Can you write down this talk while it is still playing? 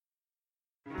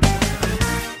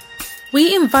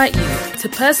We invite you to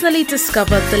personally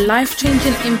discover the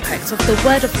life-changing impact of the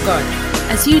Word of God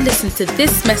as you listen to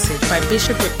this message by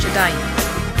Bishop Richard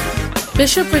Ayi.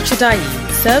 Bishop Richard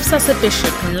Ayi serves as a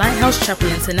bishop in Lighthouse Chapel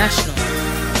International,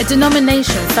 a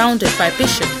denomination founded by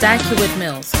Bishop Dag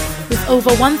Heward-Mills with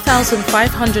over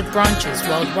 1,500 branches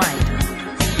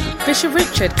worldwide. Bishop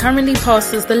Richard currently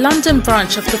pastors the London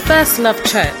branch of the First Love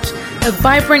Church, a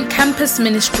vibrant campus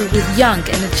ministry with young,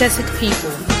 energetic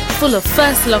people full of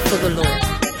first love for the Lord.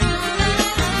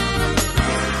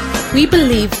 We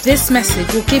believe this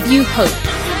message will give you hope,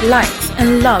 light,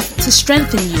 and love to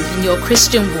strengthen you in your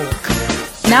Christian walk.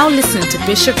 Now listen to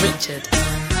Bishop Richard.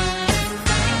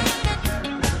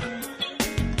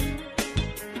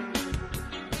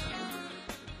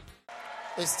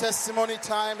 It's testimony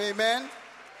time, amen.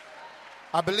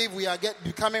 I believe we are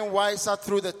becoming wiser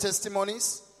through the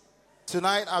testimonies.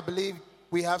 Tonight, I believe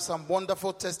we have some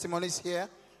wonderful testimonies here.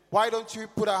 Why don't you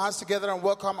put our hands together and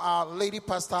welcome our lady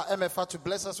pastor, MFA, to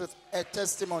bless us with a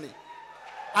testimony.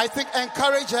 I think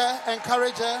encourage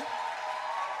her.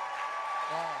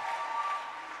 Wow.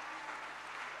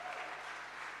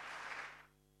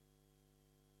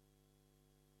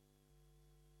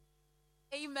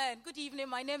 Amen. Good evening.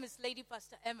 My name is Lady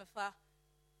Pastor MFA,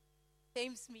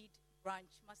 Thamesmead Branch,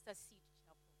 Master Seed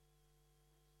Chapel.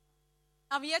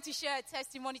 I'm here to share a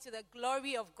testimony to the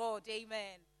glory of God.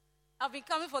 Amen. I've been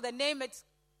coming for the Name It,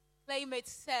 Claim It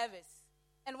service.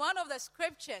 And one of the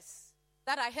scriptures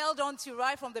that I held on to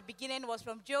right from the beginning was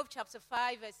from Job chapter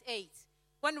 5, verse 8,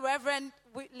 when Reverend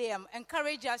William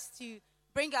encouraged us to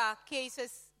bring our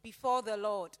cases before the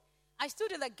Lord. I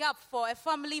stood in the gap for a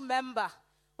family member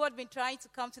who had been trying to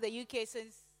come to the UK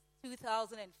since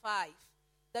 2005.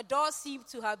 The door seemed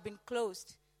to have been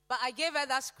closed, but I gave her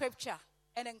that scripture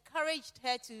and encouraged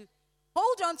her to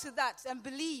hold on to that and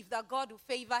believe that God will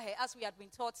favor her, as we had been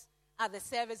taught at the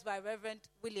service by Reverend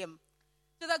William.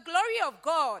 To the glory of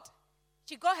God,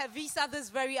 she got her visa this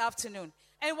very afternoon.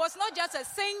 And it was not just a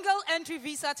single entry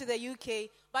visa to the UK,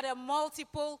 but a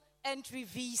multiple entry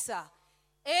visa.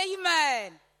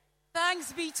 Amen.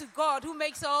 Thanks be to God who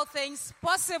makes all things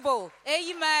possible.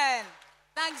 Amen.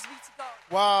 Thanks be to God.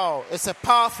 Wow, it's a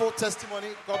powerful testimony.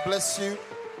 God bless you.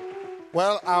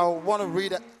 Well, I want to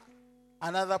read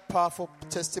another powerful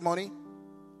testimony.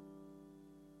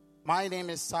 My name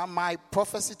is Sam. My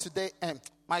prophecy today,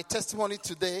 my testimony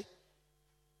today.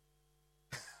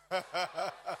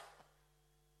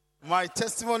 My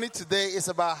testimony today is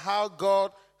about how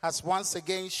God has once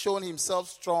again shown himself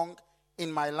strong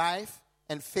in my life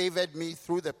and favored me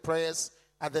through the prayers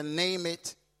at the Name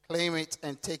It, Claim It,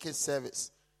 and Take It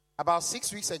service. About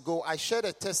 6 weeks ago, I shared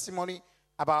a testimony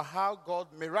about how God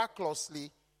miraculously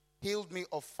healed me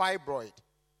of fibroid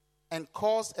and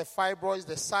caused a fibroid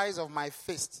the size of my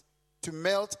fist to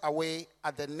melt away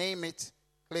at the Name It,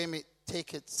 Claim It,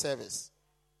 Take It service.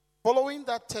 Following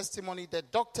that testimony, the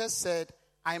doctor said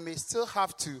I may still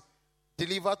have to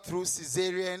deliver through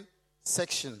cesarean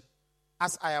section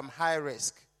as I am high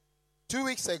risk. 2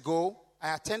 weeks ago,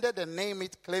 I attended the Name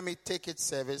It, Claim It, Take It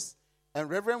service, and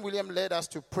Reverend William led us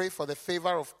to pray for the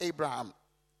favor of Abraham.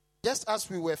 Just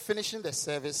as we were finishing the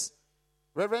service,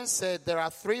 Reverend said, there are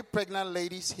 3 pregnant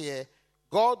ladies here.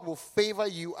 God will favor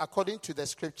you according to the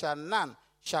scripture. None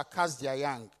shall cast their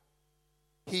young.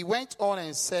 He went on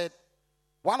and said,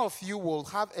 one of you will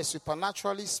have a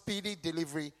supernaturally speedy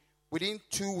delivery within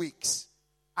 2 weeks.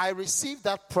 I received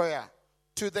that prayer.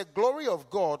 To the glory of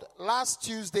God, last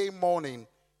Tuesday morning,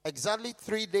 exactly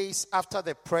 3 days after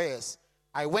the prayers,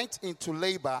 I went into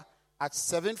labor at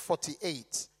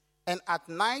 7:48. And at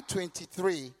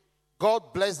 9:23,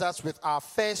 God blessed us with our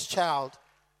first child,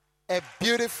 a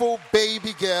beautiful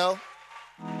baby girl,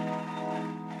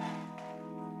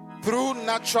 through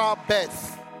natural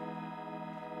birth.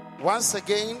 Once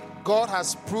again, God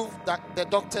has proved that the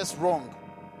doctors wrong.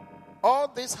 All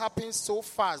this happened so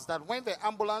fast that when the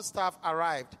ambulance staff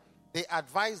arrived, they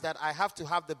advised that I have to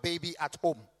have the baby at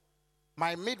home.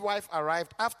 My midwife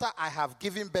arrived after I have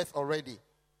given birth already.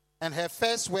 And her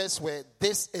first words were,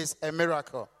 this is a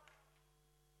miracle.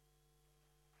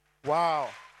 Wow.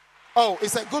 Oh,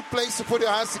 it's a good place to put your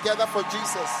hands together for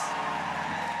Jesus.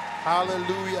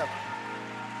 Hallelujah.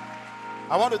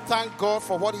 I want to thank God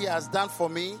for what he has done for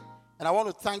me. And I want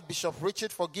to thank Bishop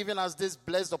Richard for giving us this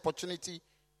blessed opportunity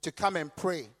to come and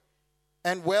pray.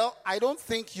 And well, I don't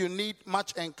think you need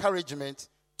much encouragement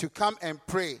to come and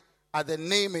pray at the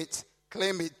Name It,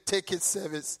 Claim It, Take It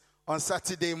service on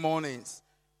Saturday mornings.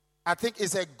 I think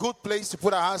it's a good place to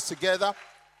put our hands together.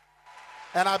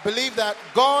 And I believe that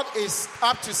God is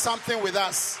up to something with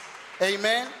us.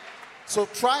 Amen. So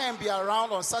try and be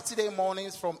around on Saturday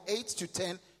mornings from 8 to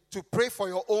 10 to pray for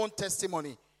your own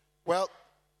testimony. Well,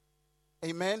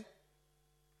 amen.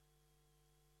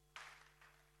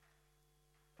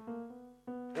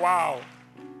 Wow.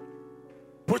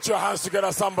 Put your hands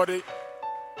together, somebody.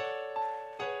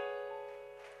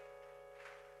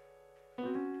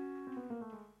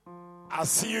 I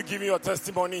see you giving your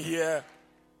testimony here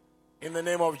in the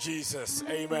name of Jesus.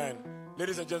 Amen.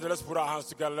 Ladies and gentlemen, let's put our hands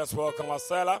together. Let's welcome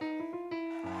Marcella.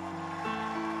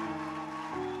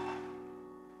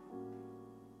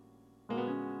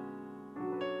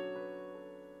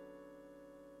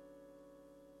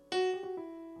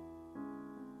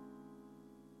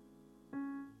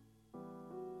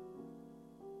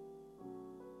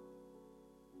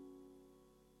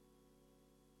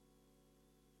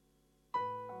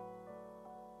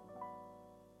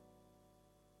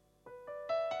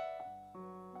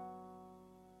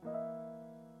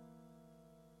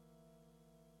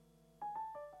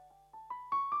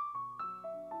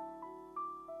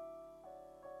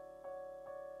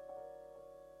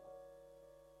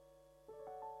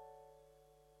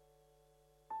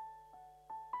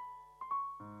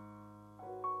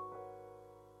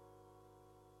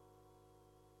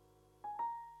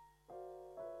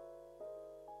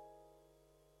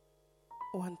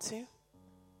 One, two.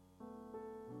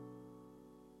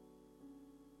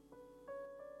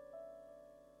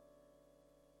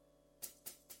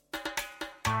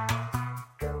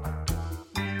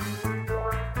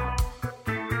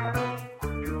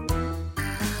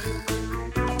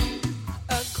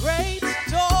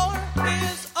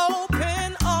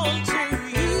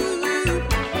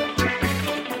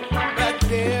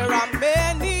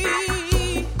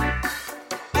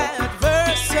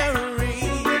 Adversaries.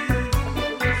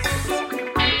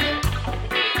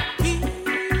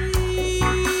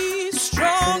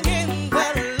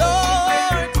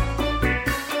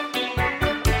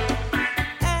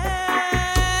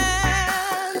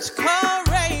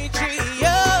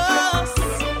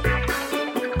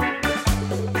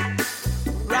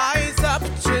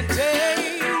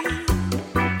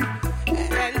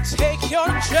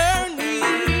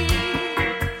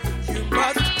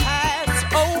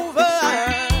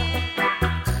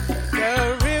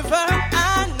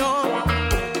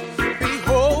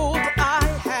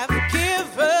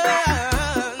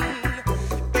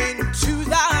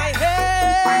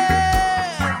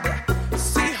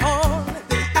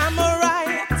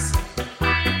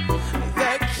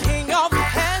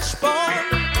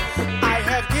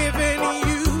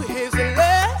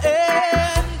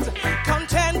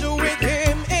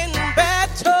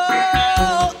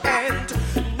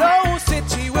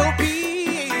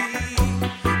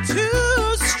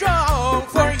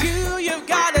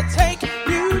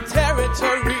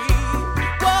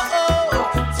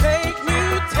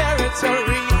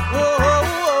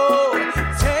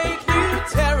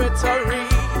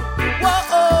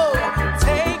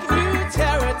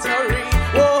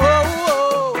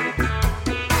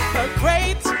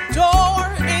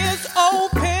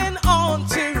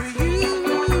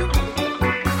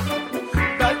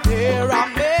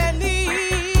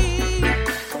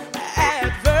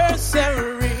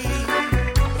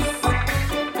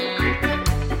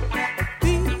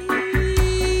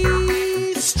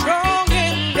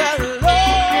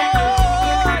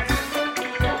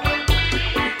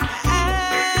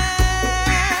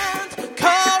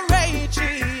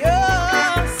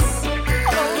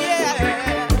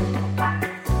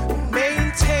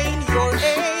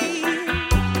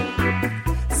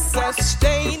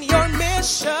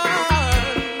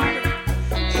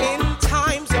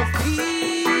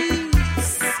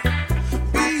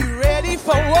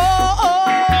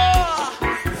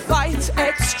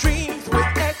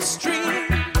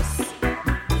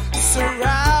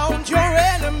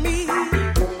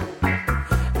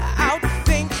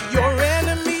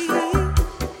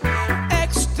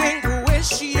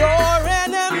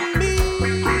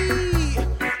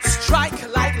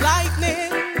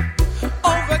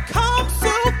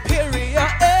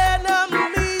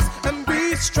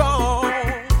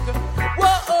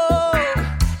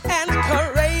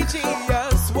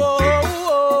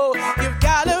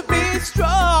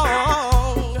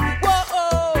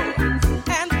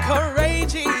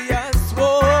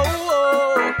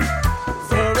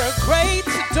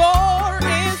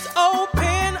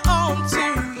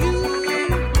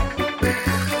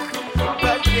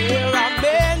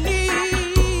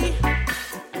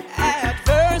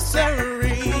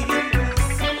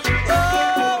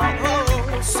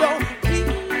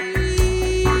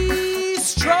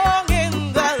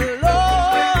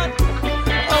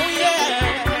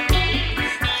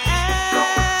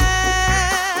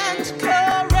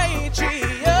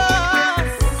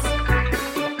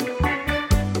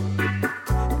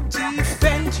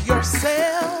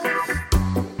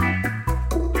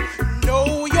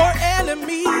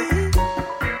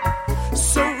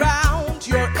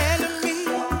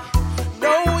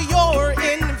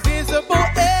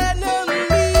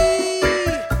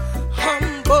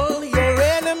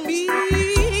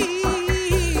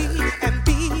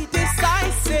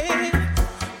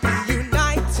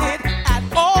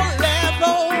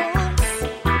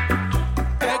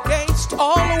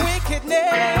 all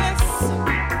wickedness.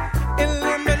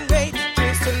 Eliminate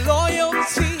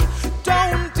disloyalty.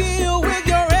 Don't deal with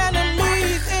your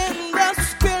enemies in the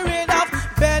spirit of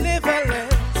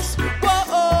benevolence.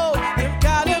 Whoa, you've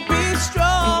gotta be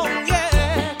strong,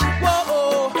 yeah.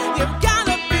 Whoa, you've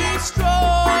gotta be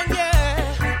strong,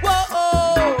 yeah.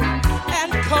 Whoa,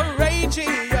 and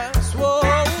courageous. Whoa,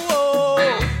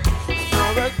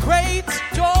 for a great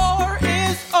door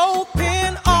is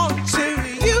open unto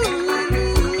you,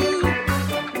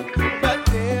 but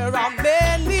there are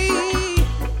many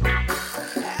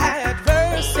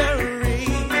adversaries.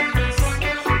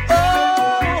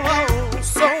 Oh,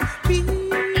 so be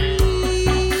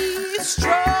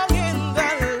strong in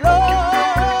the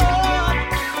Lord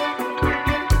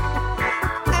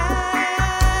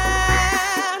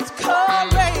and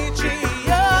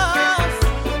courageous.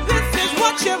 This is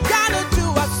what you've got to do.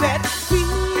 I said, be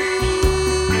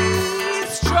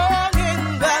strong in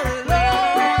the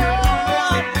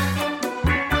Lord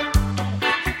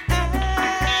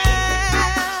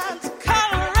and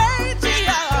courageous.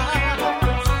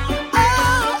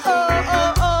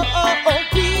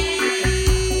 Be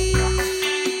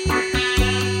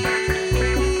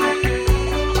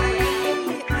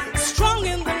strong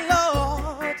in the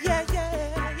Lord. Yeah,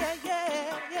 yeah, yeah,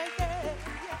 yeah, yeah, yeah.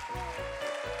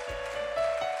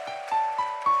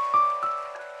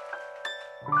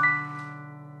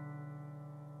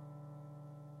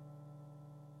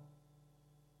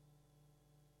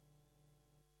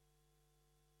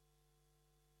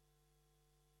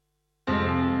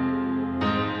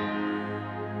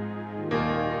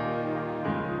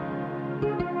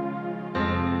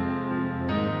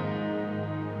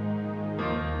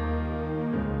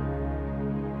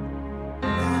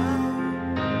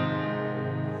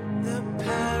 The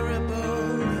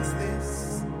parable is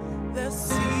this: the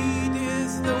seed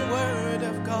is the word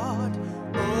of God.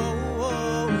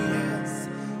 Oh, yes.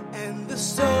 And the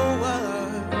sower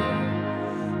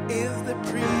is the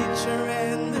preacher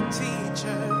and the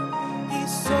teacher. He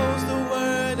sows the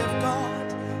word of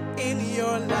God in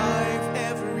your life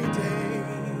every day.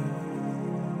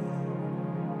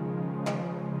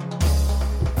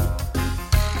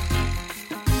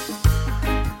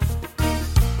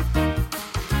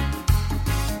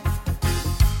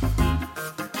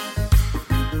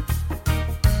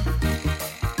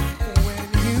 When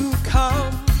you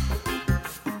come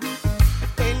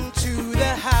into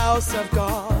the house of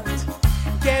God,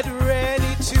 get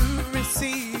ready to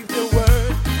receive the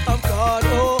word of God.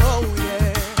 Oh,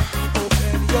 yeah.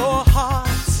 Open your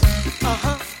heart,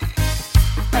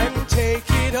 and take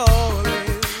it all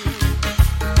in.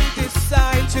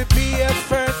 Decide to be a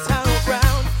fertile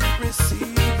ground,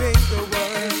 receiving the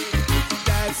word.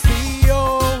 That's the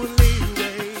only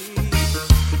way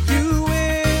you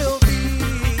will be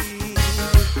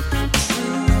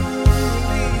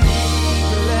truly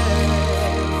blessed.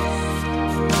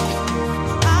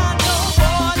 I don't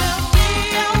wanna be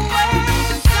a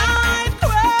wayside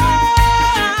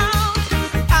ground.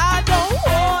 I don't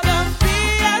wanna be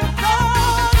a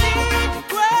thorny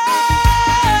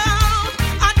ground.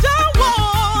 I don't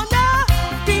wanna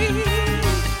be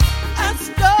a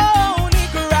stony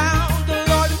ground.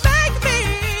 Lord, make me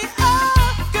a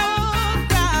good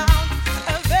ground, a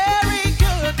very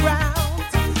good ground.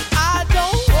 I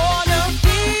don't wanna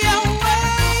be a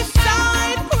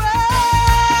wayside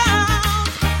ground.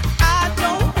 I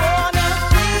don't wanna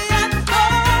be a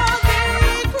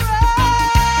thorny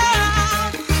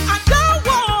ground. I don't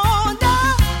wanna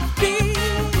be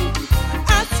a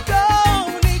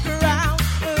stony ground.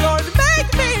 Lord, make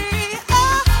me a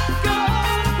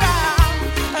good ground,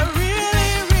 a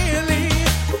really, really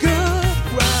good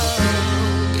ground.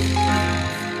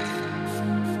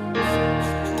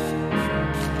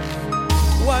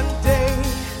 One day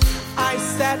I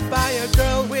sat by a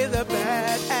girl with a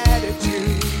bad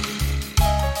attitude.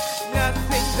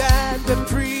 Nothing that the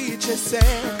preacher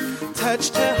said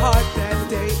touched her heart that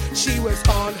day. She was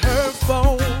on her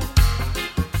phone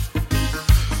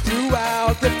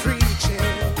throughout the preaching,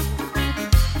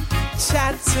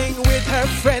 chatting with her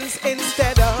friends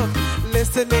instead of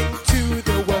listening to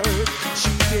the word.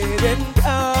 She didn't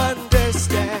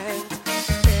understand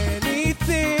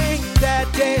anything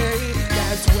that day.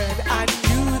 That's when I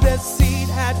knew the seed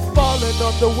had fallen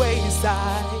on the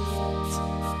wayside.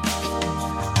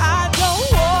 I don't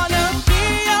wanna be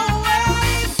a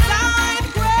wayside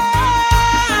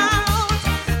ground.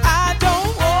 I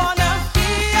don't wanna be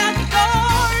a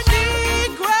thorny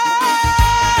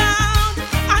ground.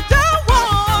 I don't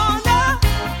wanna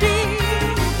be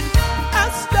a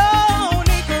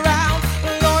stony ground.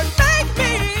 Lord, make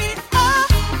me a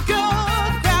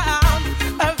good ground,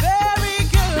 a very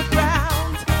good ground.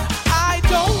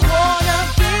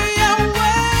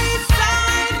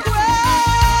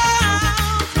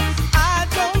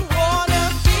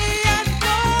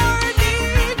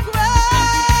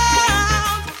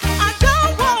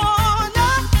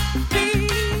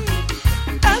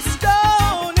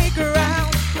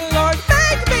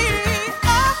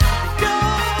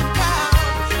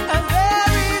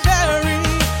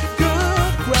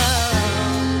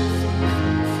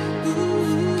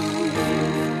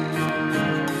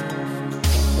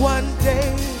 One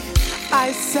day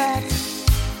I sat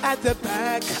at the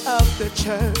back of the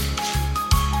church,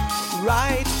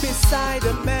 right beside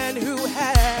a man who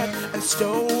had a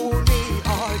stony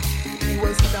heart. He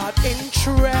was not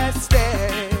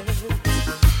interested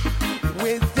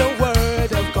with the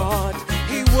word of God.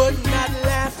 He would not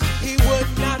laugh, he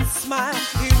would not smile,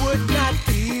 he would not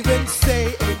even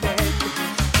say amen.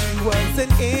 He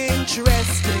wasn't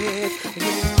interested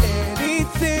in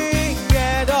anything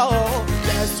at all.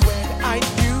 That's when I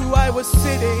knew I was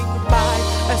sitting by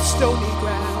a stony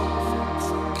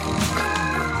ground.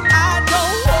 I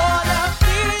don't wanna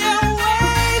be a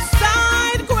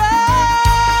wayside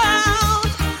ground.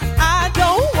 I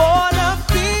don't wanna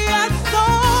be a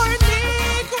thorny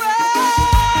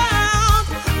ground.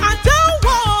 I don't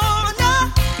wanna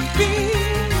be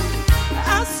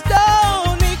a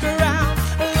stony ground.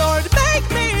 Lord, make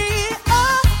me a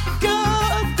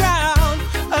good ground,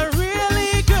 a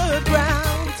really good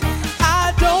ground.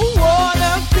 I don't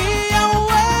wanna be a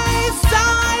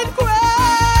wayside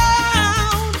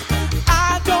ground.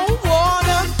 I don't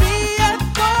wanna be a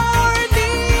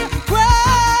thorny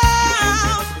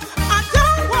ground. I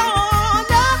don't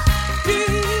wanna be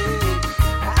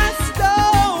a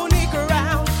stony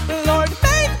ground. Lord,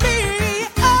 make me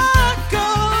a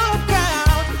good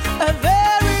ground, a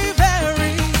very,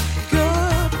 very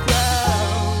good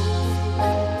ground.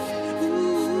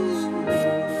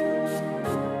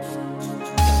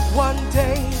 One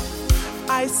day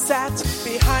I sat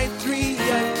behind 3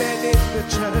 young men in the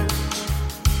church.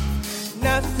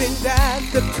 Nothing that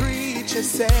the preacher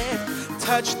said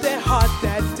touched their heart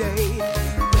that day.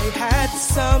 They had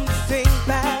something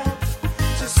bad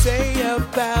to say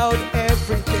about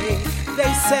everything.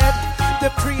 They said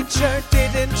the preacher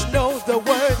didn't know the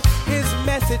word, his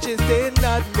messages did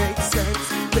not make sense.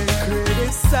 They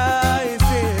criticized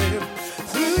him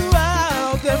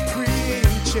throughout the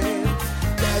preaching.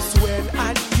 That's when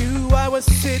I knew I was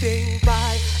sitting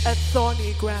by a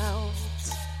thorny ground.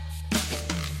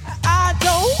 I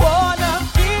don't wanna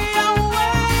be a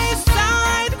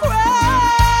wayside ground.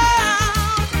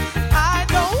 I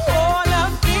don't wanna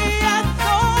be a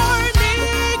thorny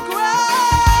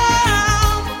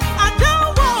ground. I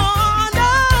don't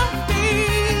wanna be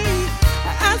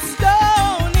a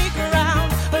stony ground.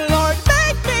 Lord,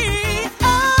 make me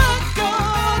a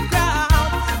good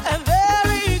ground, a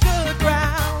very good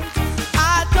ground.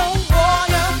 I don't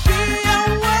wanna be a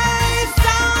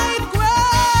wayside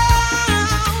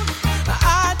ground.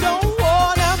 I don't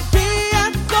wanna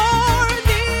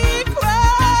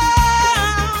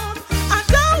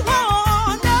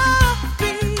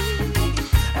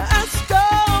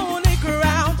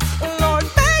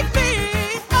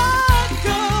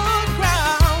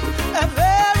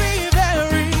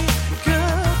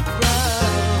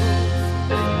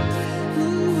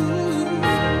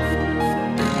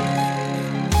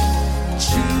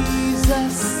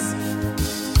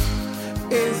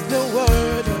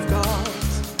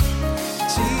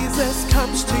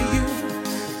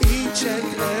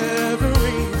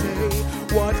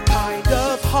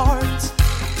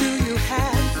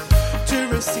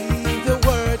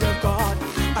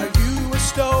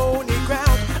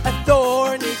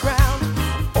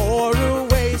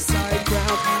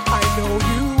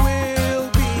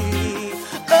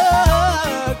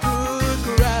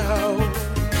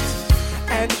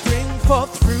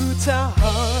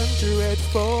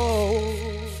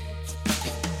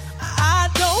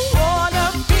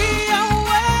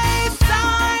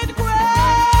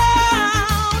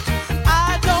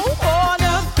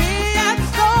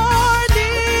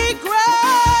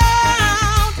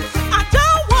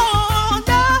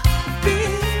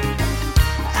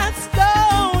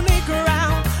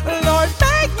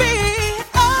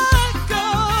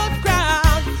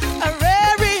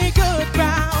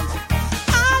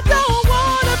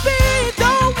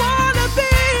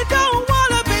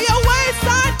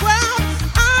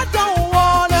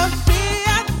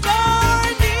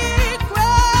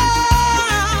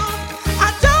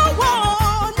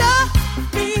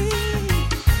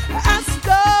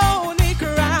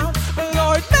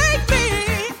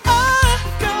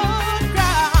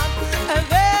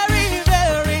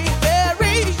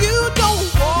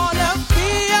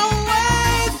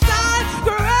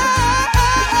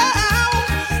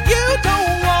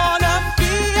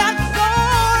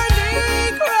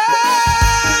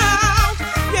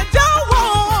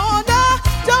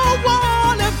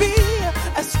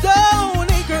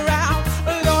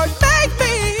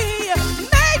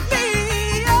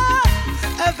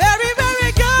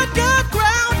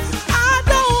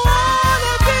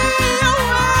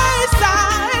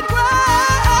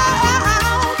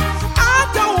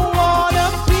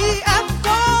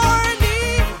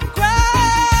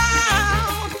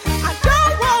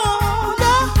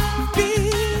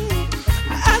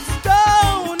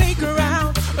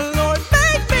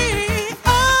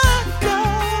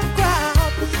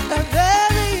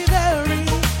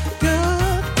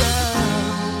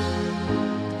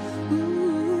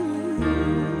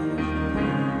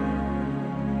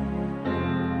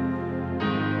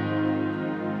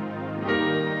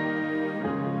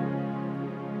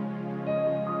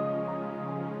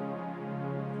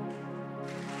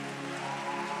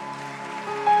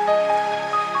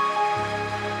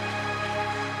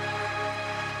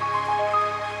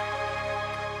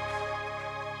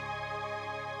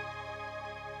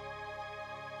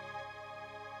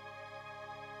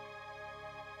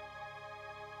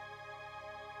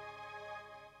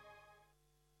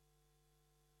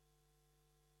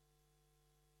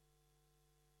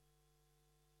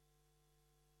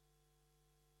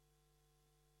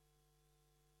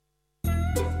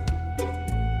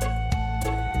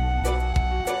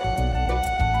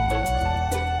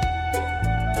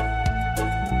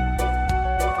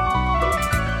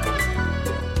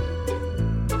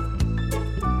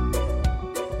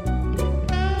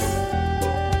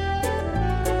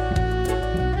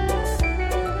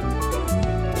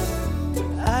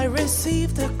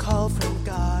received a call from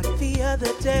God the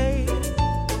other day.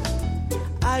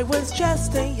 I was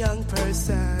just a young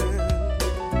person.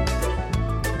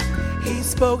 He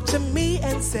spoke to me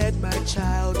and said, "My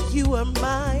child, you are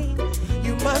mine.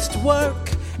 You must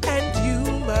work and you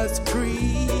must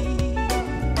preach.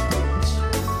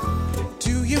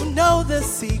 Do you know the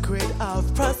secret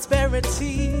of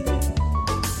prosperity?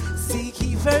 Seek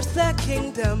ye first the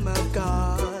kingdom of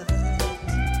God,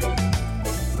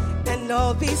 and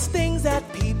all these things that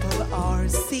people are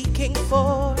seeking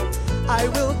for, I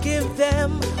will give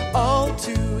them all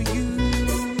to you.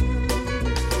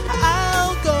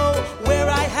 I'll go where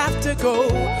I have to go,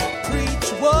 preach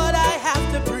what I have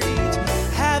to preach,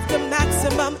 have the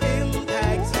maximum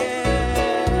impact,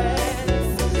 yes.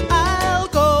 I'll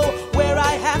go where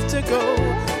I have to go,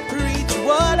 preach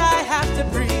what I have to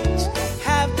preach,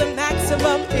 have the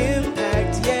maximum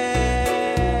impact, yes.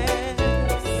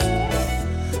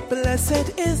 Blessed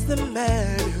is the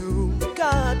man whom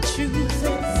God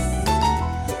chooses,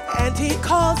 and he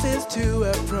causes to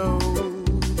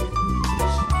approach.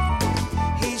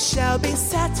 He shall be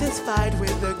satisfied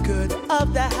with the good of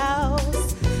the house,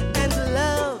 and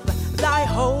love thy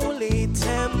holy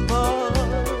temple.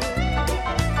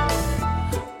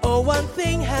 Oh, one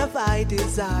thing have I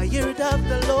desired of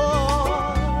the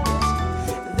Lord,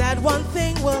 that one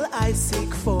thing will I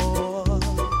seek for,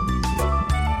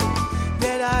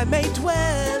 that I may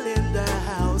dwell in the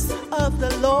house of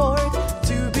the Lord,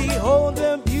 to behold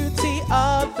the beauty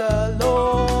of the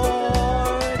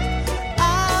Lord.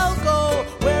 I'll go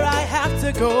where I have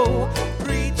to go,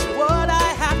 preach what I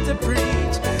have to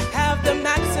preach, have the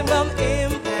maximum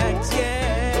impact,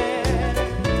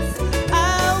 yes.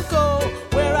 I'll go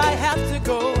where I have to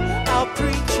go, I'll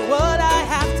preach what I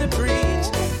have to preach,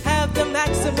 have the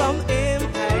maximum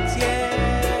impact, yes.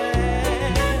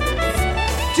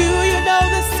 Do you know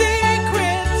the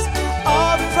secrets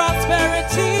of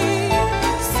prosperity?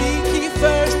 Seek ye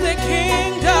first the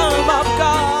kingdom of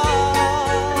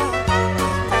God,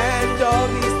 and all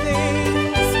these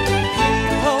things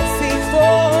people seek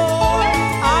for,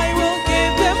 I will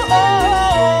give them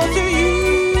all to you.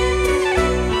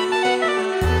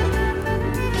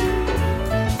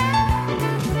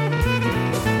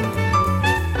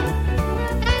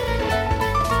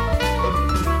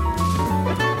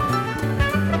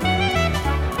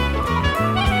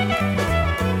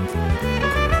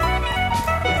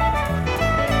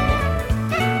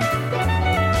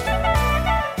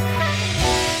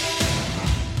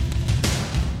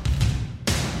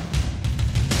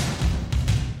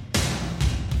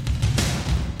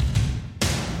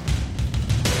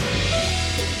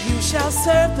 You shall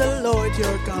serve the Lord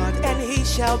your God, and he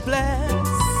shall bless.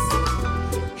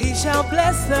 He shall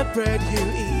bless the bread you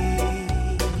eat.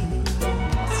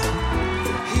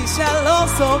 He shall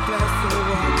also bless the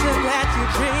water that you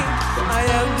drink. I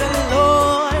am the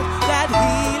Lord that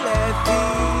healeth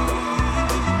thee.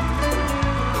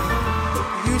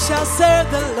 You shall serve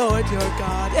the Lord your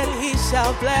God, and he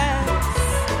shall bless.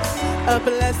 A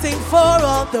blessing for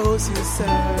all those who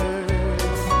serve.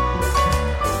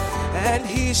 And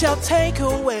he shall take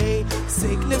away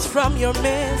sickness from your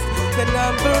midst. The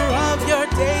number of your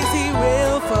days he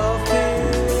will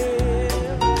fulfill.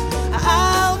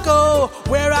 I'll go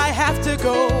where I have to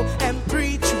go and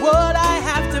preach what I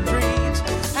have to preach,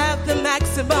 have the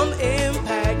maximum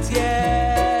impact,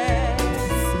 yes.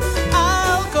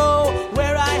 I'll go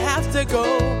where I have to go,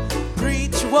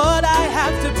 preach what I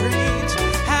have to preach,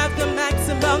 have the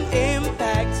maximum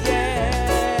impact,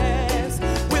 yes.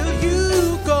 Will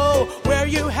you go where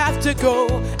you have to go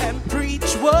and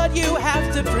preach what you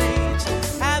have to preach,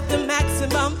 have the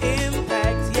maximum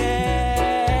impact,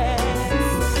 yes.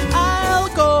 I'll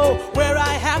go where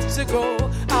I have to go,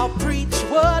 I'll preach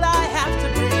what I have to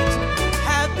preach,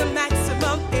 have the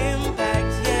maximum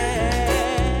impact,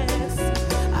 yes.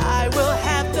 I will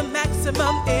have the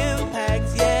maximum impact,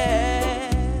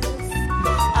 yes.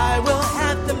 I will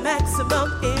have the maximum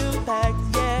impact,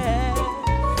 yes.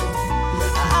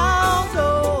 I'll go,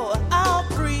 I'll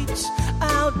preach,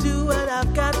 I'll do what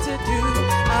I've got to do.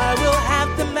 I will have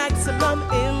the maximum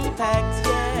impact,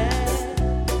 yes.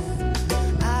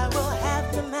 I will have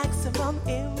the maximum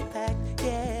impact,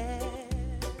 yes.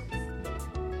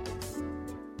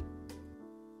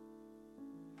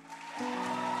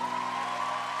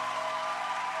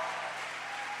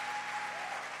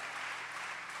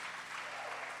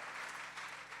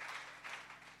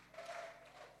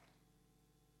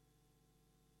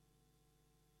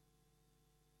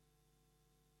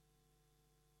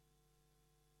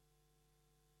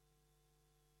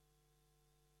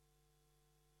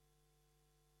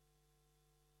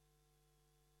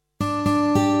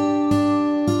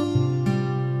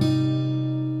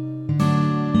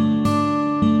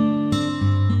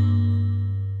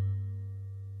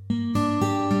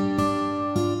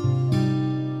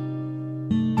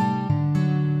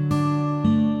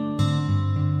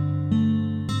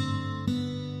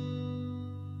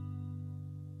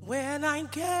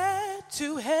 get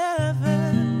to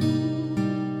heaven,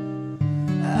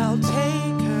 I'll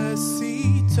take a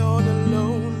seat on a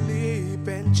lonely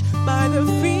bench by the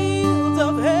fields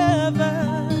of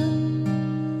heaven.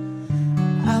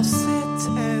 I'll sit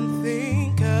and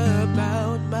think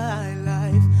about my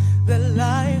life, the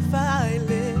life I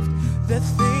lived, the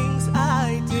things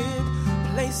I did,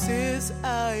 places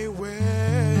I went.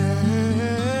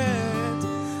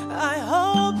 I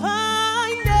hope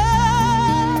I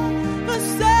never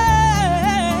say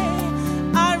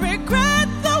I regret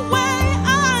the way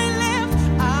I lived.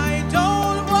 I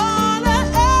don't wanna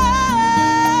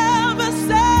ever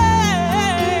say,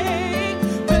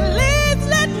 please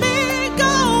let me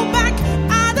go back.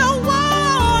 I don't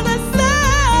wanna say,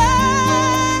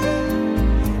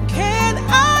 can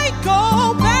I go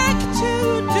back to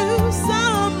do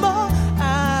some more? I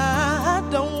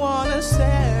don't wanna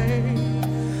say,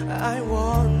 I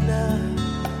wanna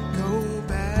go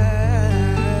back.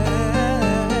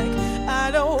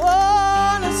 I don't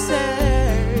wanna say,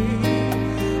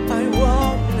 I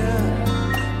wanna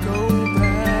go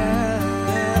back.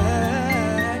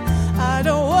 I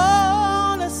don't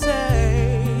wanna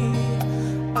say,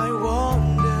 I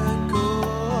wanna go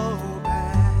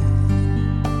back.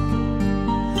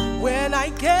 When I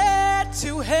get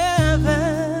to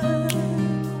heaven,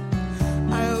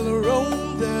 I'll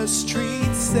roam the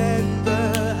streets and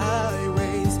the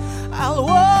highways. I'll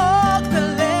walk the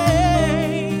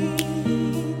lanes.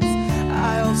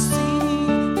 I'll see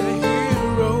the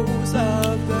heroes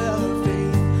of the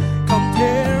faith.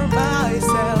 Compare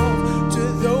myself to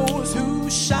those who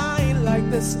shine like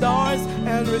the stars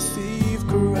and receive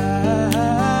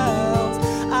crowns.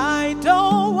 I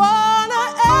don't wanna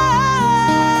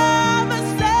ever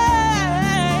say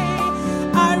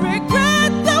I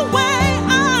regret the way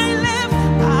I live.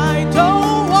 I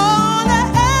don't wanna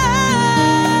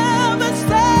ever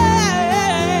say,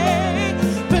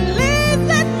 please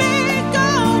let me go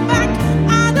back.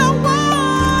 I don't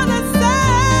wanna say,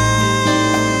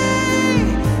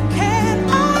 can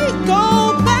I go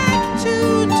back to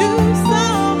do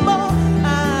some more? I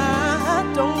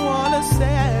don't wanna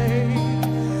say,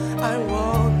 I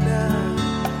wanna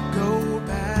go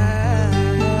back.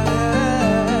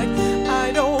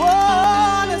 I don't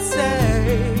wanna say,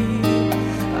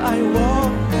 I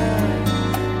wanna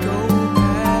go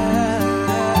back.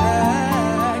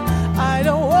 I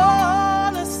don't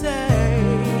wanna say,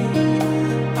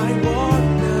 I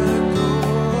wanna go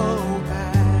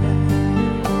back.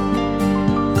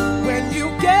 When you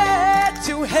get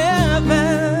to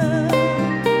heaven,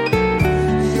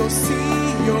 you'll see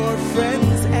your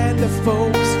friends and the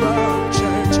folks from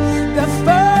church. The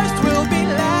first will be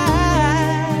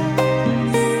last,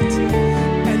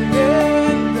 and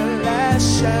then the last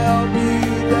shall be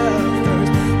the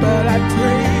first. But I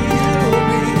pray you'll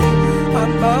be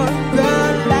among the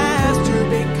last to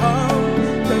become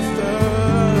the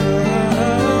first.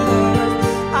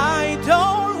 I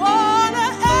don't wanna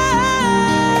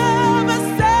ever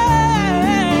say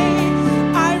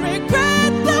I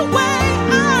regret the way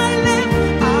I live.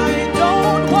 I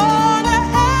don't wanna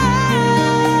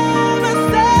ever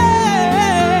say,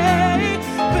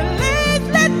 please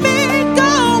let me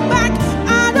go back.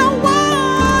 I don't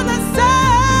wanna say,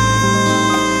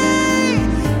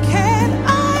 can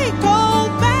I go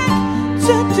back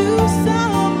to do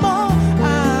some more? I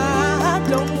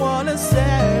don't wanna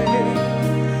say,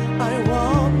 I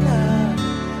wanna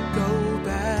go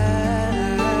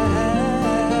back.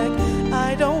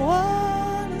 I don't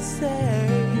wanna say,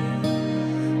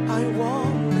 I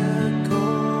wanna go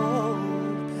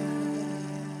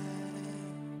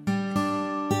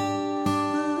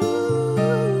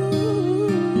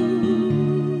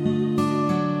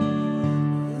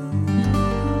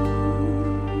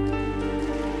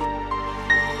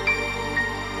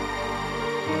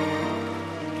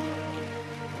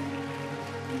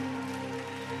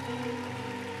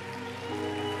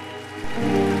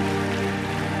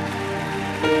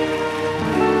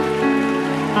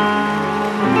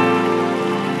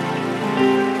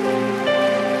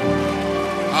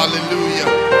Hallelujah.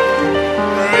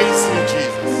 Praise you,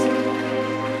 Jesus.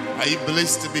 Are you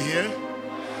blessed to be here?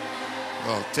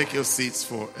 Well, take your seats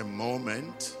for a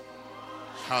moment.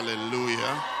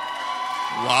 Hallelujah.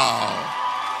 Wow.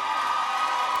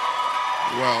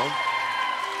 Well,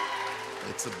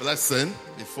 it's a blessing.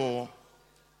 Before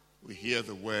we hear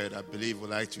the word, I believe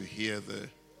we'd like to hear the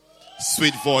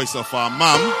sweet voice of our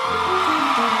mom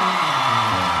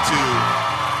to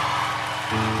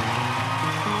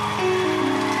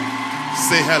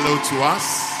say hello to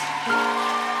us.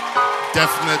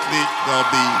 Definitely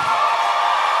there'll be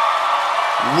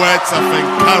words of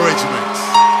encouragement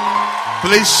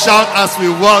Please shout as we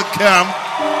welcome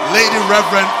Lady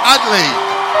Reverend Adelaide.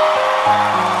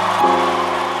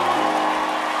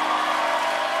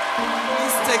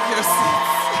 Please take your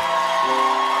seats.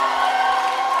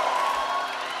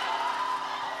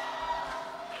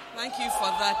 Thank you for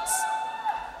that.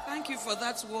 Thank you for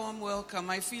that warm welcome.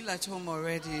 I feel at home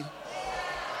already.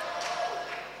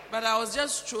 But I was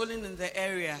just strolling in the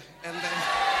area and then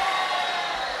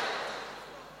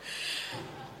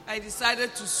I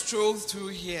decided to stroll through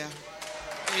here.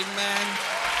 Amen.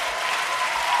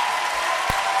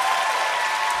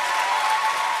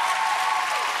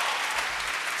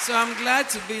 So I'm glad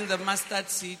to be in the Mustard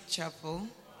Seed Chapel.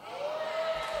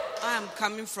 I am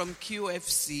coming from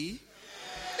QFC,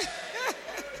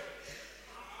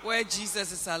 where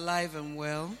Jesus is alive and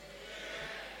well.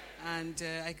 And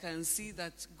I can see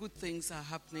that good things are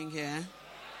happening here.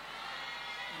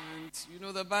 And you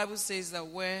know, the Bible says that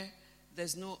where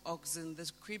there's no oxen,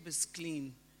 the crib is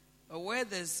clean. But where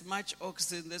there's much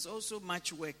oxen, there's also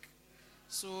much work.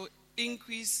 So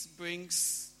increase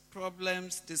brings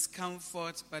problems,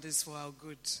 discomfort, but it's for our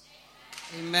good.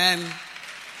 Amen.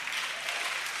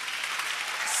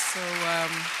 So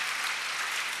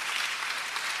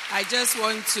I just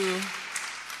want to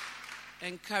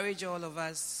encourage all of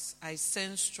us. I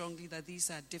sense strongly that these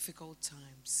are difficult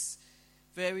times.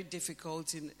 Very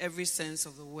difficult in every sense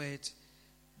of the word.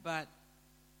 But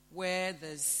where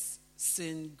there's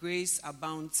sin, grace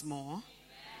abounds more.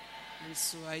 And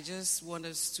so I just want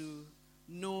us to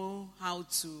know how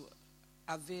to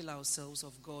avail ourselves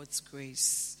of God's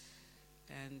grace.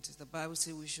 And the Bible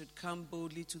says we should come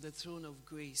boldly to the throne of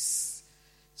grace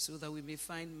so that we may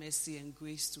find mercy and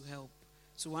grace to help.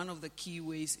 So one of the key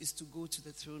ways is to go to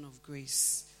the throne of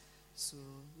grace. So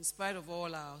in spite of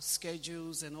all our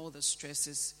schedules and all the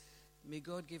stresses, may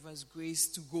God give us grace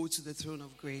to go to the throne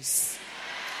of grace.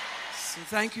 So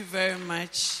thank you very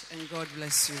much, and God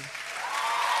bless you.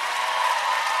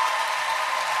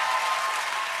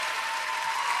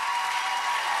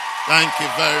 Thank you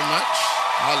very much.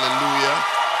 Hallelujah.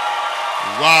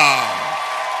 Wow.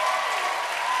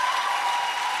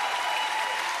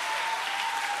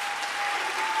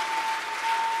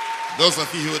 Those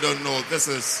of you who don't know, this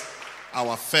is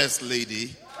our First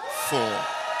Lady for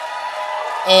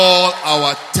all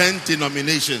our 10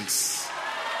 denominations.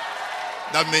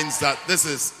 That means that this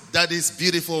is Daddy's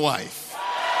beautiful wife.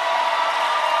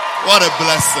 What a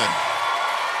blessing.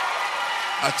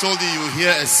 I told you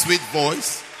hear a sweet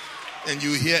voice and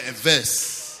you hear a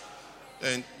verse.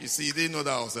 And you see, you didn't know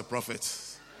that I was a prophet.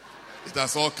 It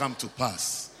has all come to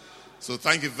pass. So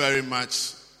thank you very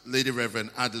much, Lady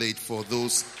Reverend Adelaide, for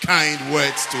those kind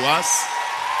words to us.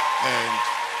 And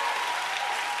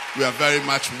we are very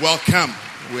much welcome.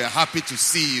 We are happy to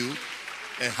see you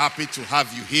and happy to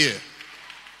have you here.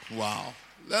 Wow.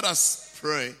 Let us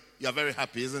pray. You are very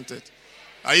happy, isn't it?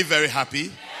 Are you very happy?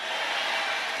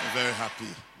 I'm very happy.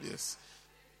 Yes.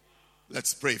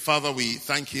 Let's pray. Father, we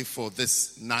thank you for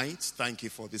this night. Thank you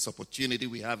for this opportunity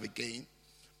we have again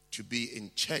to be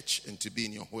in church and to be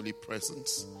in your holy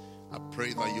presence. I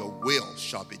pray that your will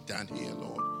shall be done here,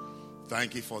 Lord.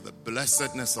 Thank you for the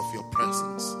blessedness of your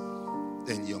presence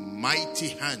and your mighty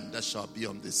hand that shall be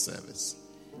on this service.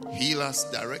 Heal us,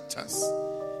 direct us.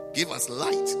 Give us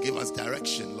light, give us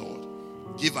direction, Lord.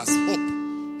 Give us hope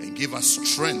and give us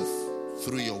strength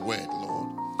through your word, Lord.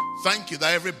 Thank you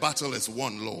that every battle is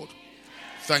won, Lord.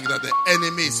 Thank you that the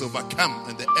enemy is overcome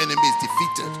and the enemy is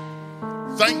defeated.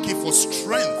 Thank you for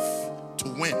strength to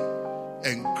win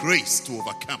and grace to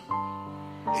overcome.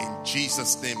 In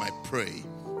Jesus' name I pray.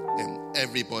 And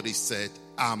everybody said,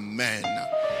 Amen.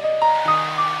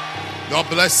 God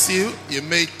bless you. You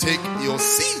may take your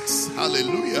seats.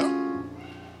 Hallelujah.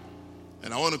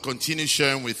 And I want to continue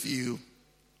sharing with you.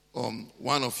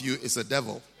 One of you is a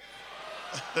devil.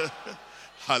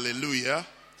 Hallelujah.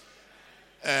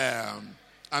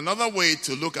 Another way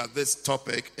to look at this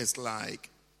topic is like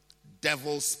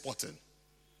devil spotting.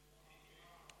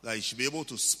 That you should be able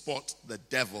to spot the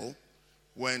devil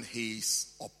when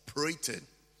he's operating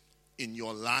in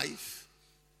your life,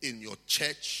 in your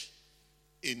church,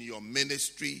 in your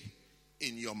ministry,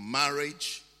 in your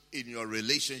marriage, in your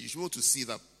relationship. You should be able to see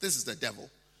that this is the devil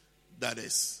that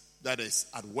is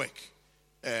at work.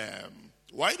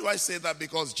 Why do I say that?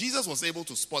 Because Jesus was able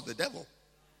to spot the devil.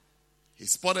 He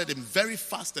spotted him very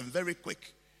fast and very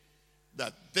quick.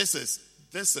 That this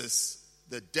is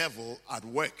the devil at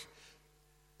work.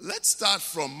 Let's start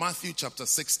from Matthew chapter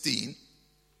 16.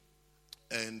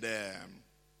 And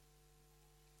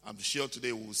I'm sure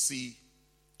today we'll see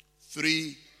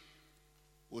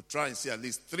we'll try and see at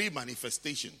least 3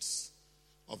 manifestations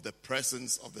of the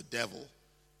presence of the devil.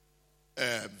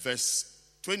 Verse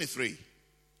 23.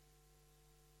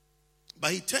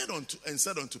 But he turned and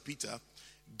said unto Peter,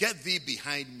 get thee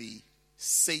behind me,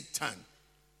 Satan.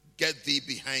 Get thee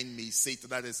behind me, Satan.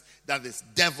 That is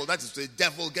devil. That is the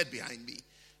devil, get behind me.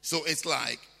 So it's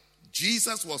like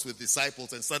Jesus was with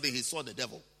disciples and suddenly he saw the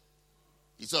devil.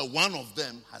 He saw one of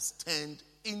them has turned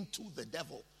into the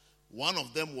devil. One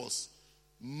of them was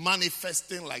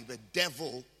manifesting like the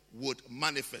devil would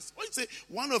manifest. When you say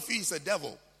one of you is a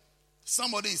devil,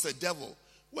 somebody is a devil.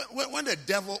 When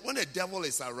the devil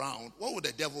is around, what would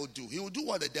the devil do? He will do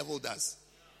what the devil does.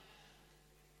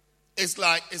 It's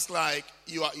like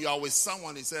you are with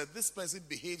someone. He said this person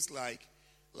behaves like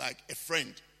a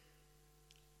friend.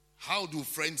 How do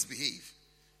friends behave?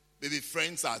 Maybe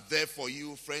friends are there for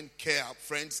you. Friends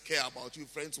care about you.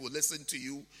 Friends will listen to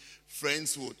you.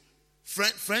 Friends would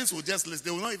just listen.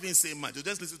 They will not even say much. They'll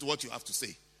just listen to what you have to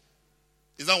say.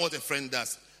 Is that what a friend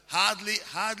does?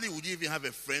 Hardly would you even have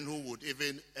a friend who would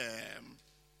even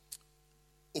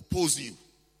oppose you.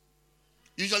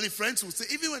 Usually friends will say,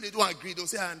 even when they don't agree, they'll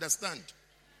say, I understand.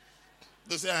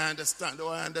 They'll say, I understand. Oh,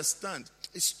 I understand.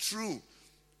 It's true.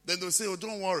 Then they'll say, oh,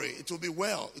 don't worry. It will be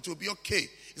well. It will be okay.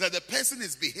 It's like the person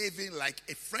is behaving like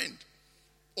a friend.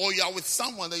 Or you are with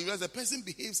someone that you realize the person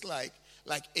behaves like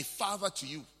a father to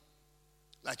you.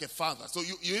 Like a father. So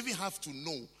you even have to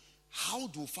know, how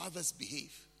do fathers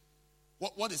behave?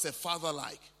 What is a father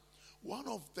like? One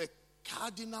of the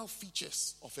cardinal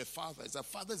features of a father is that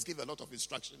fathers give a lot of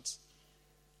instructions.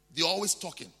 They're always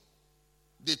talking.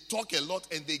 They talk a lot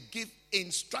and they give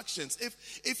instructions.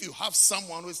 If you have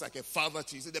someone who is like a father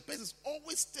to you, the person is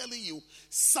always telling you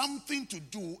something to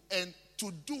do and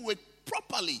to do it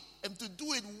properly and to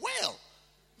do it well.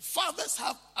 Fathers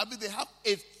have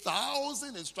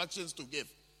 1,000 instructions to give.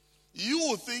 You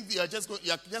will think you are just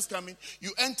coming.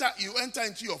 You enter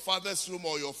into your father's room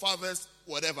or your father's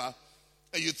whatever,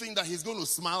 and you think that he's going to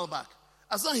smile back.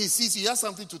 As soon as he sees you, he has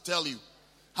something to tell you.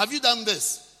 Have you done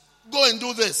this? Go and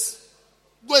do this.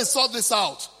 Go and sort this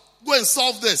out. Go and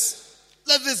solve this.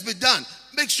 Let this be done.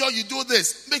 Make sure you do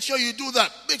this. Make sure you do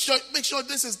that. Make sure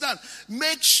this is done.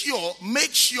 Make sure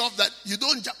that you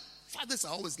don't jump. Fathers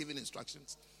are always giving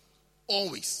instructions.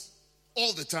 Always.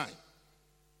 All the time.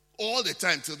 All the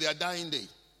time till their dying day.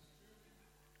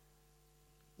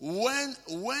 When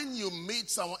you meet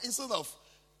someone, instead of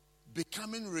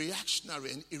becoming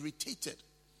reactionary and irritated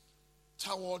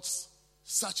towards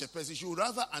such a person, you would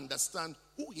rather understand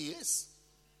who he is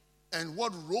and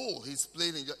what role he's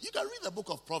playing in your. You can read the book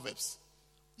of Proverbs.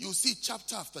 You see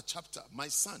chapter after chapter. My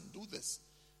son, do this.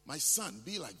 My son,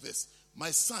 be like this.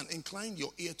 My son, incline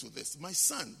your ear to this. My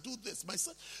son, do this. My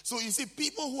son. So you see,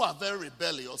 people who are very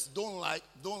rebellious don't like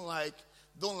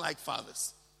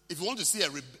fathers. If you want to see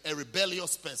a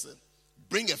rebellious person,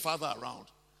 bring a father around.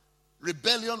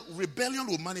 Rebellion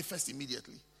will manifest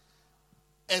immediately.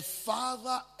 A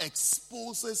father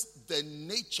exposes the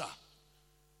nature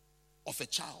of a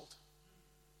child.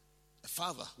 A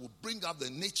father will bring up the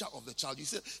nature of the child. You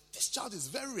say, this child is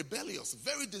very rebellious,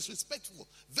 very disrespectful,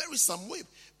 very some way.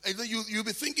 And then he'll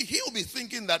be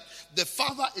thinking that the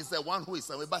father is the one who is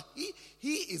some way, but he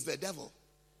is the devil.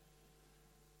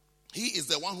 He is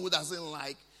the one who doesn't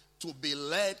like to be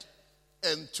led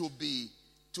and to be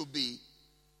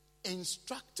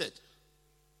instructed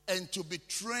and to be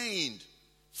trained.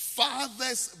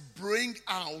 Fathers bring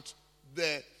out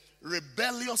the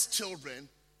rebellious children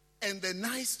and the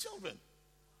nice children.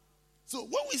 So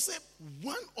when we say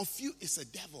one of you is a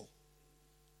devil,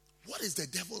 what is the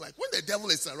devil like? When the devil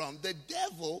is around,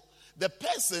 the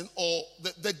person or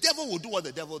the devil will do what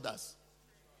the devil does.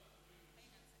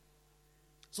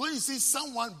 So when you see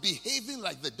someone behaving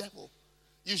like the devil,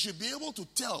 you should be able to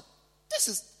tell,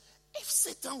 if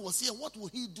Satan was here, what will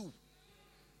he do?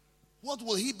 What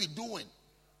will he be doing?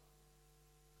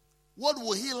 What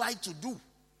will he like to do?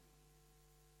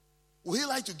 Will he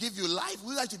like to give you life?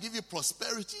 Will he like to give you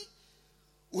prosperity?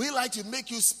 Will he like to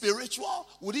make you spiritual?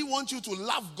 Would he want you to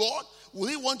love God? Will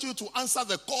he want you to answer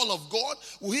the call of God?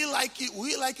 Will he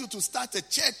like you to start a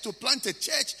church, to plant a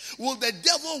church? Will the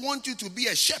devil want you to be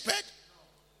a shepherd?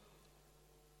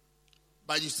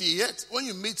 But you see, yet when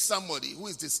you meet somebody who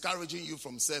is discouraging you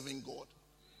from serving God,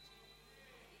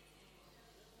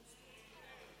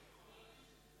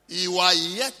 you are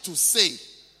yet to say,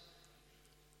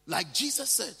 like Jesus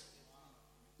said,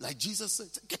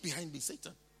 get behind me,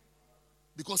 Satan.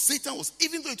 Because Satan was,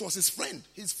 even though it was his friend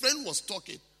was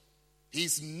talking.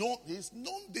 He's known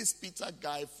this Peter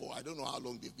guy for, I don't know how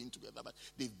long they've been together, but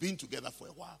they've been together for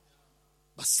a while.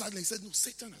 But suddenly he said, no,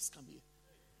 Satan has come here.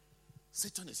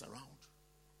 Satan is around.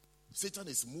 Satan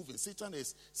is moving. Satan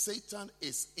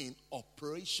is in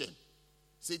operation.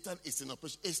 Satan is in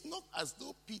operation. It's not as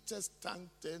though Peter's tongue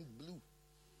turned blue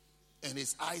and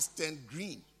his eyes turned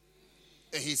green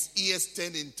and his ears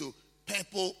turned into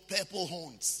purple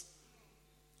horns.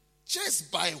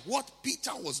 Just by what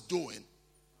Peter was doing,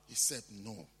 he said,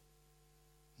 no,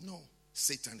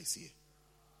 Satan is here.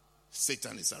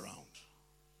 Satan is around.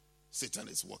 Satan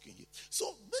is walking here.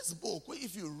 So this book,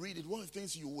 if you read it, one of the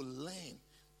things you will learn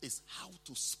is how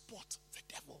to spot the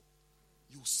devil.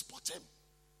 You spot him.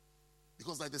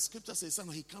 Because like the scripture says,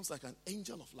 he comes like an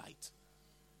angel of light.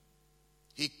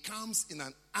 He comes in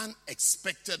an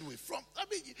unexpected way.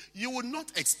 You would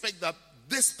not expect that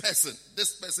this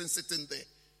person sitting there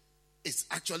is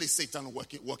actually Satan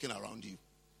walking around you.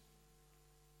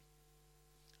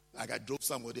 Like I drove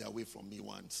somebody away from me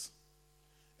once,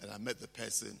 and I met the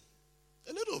person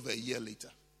a little over a year later.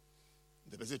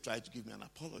 The person tried to give me an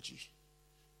apology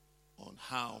on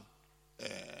how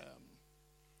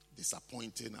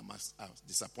disappointed I must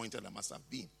have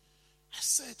been. I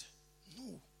said,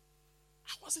 no,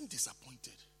 I wasn't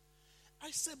disappointed.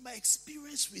 I said, my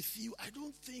experience with you, I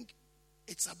don't think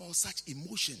it's about such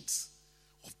emotions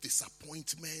of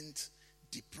disappointment,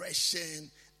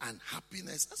 depression, and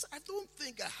happiness. I said, I don't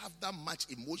think I have that much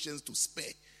emotions to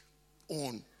spare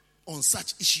on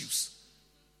such issues.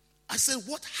 I said,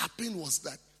 what happened was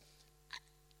that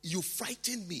you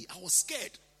frightened me. I was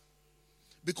scared.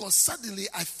 Because suddenly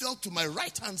I felt to my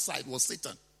right-hand side was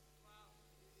Satan.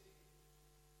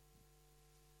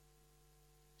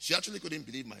 She actually couldn't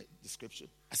believe my description.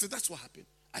 I said, that's what happened.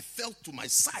 I felt to my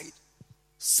side,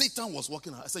 Satan was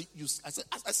walking around. I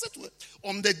said to her,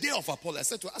 on the day of apology, I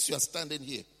said to her, as you are standing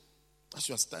here,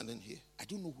 I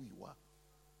don't know who you are.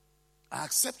 I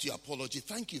accept your apology.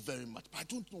 Thank you very much. But I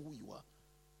don't know who you are.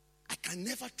 I can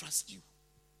never trust you.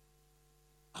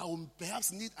 I will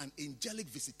perhaps need an angelic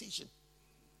visitation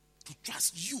to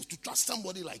trust you, to trust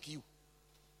somebody like you.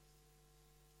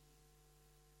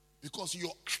 Because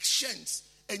your actions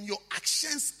and your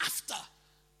actions after,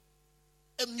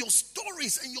 and your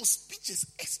stories and your speeches,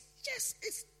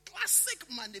 it's classic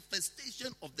manifestation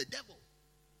of the devil.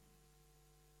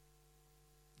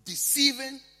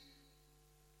 Deceiving,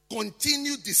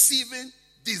 continue deceiving,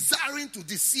 desiring to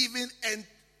deceiving, and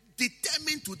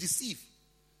determined to deceive.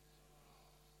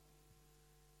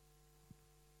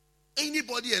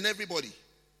 Anybody and everybody.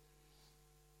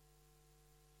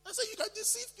 I said, you can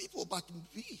deceive people, but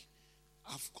me,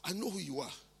 I know who you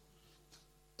are.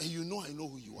 And you know I know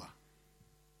who you are.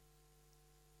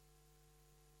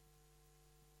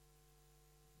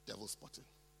 Devil spotting.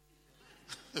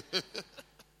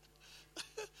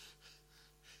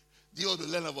 Do you want to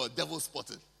learn about devil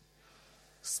spotting?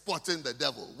 Spotting the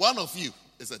devil. One of you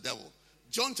is a devil.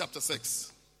 John chapter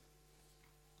 6.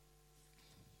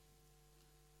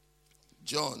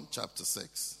 John chapter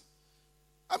 6.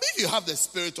 I mean, if you have the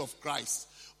Spirit of Christ,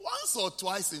 once or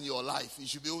twice in your life, you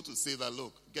should be able to say that,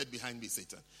 look, get behind me,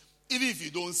 Satan. Even if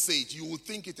you don't say it, you will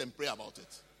think it and pray about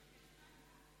it.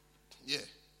 Yeah.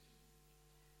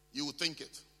 You will think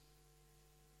it.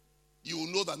 You will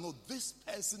know that, no, this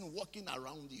person walking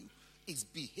around you is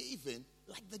behaving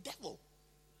like the devil.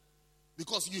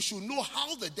 Because you should know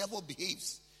how the devil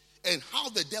behaves and how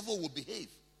the devil will behave.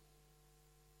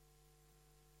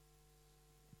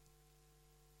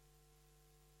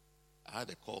 I had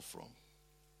a call from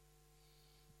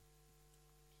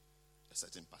a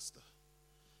certain pastor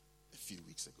a few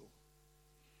weeks ago.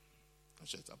 I'm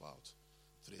sure it's about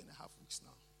 3.5 weeks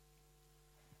now.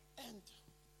 And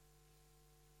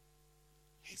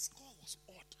his call was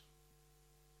odd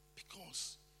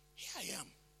because here I am.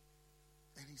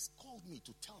 And he's called me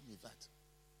to tell me that.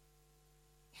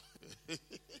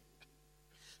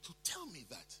 To tell me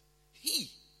that he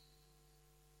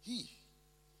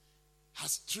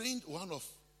has trained one of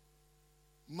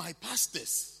my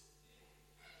pastors,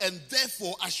 and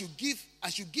therefore I should give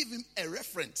him a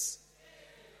reference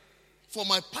for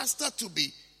my pastor to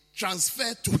be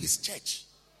transferred to his church.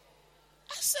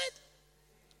 I said,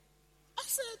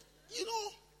 you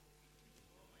know,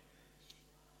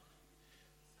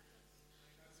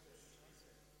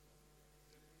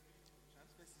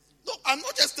 no, I'm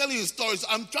not just telling you stories.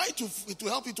 I'm trying to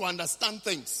help you to understand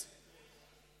things.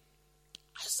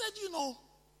 I said, you know,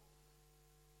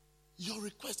 your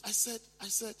request, I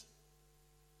said,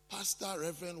 Pastor,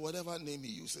 Reverend, whatever name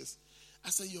he uses, I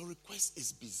said, your request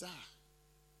is bizarre.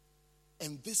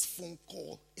 And this phone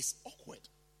call is awkward.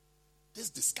 This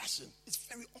discussion is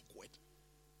very awkward.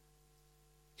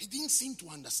 He didn't seem to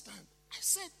understand. I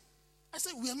said,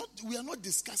 we are not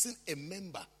discussing a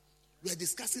member. We are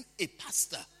discussing a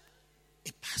pastor.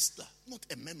 A pastor, not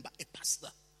a member, a pastor.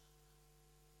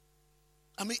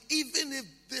 I mean, even if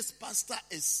this pastor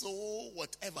is so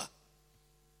whatever,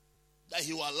 that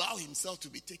he will allow himself to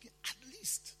be taken, at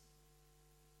least.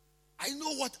 I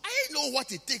know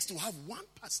what it takes to have one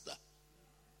pastor.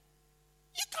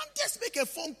 You can't just make a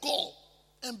phone call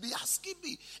and be asking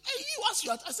me. Hey, as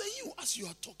you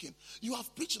are talking, you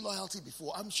have preached loyalty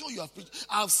before. I'm sure you have preached.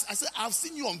 I've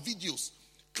seen you on videos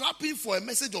clapping for a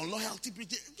message on loyalty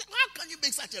preaching. How can you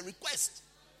make such a request?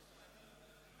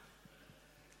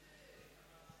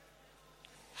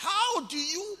 How do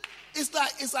you? It's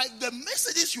like the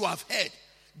messages you have heard.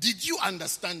 Did you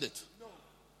understand it? No.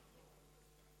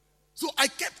 So I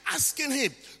kept asking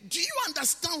him, do you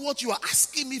understand what you are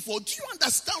asking me for? Do you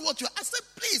understand what you are? I said,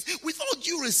 please, with all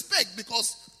due respect,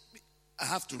 because I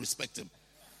have to respect him.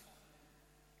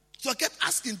 So I kept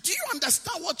asking, do you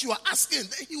understand what you are asking?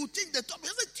 Then he would take the topic. I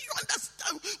said, do you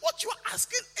understand what you are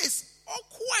asking is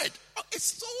awkward?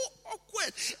 It's so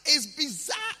awkward. It's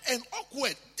bizarre and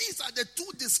awkward. These are the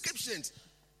two descriptions.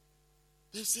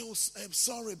 They say, oh, I'm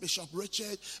sorry, Bishop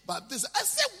Richard, but this. I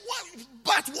said, what?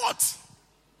 But what?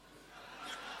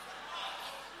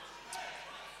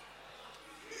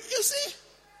 You see?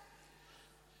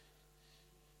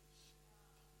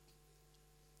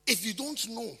 If you don't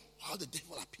know how the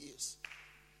devil appears,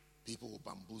 people will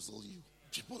bamboozle you.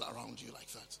 People around you like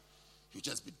that. You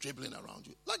just be dribbling around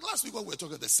you. Like last week when we were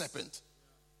talking about the serpent.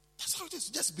 That's how it is.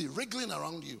 Just be wriggling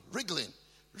around you. Wriggling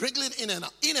in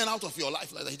and out of your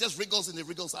life like that. He just wriggles in and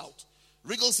wriggles out.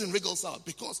 Wriggles in, wriggles out.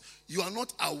 Because you are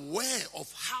not aware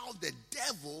of how the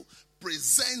devil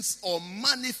presents or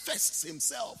manifests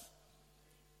himself.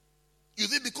 You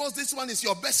think because this one is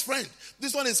your best friend,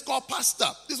 this one is called pastor,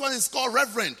 this one is called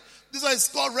reverend, this one is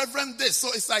called reverend this. So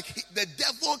it's like the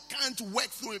devil can't work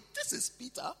through him. This is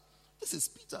Peter. This is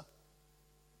Peter.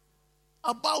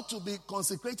 About to be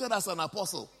consecrated as an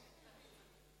apostle.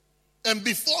 And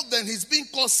before then, he's being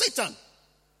called Satan.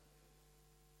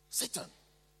 Satan.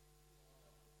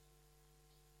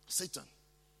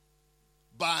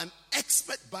 By an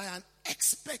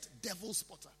expert devil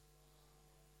spotter.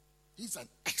 He's an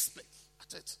expert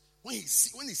at it. When he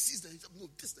sees that, he says, no,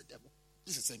 this is the devil.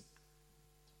 This is him.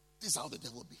 This is how the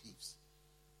devil behaves.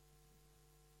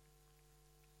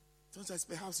 Sometimes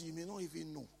perhaps you may not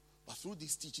even know, but through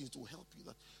these teachings it will help you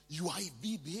that you are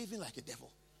behaving like a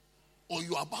devil. Or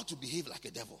you are about to behave like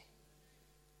a devil.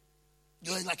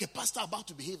 You're like a pastor about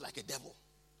to behave like a devil.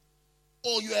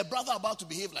 Or you're a brother about to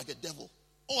behave like a devil.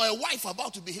 Or a wife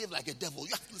about to behave like a devil.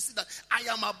 You have to see that I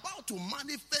am about to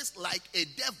manifest like a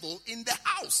devil in the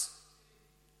house.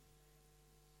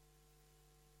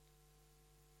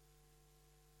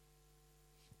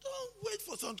 Don't wait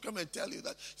for someone to come and tell you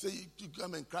that. Say you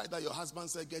come and cry that your husband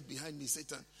said, get behind me,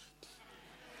 Satan.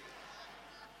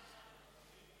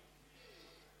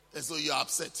 And so you're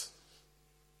upset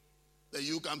that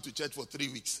you come to church for 3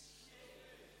 weeks.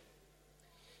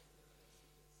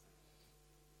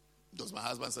 Because my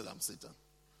husband said I'm Satan.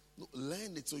 No,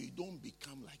 learn it so you don't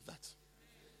become like that.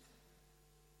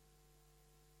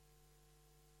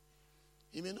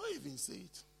 He may not even say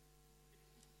it.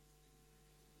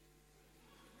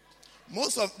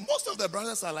 Most of the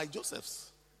brothers are like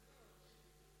Joseph's.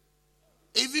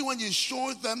 Even when you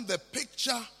show them the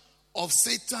picture of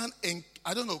Satan in,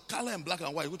 I don't know, color and black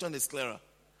and white, which one is clearer?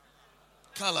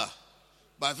 Color.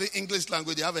 But I think English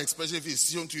language, they have an expression if it's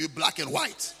shown to you black and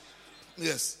white.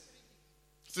 Yes.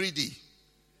 3D.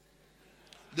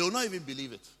 They will not even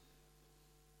believe it.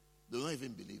 They will not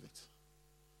even believe it.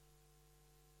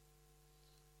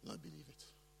 Not believe it.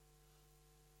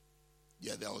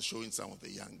 Yeah, they were showing some of the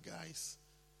young guys.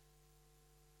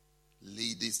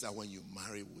 Ladies that when you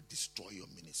marry will destroy your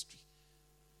ministry.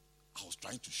 I was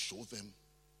trying to show them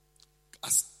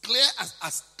as clear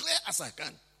as I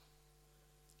can.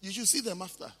 You should see them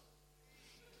after.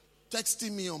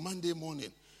 Texting me on Monday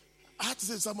morning. I had to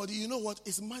say to somebody, you know what?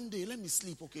 It's Monday. Let me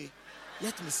sleep, okay?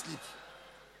 Let me sleep.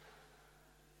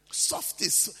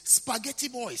 Softies, spaghetti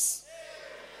boys.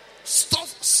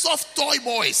 Soft toy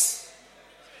boys.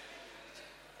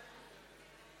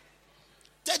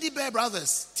 Teddy Bear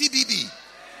Brothers, TBB.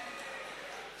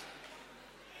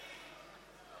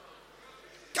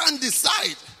 Can't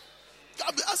decide.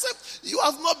 I said, you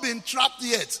have not been trapped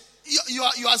yet. You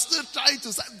are still trying to.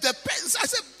 I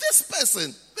said, this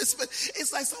person.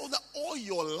 It's like some of all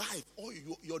your life, all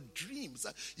your dreams.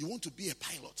 You want to be a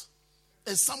pilot.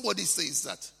 And somebody says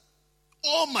that.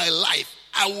 All my life,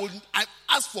 I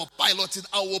ask for piloting.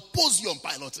 I will pose you on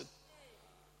piloting.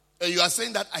 And you are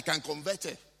saying that I can convert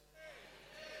it.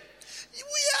 We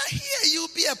are here.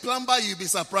 You'll be a plumber. You'll be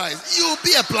surprised. You'll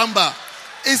be a plumber.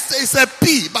 It's a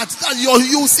P, but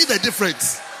you'll see the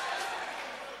difference.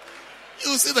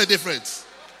 You see the difference?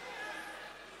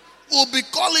 We'll be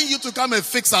calling you to come and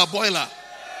fix our boiler.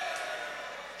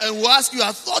 And we'll ask you,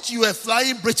 I thought you were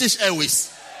flying British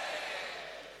Airways.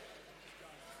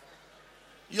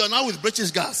 You are now with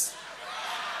British Gas.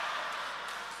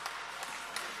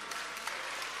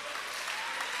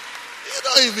 You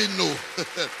don't even know. You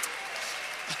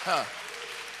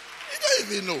don't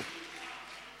even know.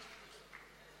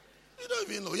 You don't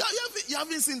even know. You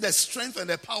haven't seen the strength and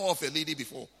the power of a lady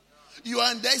before. You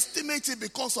underestimate it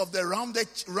because of the rounded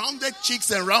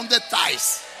cheeks and rounded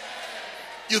thighs.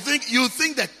 You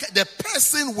think that the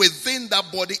person within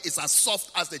that body is as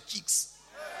soft as the cheeks.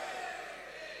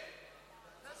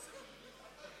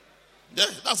 Yeah,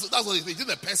 that's what you think.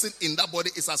 The person in that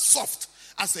body is as soft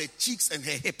as her cheeks and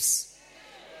her hips.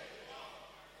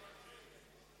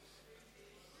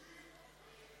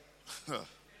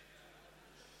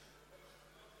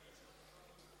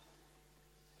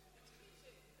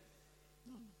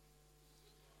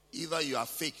 Either you are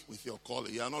fake with your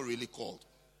calling, you are not really called.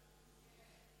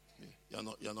 You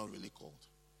are not really called.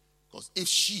 Because if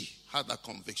she had that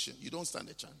conviction, you don't stand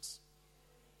a chance.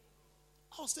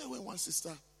 I was there when one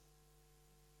sister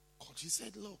called. She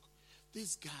said, look,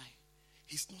 this guy,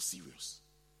 he's not serious.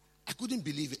 I couldn't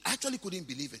believe it. I actually couldn't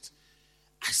believe it.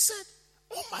 I said,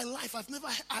 all my life,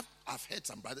 I've heard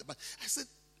some brother, but I said,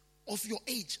 of your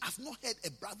age, I've not heard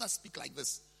a brother speak like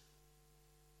this.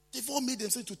 They've all made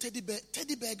themselves to teddy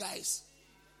bear guys.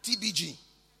 TBG.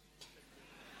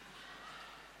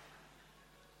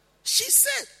 She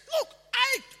said, look,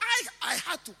 I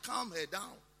had to calm her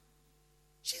down.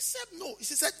 She said, no.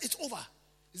 She said, it's over.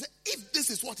 He said, if this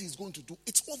is what he's going to do,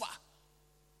 it's over.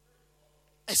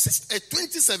 A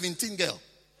 2017 girl.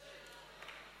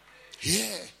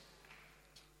 Yeah.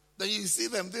 Then you see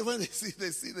them, when they see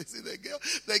the girl.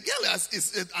 The girl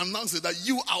is announcing that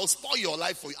I will spoil your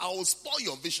life for you. I will spoil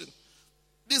your vision.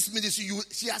 This ministry,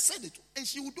 she has said it, and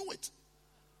she will do it.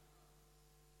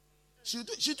 She'll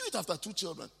do it after 2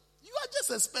 children. You are just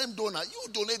a sperm donor.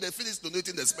 You donate, they finish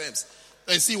donating the sperms,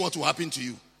 and see what will happen to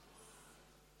you.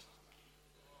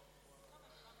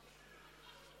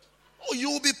 Oh,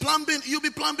 you'll be plumbing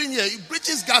here.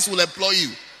 British Gas will employ you.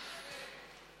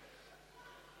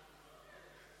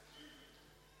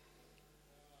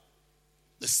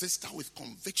 The sister with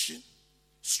conviction,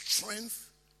 strength,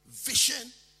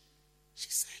 vision. She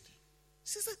said,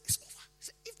 it's over. She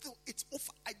said, if it's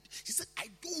over, she said, I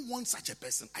don't want such a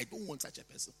person. I don't want such a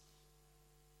person.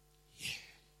 Yeah.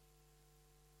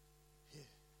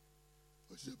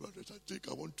 I said, brother, I think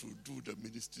I want to do the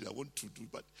ministry. I want to do,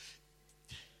 but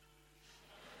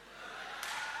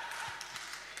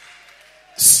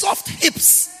soft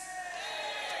hips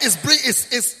is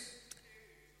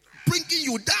bringing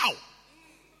you down.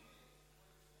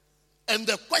 And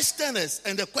the question is,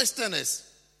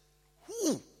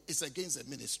 who is against the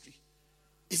ministry?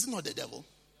 Is it not the devil?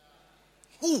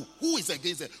 Who is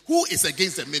against it? Who is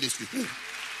against the ministry?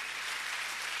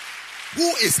 Who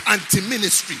is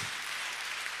anti-ministry?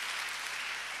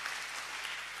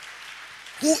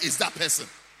 Who is that person?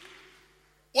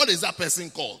 What is that person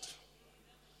called?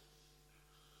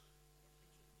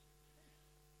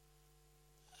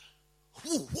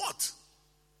 Who? What?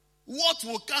 What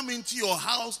will come into your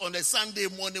house on a Sunday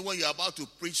morning when you're about to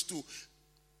preach to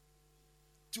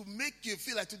make you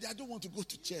feel like today I don't want to go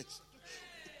to church?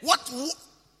 What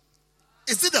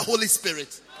is it? The Holy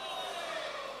Spirit?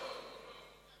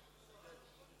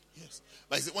 Yes.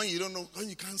 Like when you don't know, when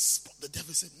you can't spot the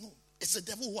devil, say no. It's the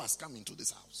devil who has come into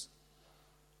this house.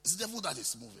 It's the devil that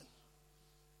is moving.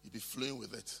 You'll be flowing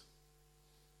with it.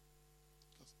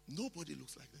 Nobody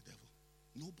looks like the devil.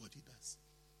 Nobody does.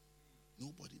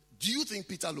 Nobody. Do you think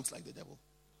Peter looks like the devil?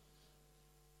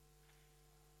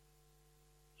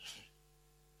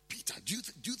 Peter, do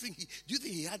you think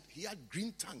he had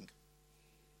green tongue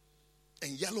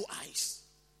and yellow eyes?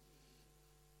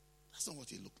 That's not what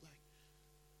he looked like.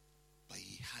 But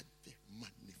he had the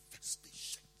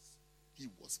manifestations. He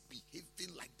was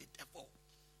behaving like the devil.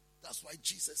 That's why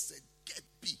Jesus said, get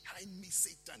behind me,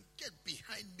 Satan. Get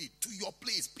behind me, to your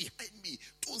place, behind me.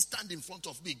 Don't stand in front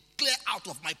of me. Clear out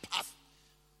of my path.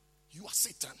 You are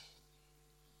Satan.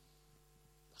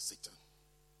 You are Satan.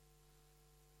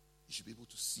 You should be able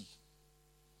to see.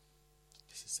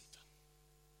 This is Satan.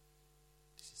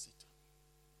 This is Satan.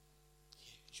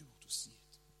 Yeah, you should be able to see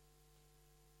it.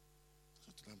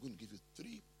 So I'm going to give you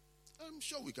 3. I'm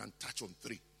sure we can touch on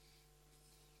 3.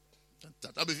 How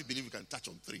many of you believe we can touch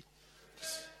on 3?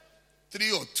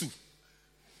 3 or 2.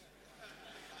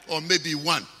 Or maybe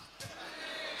 1.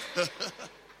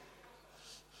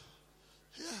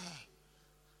 Yeah.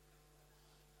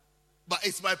 But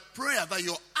it's my prayer that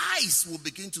your eyes will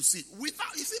begin to see.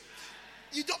 Without, you see,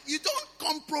 you don't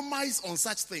compromise on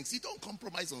such things. You don't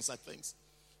compromise on such things.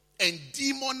 And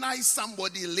demonize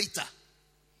somebody later.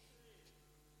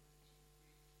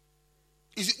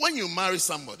 You see, when you marry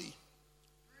somebody,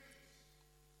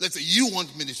 let's say you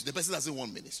want ministry, the person doesn't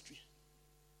want ministry.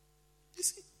 You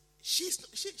see,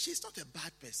 she's not a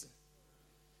bad person.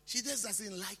 She just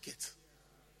doesn't like it.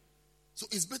 So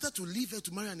it's better to leave her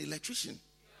to marry an electrician.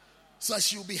 So that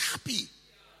she'll be happy.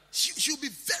 She'll be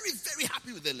very, very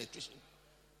happy with the electrician.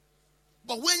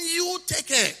 But when you take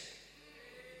her,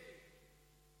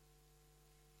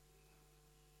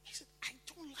 he said, I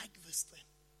don't like this thing.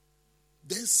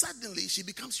 Then suddenly she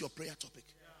becomes your prayer topic.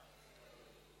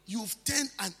 You've turned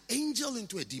an angel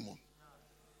into a demon.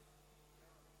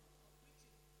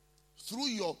 Through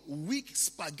your weak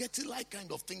spaghetti-like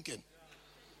kind of thinking.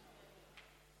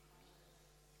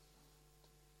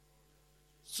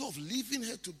 So of leaving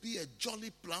her to be a Jolly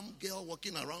Plum girl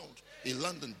walking around in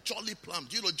London. Jolly Plum.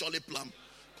 Do you know Jolly Plum?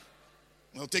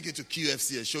 I'll take you to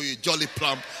QFC and show you Jolly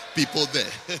Plum people there.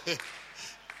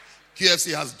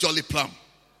 QFC has Jolly Plum.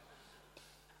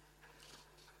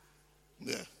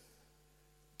 Yeah.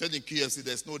 Then in QFC,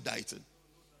 there's no dieting.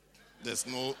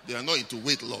 They are not into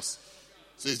weight loss.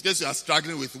 So in case you are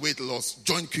struggling with weight loss,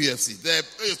 join QFC. There,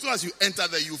 as soon as you enter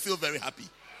there, you feel very happy.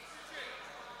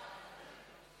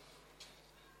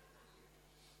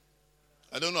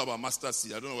 I don't know about Master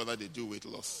C. I don't know whether they do weight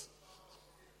loss.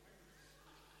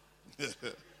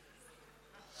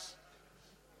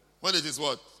 When it is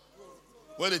what?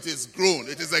 When it is grown,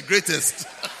 it is the greatest.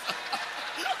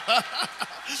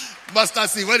 Master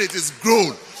C, when it is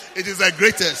grown, it is the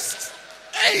greatest.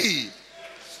 Hey!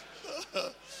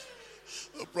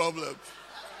 No problem.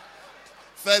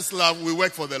 First love, we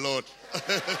work for the Lord.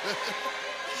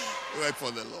 We work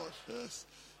for the Lord. Yes.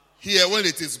 Here, when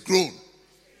it is grown,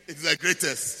 it is the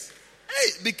greatest.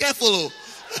 Hey, be careful.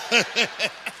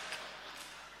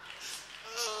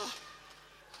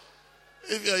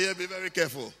 If you are here, be very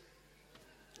careful.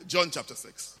 John chapter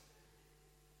 6.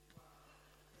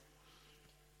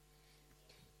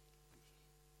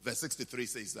 Verse 63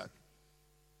 says that.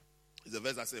 It's the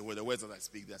verse that says, well, the words that I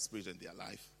speak, they are spirit and they are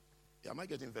life. Yeah, am I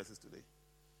getting verses today?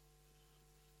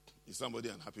 Is somebody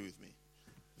unhappy with me?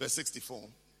 Verse 64.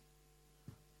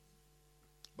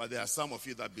 But there are some of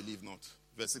you that believe not.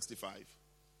 Verse 65.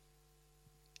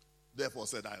 Therefore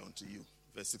said I unto you.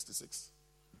 Verse 66.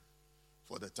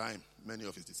 For the time, many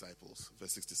of his disciples.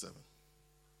 Verse 67.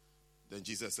 Then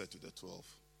Jesus said to the 12.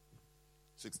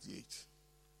 68.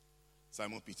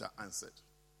 Simon Peter answered,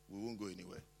 we won't go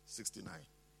anywhere. 69.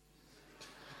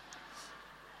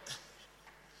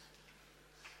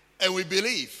 And we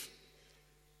believe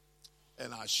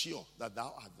and are sure that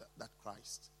thou art that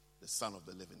Christ, the Son of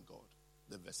the living God.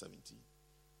 Then verse 17.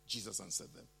 Jesus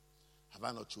answered them, have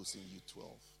I not chosen you 12?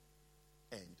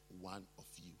 And one of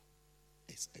you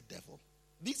is a devil.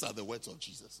 These are the words of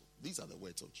Jesus. These are the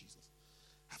words of Jesus.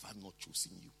 Have I not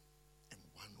chosen you? And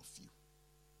one of you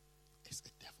is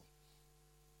a devil.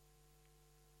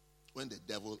 When the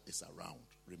devil is around,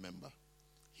 remember,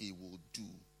 he will do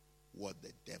what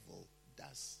the devil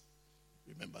does.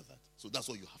 Remember that. So that's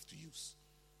what you have to use.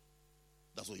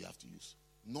 That's what you have to use.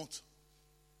 Not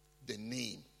the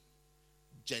name,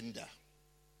 gender,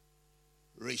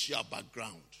 racial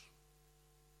background,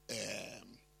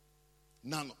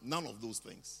 none of those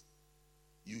things.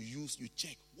 You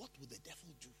check, what will the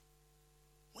devil do?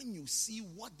 When you see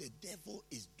what the devil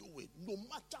is doing, no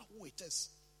matter who it is,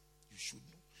 you should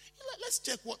know. Let's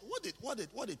check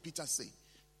what did Peter say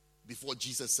before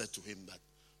Jesus said to him that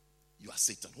you are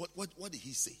Satan. What did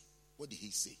he say? What did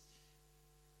he say?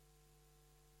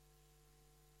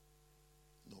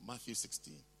 No, Matthew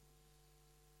 16.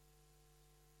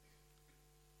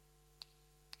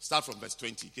 Start from verse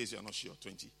 20 in case you are not sure.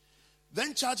 20.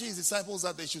 Then charged his disciples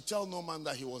that they should tell no man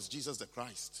that he was Jesus the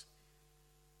Christ.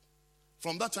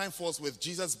 From that time forthwith,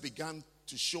 Jesus began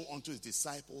to show unto his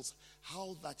disciples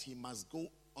how that he must go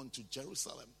unto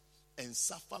Jerusalem and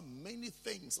suffer many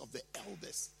things of the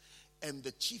elders and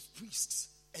the chief priests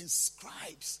and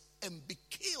scribes and be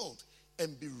killed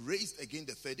and be raised again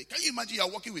the third day. Can you imagine you are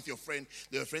walking with your friend,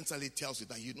 your friend suddenly tells you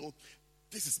that, you know,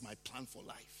 this is my plan for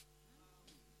life.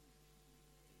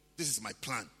 This is my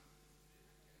plan.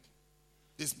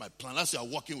 This is my plan as you are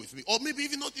walking with me. Or maybe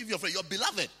even not even your friend, your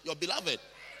beloved.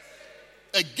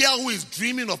 A girl who is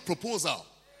dreaming of proposal.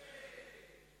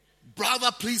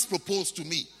 Brother, please propose to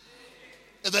me.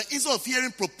 And then instead of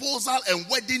hearing proposal and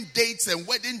wedding dates and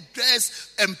wedding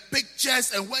dress and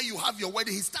pictures and where you have your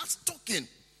wedding, he starts talking.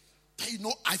 That, you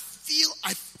know, I feel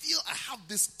I have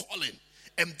this calling.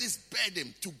 and this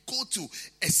burden to go to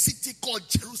a city called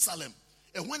Jerusalem.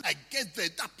 And when I get there,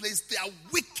 that place, there are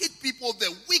wicked people there,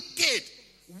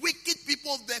 wicked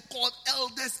people there called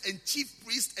elders and chief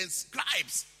priests and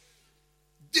scribes.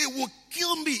 They will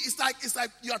kill me. It's like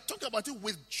you are talking about it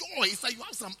with joy. It's like you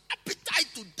have some appetite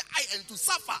to die and to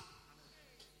suffer.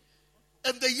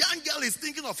 And the young girl is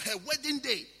thinking of her wedding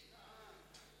day.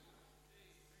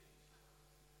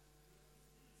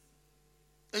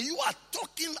 And you are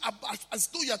talking about, as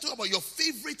though you are talking about your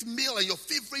favorite meal and your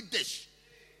favorite dish.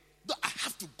 But I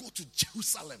have to go to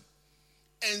Jerusalem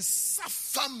and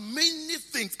suffer many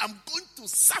things. I'm going to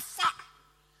suffer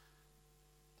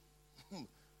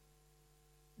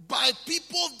by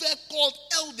people there called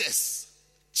elders,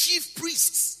 chief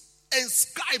priests, and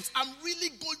scribes. I'm really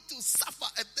going to suffer.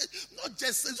 And not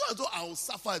just as though I will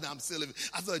suffer and I'm still living.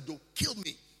 I thought they'll kill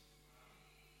me.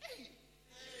 Hey.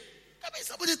 I mean,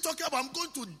 somebody talking about I'm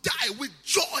going to die with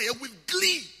joy and with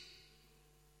glee.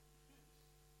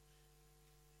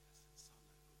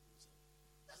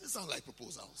 Doesn't sound like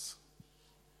proposals.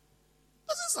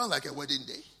 Doesn't sound like a wedding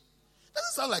day.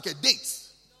 Doesn't sound like a date.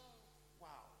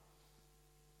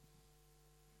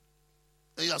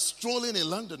 And you are strolling in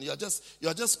London. You are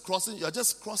just crossing by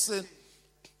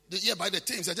the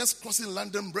Thames. You are just crossing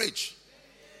London Bridge.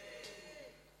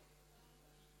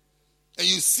 And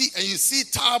you see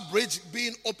Tower Bridge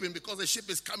being open because the ship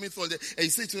is coming through. And you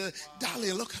say to her,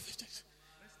 darling, look at it.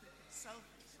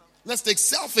 Let's take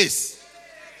selfies.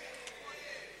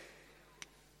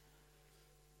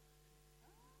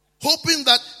 Hoping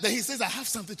that he says, I have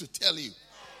something to tell you.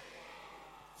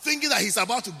 Thinking that he's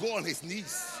about to go on his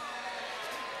knees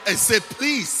and say,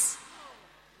 please.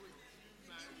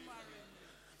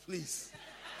 Please.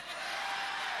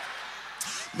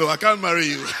 No, I can't marry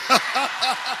you.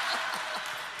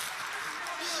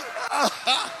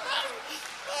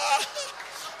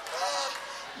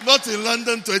 Not in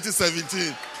London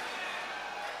 2017.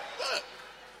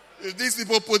 If these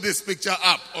people put this picture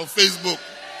up on Facebook,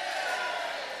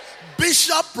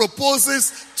 Bishop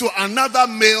proposes to another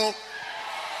male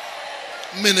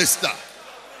minister.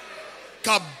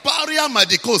 Kabaria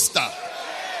Madicosta.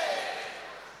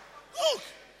 Oh.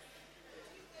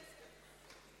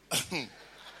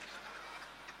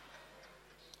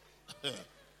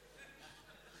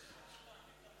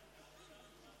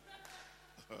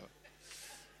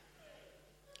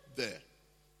 There.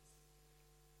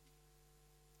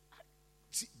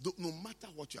 See, no matter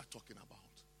what you are talking about,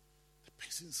 the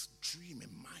person's dream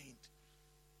and mind,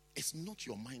 it's not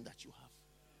your mind that you have.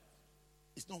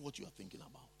 It's not what you are thinking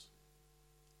about.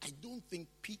 I don't think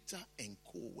Peter and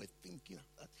Co were thinking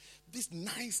that this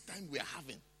nice time we are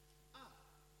having,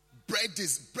 bread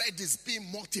is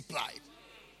being multiplied,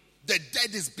 the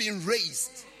dead is being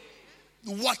raised,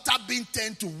 water being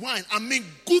turned to wine. I mean,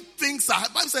 good things are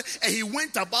happening. And he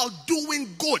went about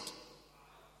doing good.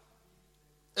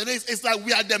 And it's like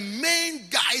we are the main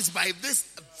guys by this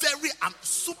very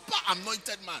super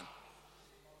anointed man.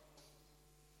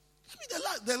 I mean,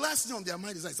 the last thing on their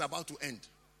mind is that it's about to end.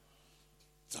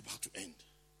 It's about to end.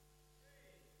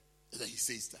 And then he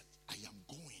says that I am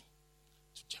going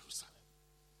to Jerusalem.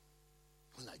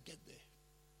 When I get there,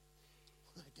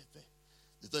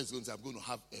 the thought is going to say, I'm going to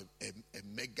have a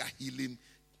mega healing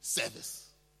service.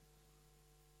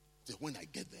 So when I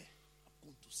get there, I'm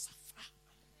going to suffer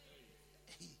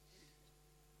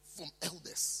from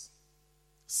elders,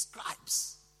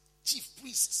 scribes, chief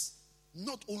priests.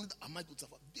 Not only that am I going to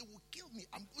suffer, they will kill me.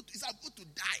 I'm going to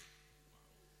die.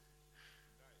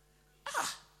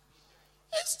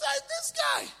 It's like this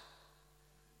guy.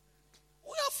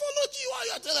 We have followed you and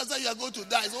you are telling us that you are going to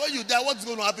die. So when you die, what's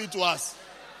going to happen to us?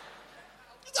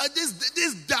 It's like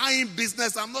this dying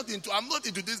business. I'm not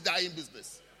into this dying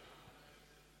business.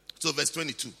 So verse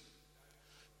 22.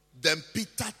 Then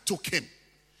Peter took him.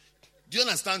 Do you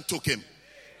understand took him?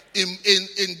 In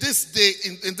this day,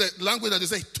 in the language that they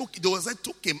say took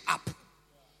him up.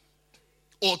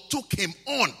 Or took him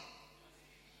on.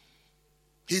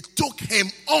 He took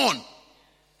him on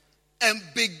and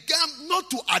began not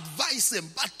to advise him,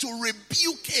 but to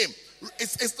rebuke him.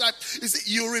 It's like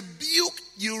you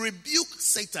rebuke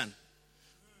Satan.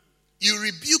 You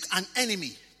rebuke an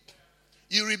enemy.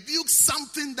 You rebuke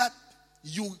something that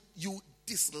you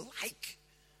dislike.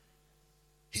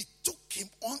 He took him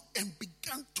on and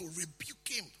began to rebuke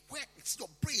him. Where is your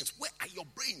brains? Where are your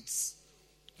brains?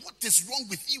 What is wrong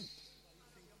with you?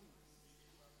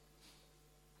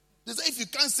 They say if you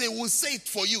can't say, we'll say it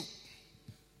for you.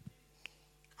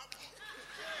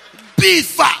 Be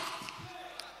far.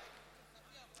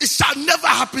 It shall never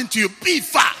happen to you. Be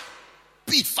far.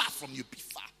 Be far from you. Be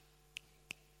far.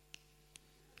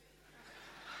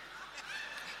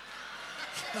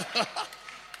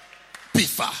 Be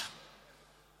far.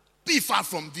 Be far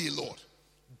from thee, Lord.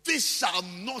 This shall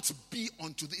not be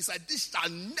unto thee. It's like this shall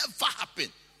never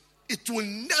happen. It will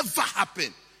never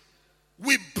happen.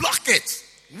 We block it.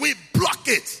 We block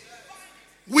it.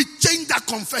 We change that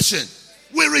confession.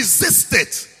 We resist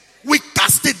it. We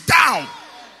cast it down.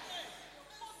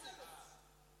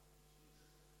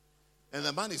 And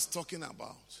the man is talking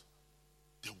about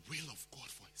the will of God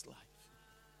for his life.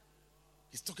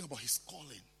 He's talking about his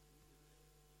calling.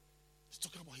 He's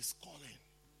talking about his calling.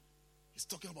 He's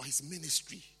talking about his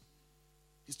ministry.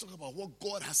 He's talking about what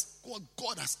God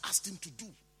has asked him to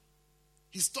do.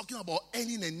 He's talking about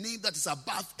earning a name that is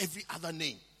above every other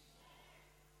name.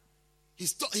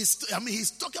 He's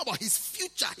talking about his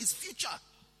future. His future.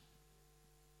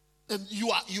 And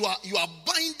you are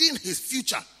binding his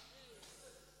future.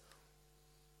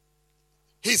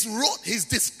 His road. He's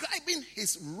describing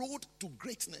his road to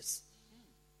greatness.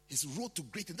 His road to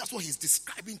greatness. That's what he's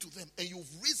describing to them. And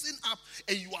you've risen up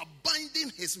and you are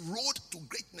binding his road to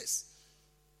greatness.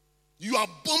 You are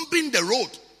bumping the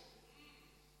road.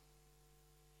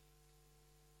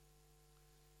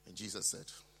 And Jesus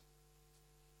said,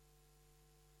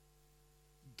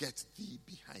 "Get thee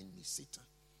behind me, Satan.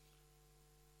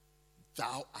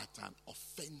 Thou art an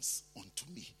offense unto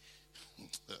me.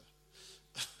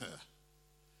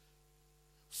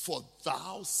 For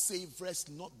thou savorest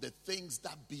not the things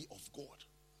that be of God,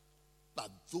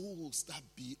 but those that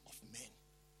be of men."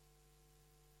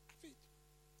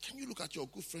 Can you look at your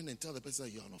good friend and tell the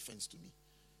person you're an offense to me?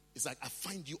 It's like, I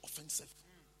find you offensive.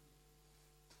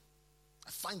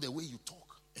 I find the way you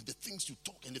talk and the things you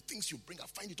talk and the things you bring, I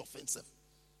find it offensive.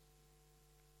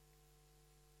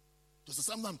 There's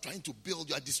something I'm trying to build,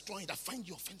 you are destroying it, I find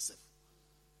you offensive.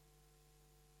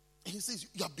 And he says,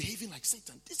 you are behaving like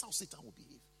Satan. This is how Satan will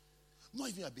behave. Not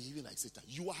even you are behaving like Satan.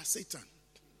 You are Satan.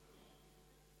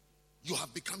 You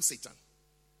have become Satan.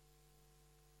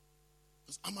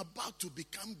 Because I'm about to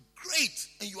become great.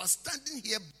 And you are standing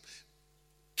here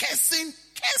cursing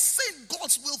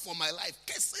God's will for my life.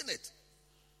 Cursing it.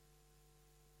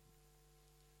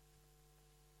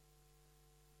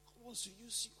 God wants to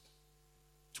use you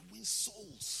to win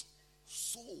souls,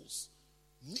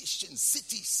 nations,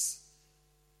 cities.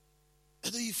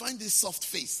 And then you find this soft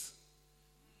face.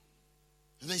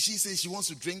 And then she says she wants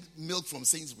to drink milk from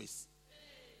Sainsbury's.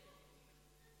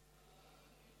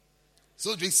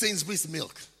 So drink Sainsbury's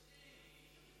milk.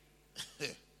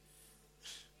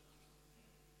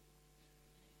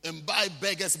 And buy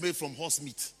burgers made from horse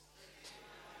meat.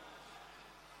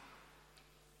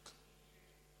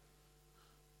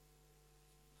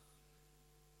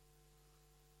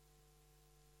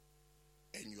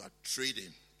 And you are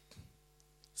trading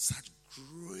such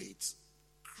great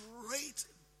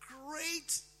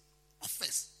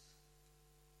offers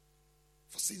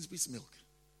for Sainsbury's milk.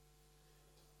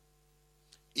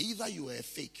 Either you were a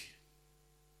fake.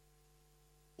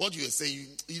 What you were saying,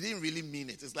 you didn't really mean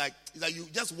it. It's like you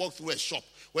just walked through a shop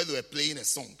where they were playing a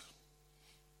song.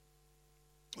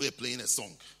 We were playing a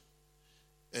song.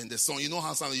 And the song, you know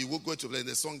how some you will go to play,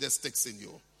 the song just sticks in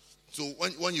you. So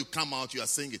when you come out, you are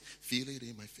singing, feel it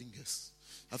in my fingers.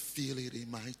 I feel it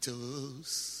in my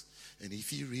toes. And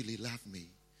if you really love me,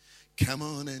 come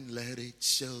on and let it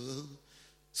show.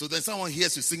 So then someone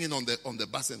hears you singing on the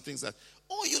bus and thinks that,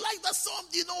 oh, you like that song,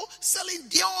 Celine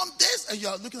Dion, this. And you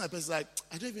are looking at the person like,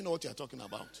 I don't even know what you are talking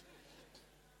about.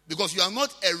 Because you are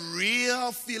not a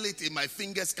real feel it in my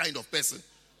fingers kind of person.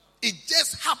 It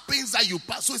just happens that you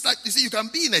pass. So it's like, you see, you can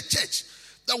be in a church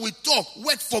that we talk,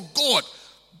 work for God,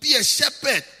 be a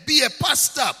shepherd, be a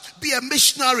pastor, be a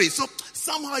missionary. So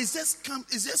somehow you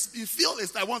feel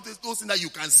it's like one of those things that you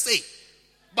can say.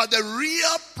 But the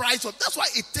real price of, that's why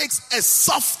it takes a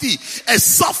softy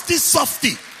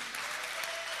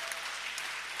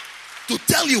to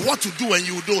tell you what to do and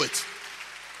you do it.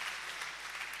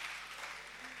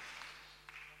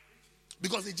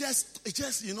 Because it just,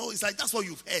 it's like that's what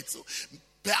you've heard. So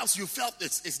perhaps you felt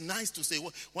it's nice to say,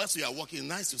 once you are working,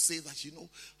 nice to say that,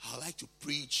 I like to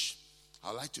preach.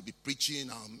 I like to be preaching.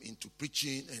 I'm into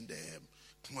preaching. And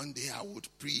one day I would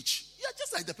preach. Yeah,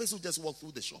 just like the person who just walked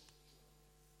through the shop.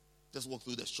 Just walk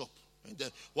through the shop. And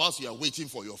then whilst you are waiting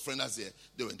for your friend as they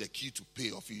were in the queue to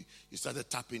pay off, you started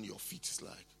tapping your feet. It's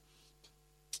like,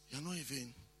 you're not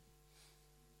even.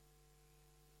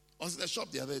 I was in the shop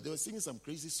the other day, they were singing some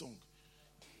crazy song.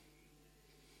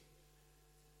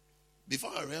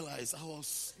 Before I realized, I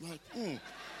was like,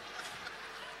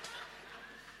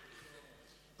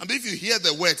 And if you hear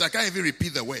the words, I can't even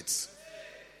repeat the words.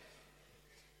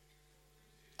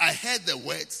 I heard the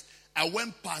words. I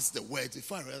went past the words.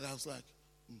 Before I realized, I was like,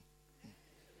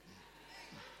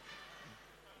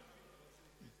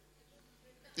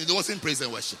 It wasn't praise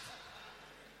and worship.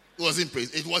 It wasn't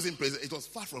praise. It wasn't praise. It was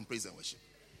far from praise and worship.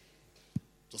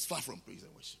 It was far from praise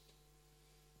and worship.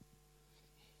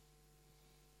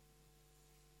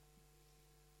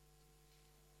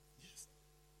 Yes.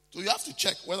 So you have to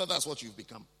check whether that's what you've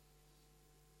become.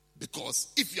 Because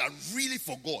if you are really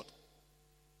for God,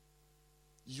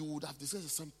 you would have decided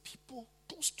some people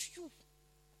close to you.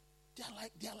 They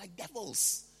are like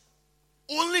devils.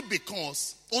 Only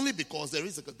because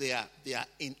they are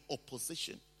in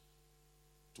opposition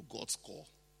to God's call.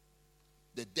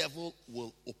 The devil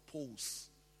will oppose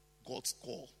God's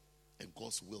call and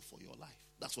God's will for your life.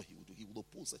 That's what he will do. He will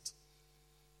oppose it.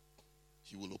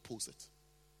 He will oppose it.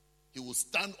 He will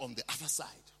stand on the other side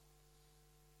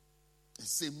and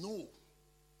say, no.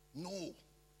 He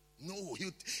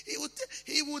will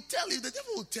tell you, the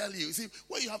devil will tell you. See,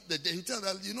 when you have the day, he tell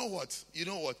them, you know what?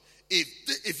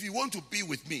 If you want to be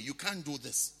with me, you can't do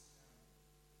this.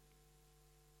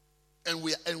 And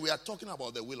we are talking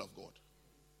about the will of God.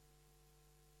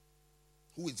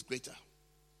 Who is greater?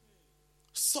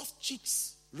 Soft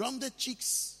cheeks, rounded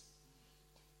cheeks,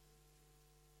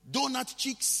 donut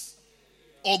cheeks,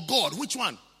 or God? Which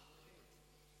one?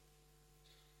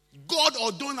 God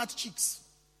or donut cheeks?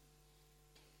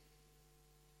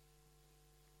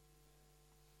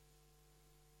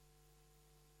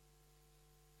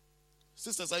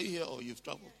 Sisters, are you here or you've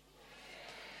traveled?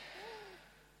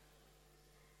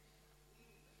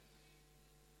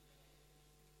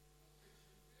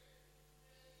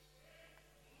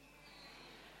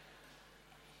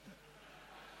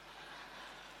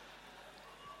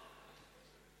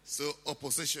 So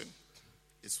opposition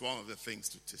is one of the things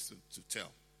to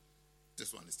tell.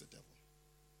 This one is the devil.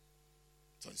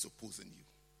 So he's opposing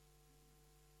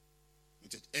you.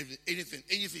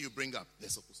 Anything you bring up,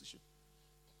 there's opposition.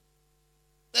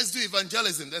 Let's do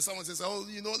evangelism. There's someone says,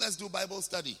 let's do Bible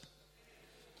study.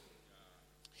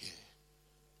 Yeah.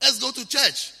 Let's go to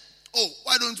church. Oh,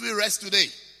 why don't we rest today?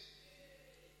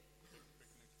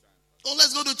 Oh,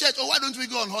 let's go to church. Oh, why don't we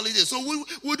go on holiday? So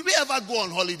would we ever go on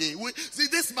holiday? See,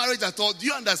 this marriage at all, do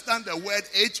you understand the word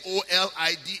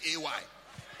HOLIDAY?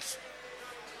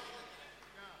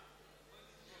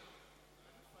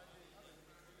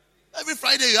 Every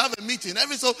Friday you have a meeting.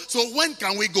 So when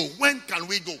can we go? When can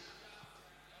we go?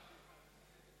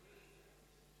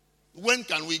 When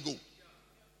can we go?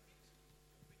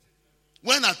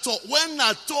 When at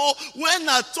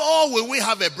all will we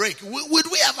have a break? Would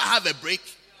we ever have a break?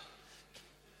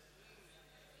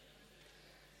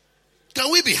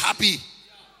 Can we be happy?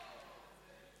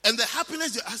 And the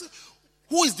happiness,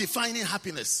 who is defining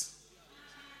happiness?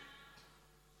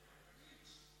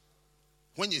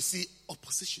 When you see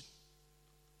opposition,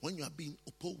 when you are being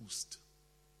opposed,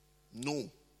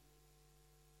 no,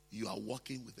 you are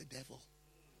walking with the devil.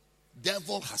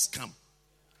 Devil has come.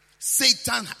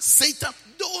 Satan,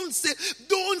 don't say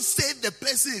the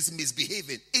person is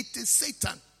misbehaving. It is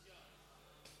Satan.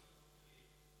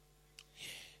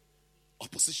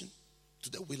 Opposition to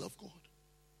the will of God,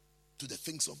 to the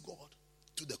things of God,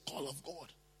 to the call of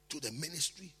God, to the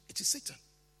ministry. It is Satan.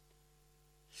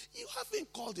 You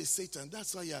haven't called it Satan.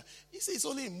 That's why he says it's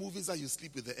only in movies that you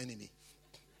sleep with the enemy.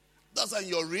 That's why in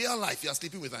your real life you are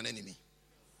sleeping with an enemy.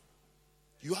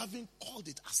 You haven't called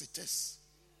it as it is.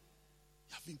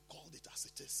 You haven't called it as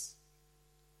it is.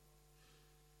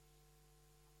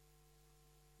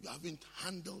 You haven't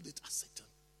handled it as Satan.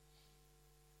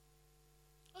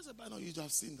 As a by now, you'd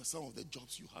have seen some of the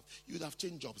jobs you have. You'd have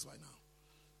changed jobs by now.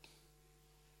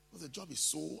 Because the job is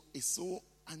so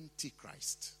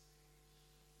anti-Christ.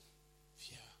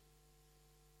 Yeah.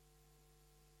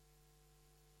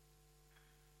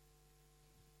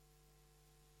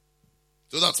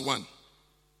 So that's one.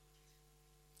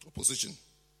 Opposition.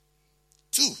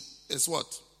 2 is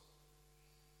what?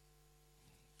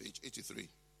 Page 83.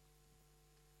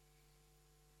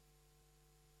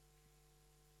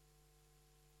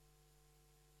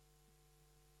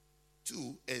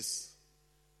 Two is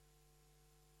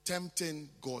tempting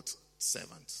God's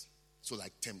servants. So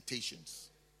like temptations.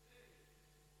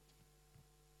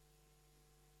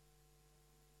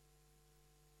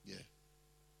 Yeah.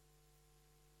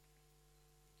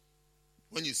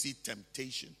 When you see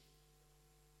temptation,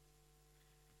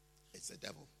 it's the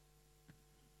devil.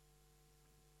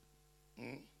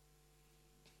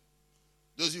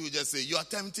 Those of you who just say, you are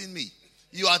tempting me.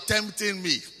 You are tempting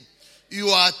me. You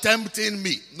are tempting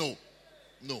me. No.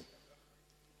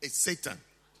 It's Satan.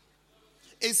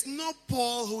 It's not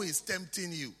Paul who is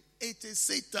tempting you. It is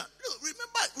Satan.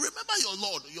 Remember your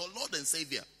Lord and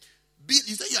Savior. You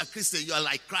say you are Christian, you are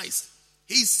like Christ.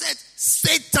 He said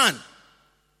Satan.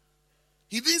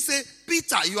 He didn't say,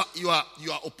 Peter, you are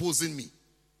opposing me.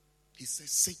 He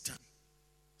says, Satan,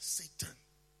 Satan,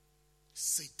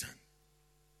 Satan,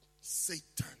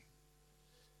 Satan.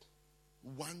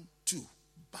 1, 2,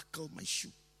 buckle my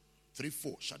shoe. 3,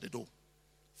 4, shut the door.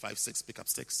 5, 6, pick up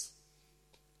sticks.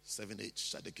 7, 8,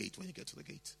 shut the gate when you get to the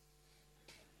gate.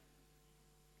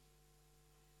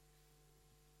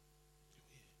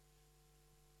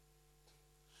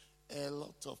 A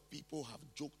lot of people have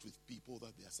joked with people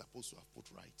that they are supposed to have put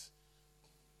right.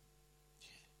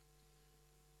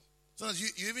 Sometimes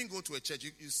you even go to a church,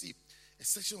 you see a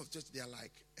section of church, they are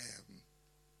like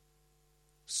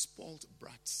spoiled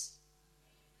brats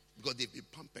because they've been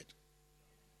pampered.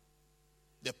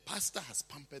 The pastor has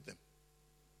pampered them.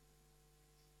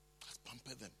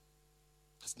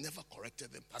 Has never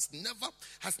corrected them. Has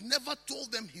never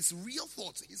told them his real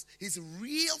thoughts. His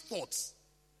real thoughts.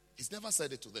 He's never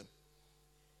said it to them.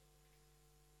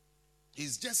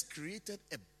 He's just created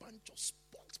a bunch of spoiled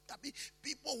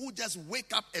people who just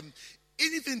wake up and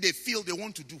anything they feel they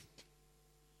want to do.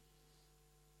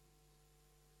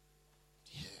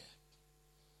 Yeah.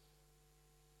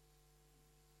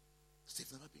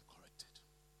 They've never been corrected.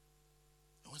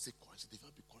 And once they corrected, they've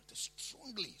never been corrected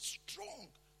strongly, strong,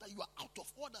 that you are out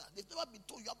of order. They've never been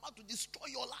told you're about to destroy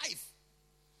your life.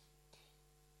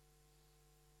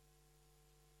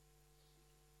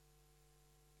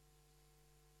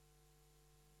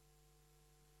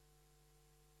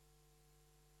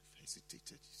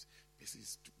 Hesitated. Person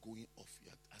is going off. You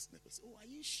have asked the person, oh, are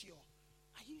you sure?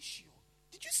 Are you sure?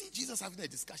 Did you see Jesus having a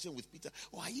discussion with Peter?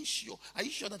 Oh, are you sure? Are you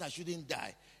sure that I shouldn't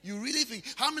die? You really think,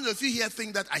 how many of you here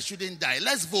think that I shouldn't die?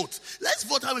 Let's vote. Let's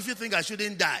vote how many of you think I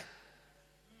shouldn't die.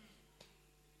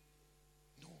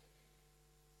 No.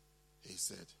 He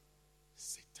said,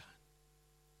 Satan.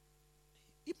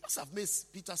 He must have made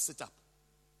Peter sit up.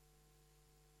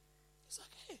 He's like,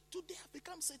 hey, today I've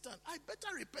become Satan. I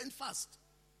better repent fast.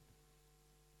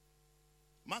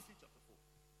 Matthew chapter 4.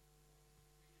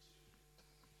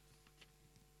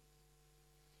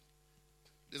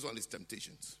 This one is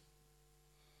temptations.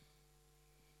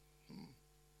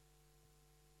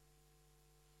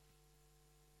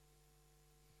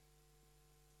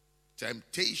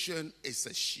 Temptation is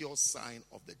a sure sign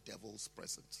of the devil's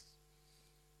presence.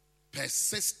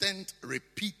 Persistent,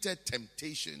 repeated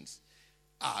temptations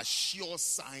are sure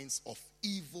signs of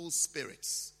evil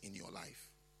spirits in your life.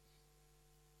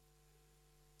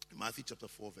 Matthew chapter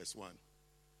 4 verse 1.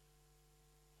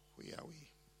 Where are we?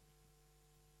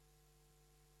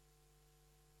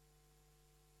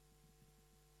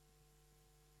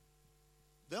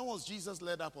 Then was Jesus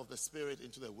led up of the Spirit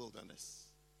into the wilderness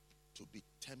to be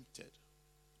tempted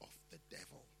of the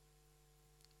devil.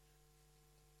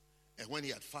 And when he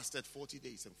had fasted 40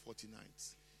 days and 40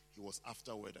 nights, he was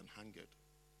afterward and hungered.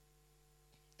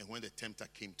 And when the tempter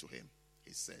came to him,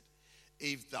 he said,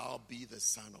 if thou be the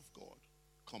Son of God,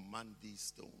 command these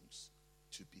stones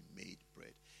to be made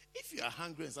bread. If you are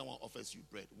hungry and someone offers you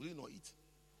bread, will you not eat?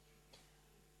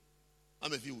 How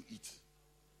many of you will eat?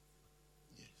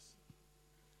 Yes.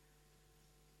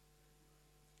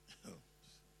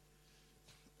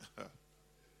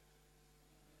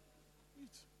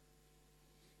 Eat.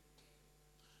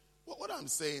 Well, what I'm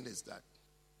saying is that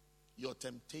your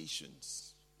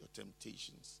temptations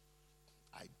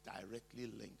are directly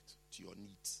linked to your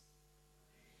needs.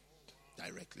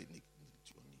 Directly linked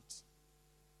to your needs.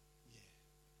 Yeah.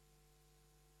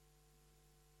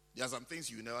 There are some things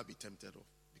you will never be tempted of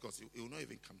because it will not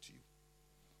even come to you.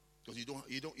 Because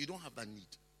you don't have that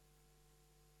need.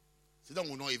 Satan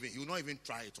will not even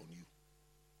try it on you.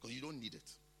 Because you don't need it.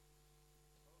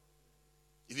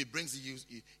 If he brings you,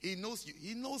 he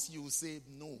knows you will say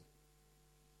no.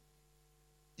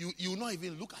 You will not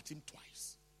even look at him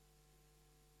twice.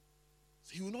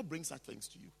 So he will not bring such things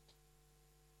to you.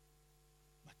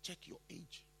 But check your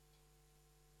age.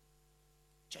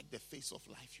 Check the phase of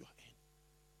life you are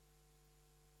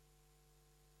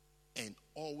in. And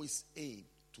always aim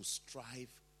to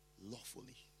strive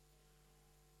lawfully.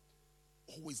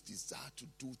 Always desire to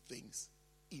do things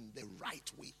in the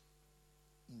right way.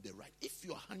 If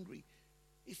you're hungry,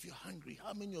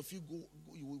 how many of you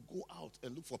you will go out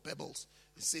and look for pebbles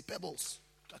and say, pebbles,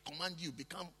 I command you,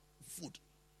 become food.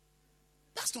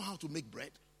 That's not how to make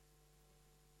bread.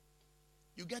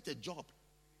 You get a job,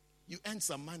 you earn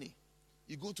some money,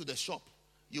 you go to the shop,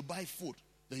 you buy food,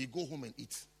 then you go home and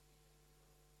eat.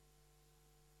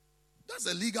 That's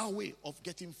a legal way of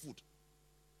getting food.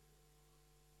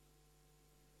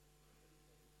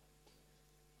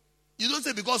 You don't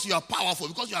say because you are powerful,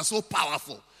 because you are so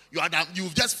powerful.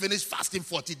 You've just finished fasting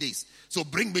 40 days. So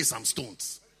bring me some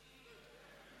stones.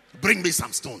 Bring me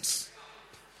some stones.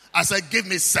 I said, give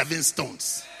me 7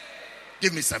 stones.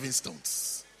 Give me 7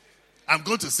 stones. I'm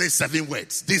going to say 7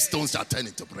 words. These stones shall turn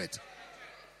into bread.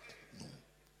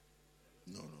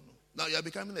 No. Now you are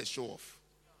becoming a show-off.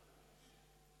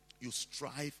 You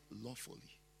strive lawfully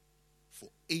for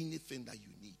anything that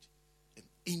you need and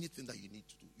anything that you need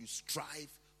to do. You strive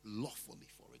lawfully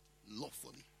for it.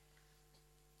 Lawfully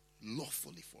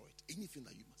for it. Anything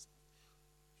that you must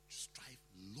strive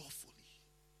lawfully.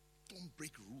 Don't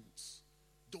break rules.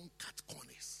 Don't cut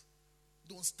corners.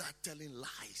 Don't start telling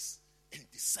lies and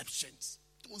deceptions.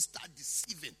 Don't start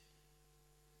deceiving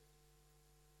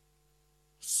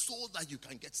so that you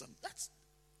can get some. That's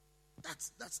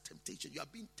temptation. You are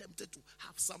being tempted to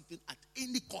have something at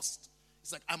any cost.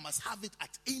 It's like, I must have it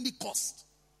at any cost.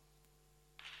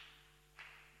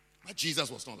 But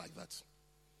Jesus was not like that.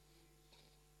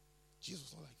 Jesus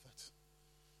was not like that.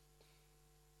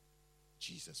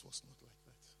 Jesus was not like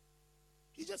that.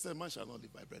 He just said, man shall not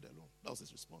live by bread alone. That was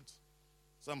his response.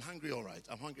 So I'm hungry, all right.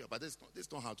 I'm hungry, but this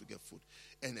is not how to get food.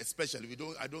 And especially,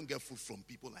 I don't get food from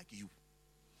people like you.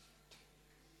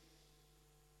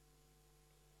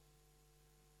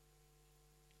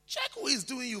 Check who is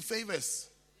doing you favors.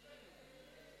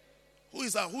 Who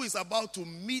is about to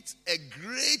meet a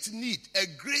great need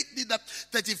that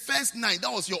 31st night,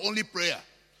 that was your only prayer.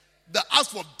 That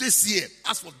ask for this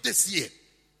year.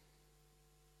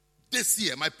 This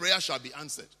year, my prayer shall be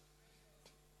answered.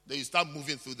 Then you start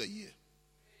moving through the year.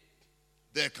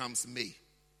 There comes May.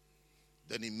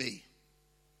 Then in May,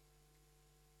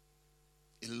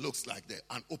 it looks like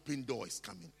an open door is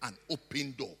coming. An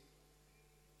open door.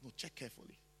 No, check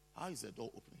carefully. How is the door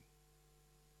opening?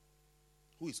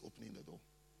 Who is opening the door?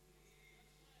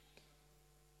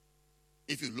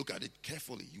 If you look at it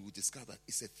carefully, you will discover that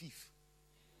it's a thief.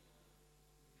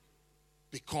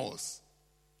 Because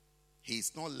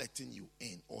he's not letting you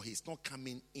in, or he's not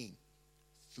coming in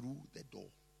through the door.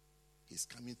 He's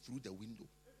coming through the window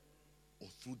or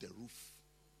through the roof.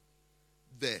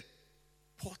 The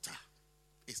porter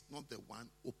is not the one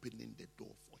opening the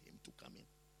door for him to come in.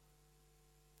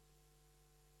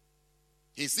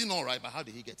 He's in all right, but how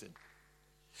did he get in?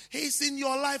 He's in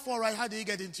your life all right. How did he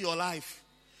get into your life?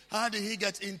 How did he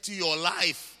get into your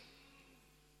life?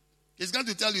 He's going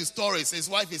to tell you stories. His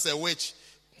wife is a witch.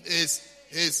 His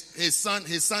son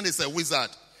is a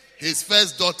wizard. His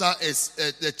first daughter is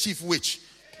the chief witch.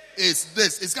 Is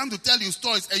this? It's going to tell you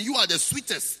stories, and you are the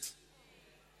sweetest.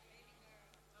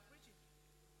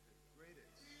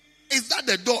 Is that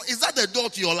the door? Is that the door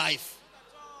to your life?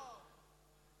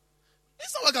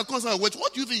 It's not like a constant witch.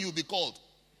 What do you think you'll be called?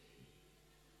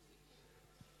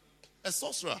 A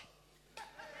sorcerer.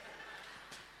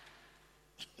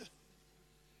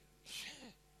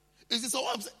 Is this all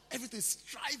I'm saying? Everything,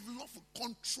 strive lawful,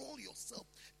 control yourself.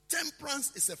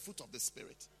 Temperance is a fruit of the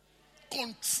Spirit.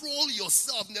 Control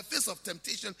yourself in the face of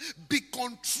temptation. Be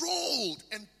controlled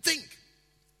and think.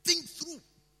 Think through.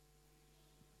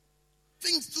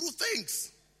 Think through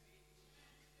things.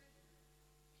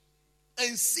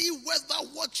 And see whether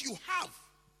what you have.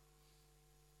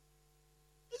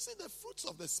 You see, the fruits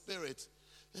of the Spirit,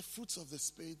 they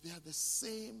are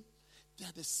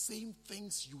the same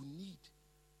things you need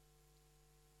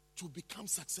to become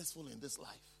successful in this life.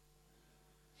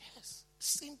 Yes,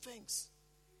 same things.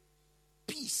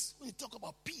 Peace. When you talk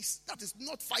about peace, that is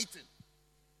not fighting.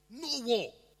 No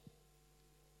war.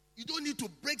 You don't need to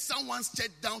break someone's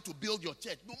church down to build your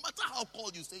church. No matter how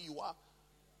called you say you are.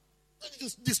 You don't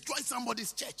need to destroy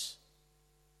somebody's church.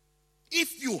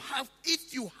 If you have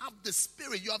the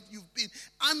Spirit, you've been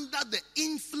under the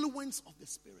influence of the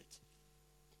Spirit.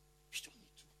 You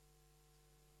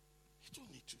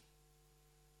don't need to.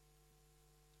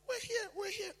 We're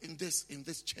here in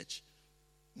this church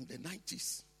in the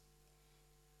 90s.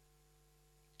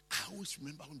 I always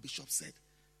remember when Bishop said,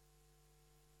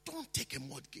 don't take a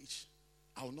mortgage.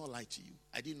 I will not lie to you.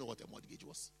 I didn't know what a mortgage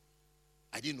was.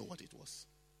 I didn't know what it was.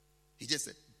 He just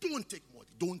said, don't take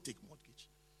mortgage. Don't take mortgage.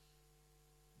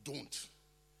 Don't.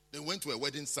 They went to a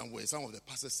wedding somewhere. Some of the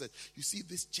pastors said, you see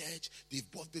this church,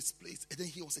 they've bought this place. And then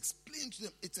he was explaining to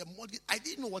them, it's a mortgage. I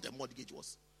didn't know what a mortgage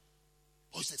was.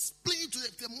 He was explaining to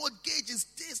them, the mortgage is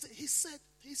this. He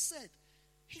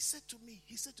said to me,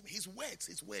 his words,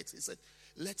 he said,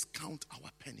 let's count our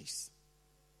pennies.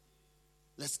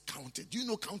 Let's count it. Do you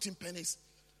know counting pennies?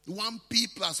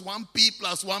 1p plus 1p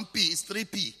plus 1p is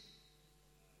 3p.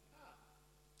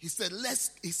 He said,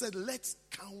 let's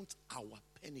count our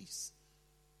pennies.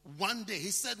 One day,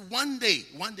 he said, one day,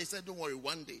 don't worry,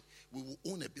 one day, we will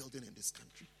own a building in this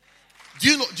country. Do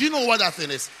you know what that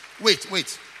thing is? Wait.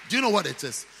 Do you know what it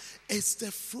is? It's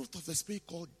the fruit of the Spirit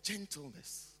called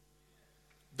gentleness.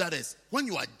 That is, when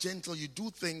you are gentle, you do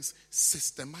things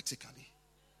systematically.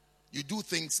 You do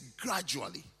things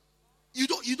gradually. You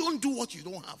don't do what you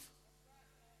don't have.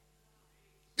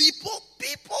 People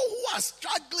who are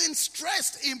struggling,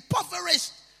 stressed,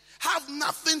 impoverished, have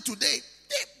nothing today.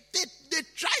 They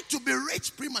try to be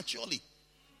rich prematurely.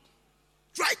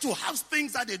 Try to have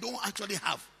things that they don't actually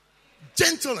have.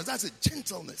 Gentleness, that's it.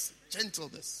 Gentleness.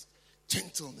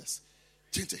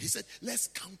 He said, let's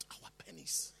count our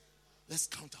pennies. Let's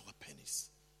count our pennies.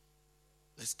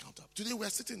 Let's count up. Today we're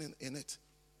sitting in it.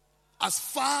 As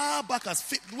far back as,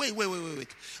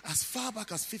 as far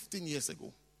back as 15 years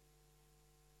ago,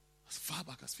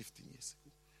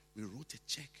 we wrote a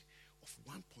check of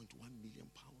 1.1 million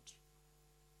pounds.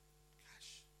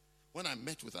 Cash. When I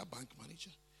met with our bank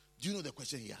manager, do you know the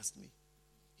question he asked me?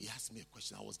 He asked me a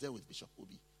question. I was there with Bishop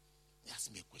Obi. He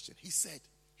asked me a question. He said,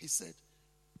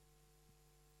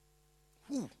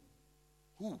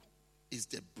 who is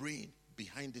the brain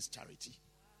behind this charity?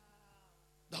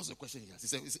 That was the question he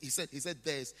asked. He said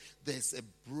there's a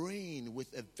brain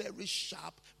with a very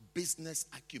sharp business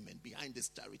acumen behind this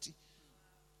charity.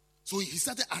 So he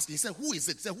started asking, he said, who is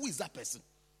it? He said, who is that person?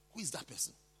 Who is that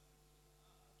person?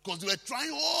 Because they were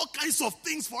trying all kinds of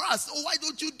things for us. Oh, why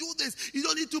don't you do this? You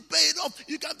don't need to pay it off.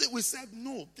 You can't. We said,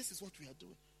 no, this is what we are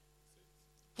doing.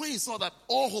 When he saw that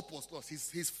all hope was lost,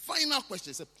 his final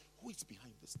question, he said, who is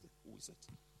behind this thing? Who is it?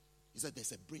 He said,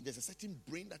 there's a certain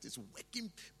brain that is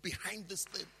working behind this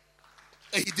thing.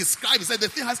 And he described, he said, the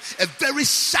thing has a very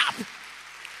sharp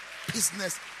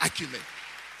business acumen.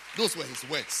 Those were his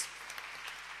words.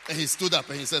 And he stood up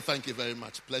and he said, thank you very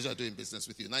much. Pleasure doing business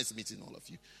with you. Nice meeting all of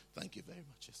you. Thank you very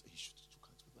much. Yes, he should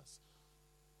count with us.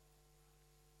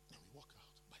 And we walk out.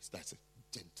 But that's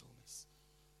gentleness.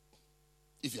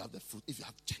 If you have the fruit, if you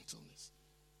have gentleness,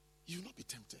 you will not be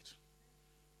tempted.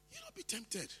 You will not be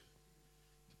tempted.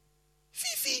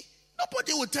 Fifi,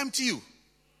 nobody will tempt you.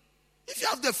 If you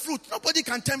have the fruit, nobody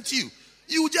can tempt you.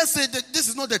 You just say that this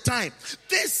is not the time.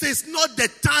 This is not the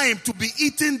time to be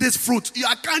eating this fruit.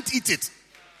 I can't eat it.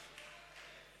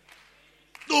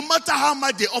 No matter how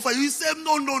much they offer you, say,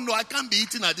 no, I can't be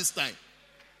eating at this time.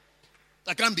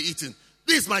 I can't be eating.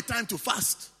 This is my time to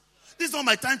fast. This is not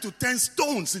my time to turn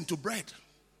stones into bread.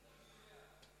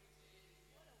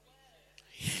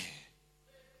 Yeah.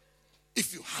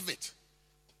 If you have it.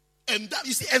 And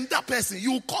that person,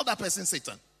 you will call that person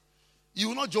Satan. You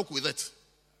will not joke with it.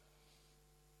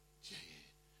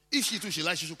 Yeah. If she too, she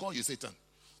should call you Satan.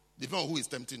 Depending on who is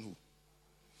tempting who.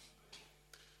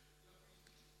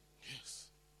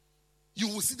 You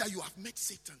will see that you have met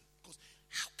Satan. Because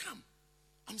how come?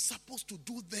 I'm supposed to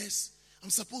do this. I'm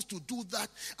supposed to do that.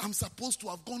 I'm supposed to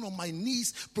have gone on my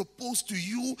knees, proposed to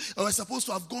you. Or we're supposed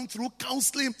to have gone through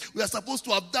counseling. We are supposed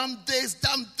to have done this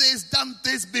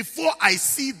before I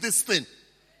see this thing.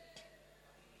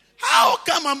 How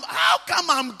come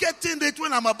I'm getting it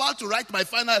when I'm about to write my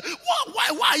final?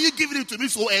 Why are you giving it to me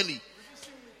so early?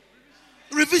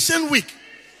 Revision week.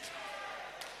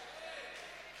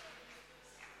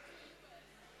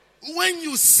 When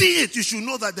you see it, you should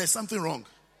know that there's something wrong.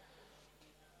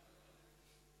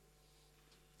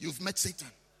 You've met Satan.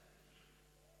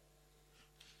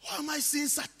 Why am I seeing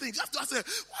such things? You have to ask,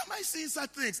 why am I seeing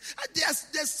such things?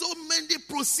 There's so many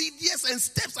procedures and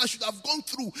steps I should have gone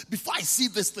through before I see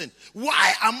this thing.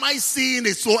 Why am I seeing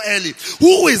it so early?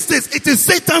 Who is this? It is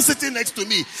Satan sitting next to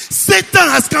me. Satan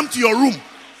has come to your room.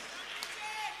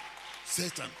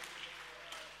 Satan.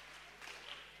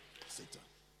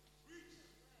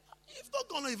 You've not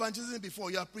gone on evangelism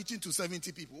before. You are preaching to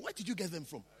 70 people. Where did you get them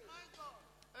from?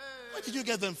 Where did you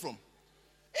get them from?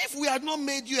 If we had not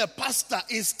made you a pastor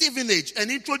in Stevenage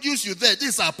and introduced you there,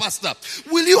 this is our pastor,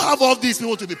 will you have all these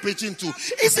people to be preaching to?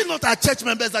 Is it not our church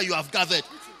members that you have gathered?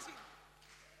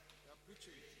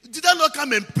 Did I not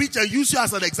come and preach and use you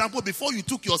as an example before you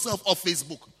took yourself off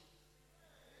Facebook?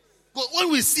 But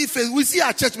when we see Facebook, we see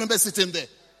our church members sitting there.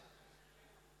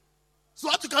 So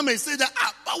I have to come and say that,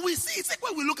 but we see, it's like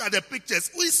when we look at the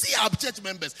pictures, we see our church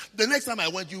members. The next time I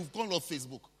went, you've gone off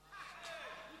Facebook.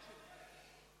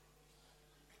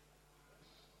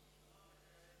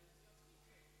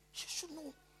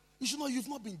 You should know you've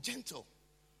not been gentle.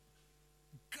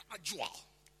 Gradual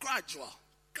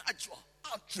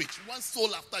outreach. One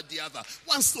soul after the other.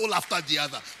 One soul after the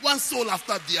other. One soul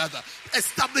after the other.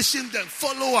 Establishing them.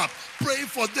 Follow up. Praying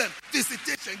for them.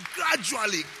 Visitation.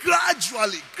 Gradually.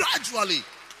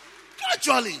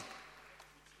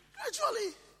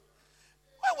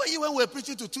 Where were you when we were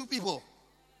preaching to 2 people?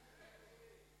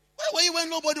 Where were you when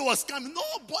nobody was coming?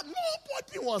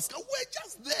 Nobody was coming. We're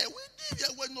just there. We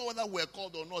didn't even know whether we're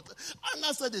called or not.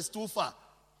 Anna said it's too far.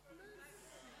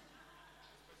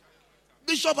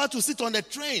 Bishop had to sit on the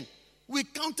train We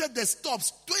counted the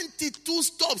stops, 22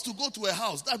 stops to go to her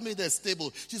house. That made her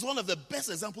stable. She's one of the best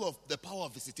examples of the power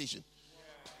of visitation.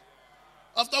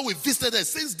 After we visited her,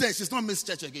 since then, she's not missed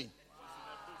church again.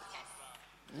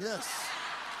 Yes.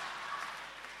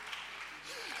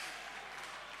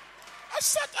 I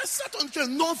sat on the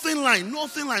train,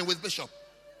 nothing line with Bishop.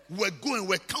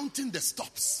 We're counting the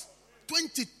stops.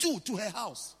 22 to her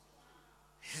house.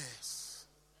 Yes.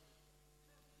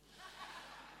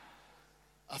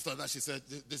 After that, she said,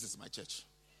 this is my church.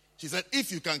 She said,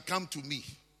 if you can come to me,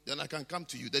 then I can come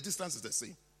to you. The distance is the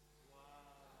same.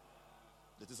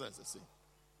 The distance is the same.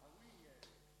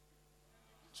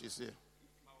 She's here.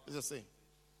 It's the same.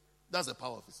 That's the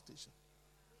power of visitation.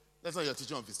 That's why you're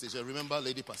teaching on visitation. Remember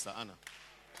Lady Pastor Anna.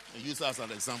 And use her as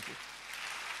an example.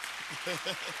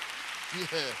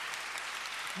 Yeah.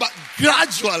 But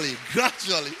gradually,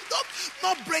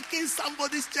 not breaking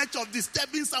somebody's church or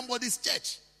disturbing somebody's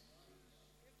church.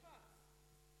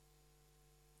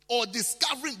 Or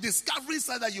discovering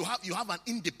so that you have an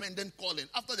independent calling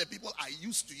after the people are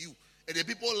used to you and the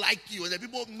people like you and the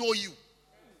people know you.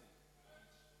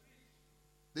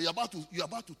 You're about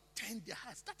to turn their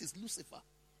hearts. That is Lucifer.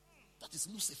 That is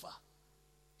Lucifer.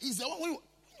 He's the one when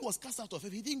he was cast out of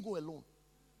heaven, he didn't go alone.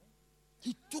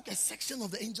 He took a section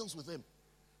of the angels with him.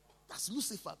 That's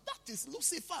Lucifer. That is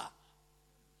Lucifer.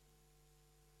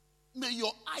 May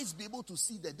your eyes be able to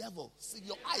see the devil. See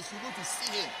your eyes, you're going to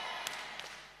see him.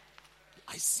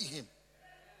 I see him.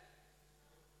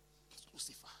 That's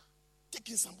Lucifer.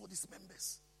 Taking somebody's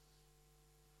members.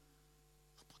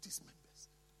 Somebody's members.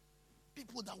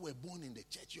 People that were born in the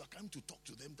church, you are coming to talk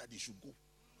to them that they should go.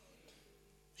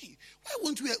 Hey, why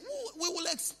won't we? We will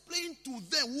explain to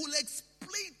them. We will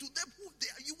explain to them who they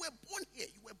are. You were born here.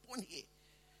 You were born here.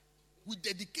 We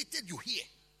dedicated you here.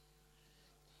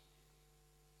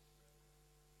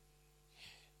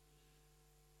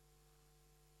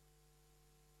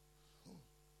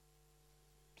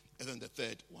 And then the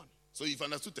third one. So you've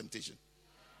understood temptation.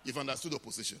 You've understood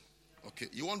opposition. Okay.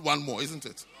 You want one more, isn't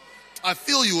it? I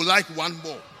feel you like one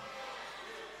more.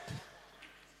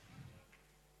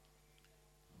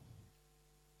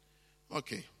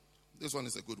 Okay. This one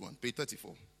is a good one. Page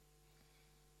 34.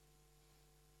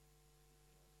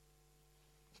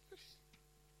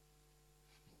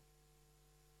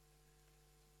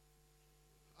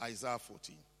 Isaiah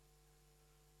 14.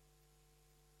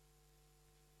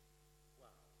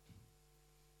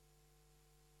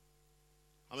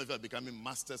 How many of you are becoming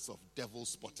masters of devil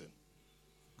spotting?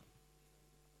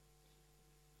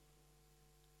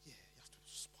 Yeah, you have to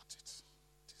spot it. This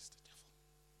is the devil.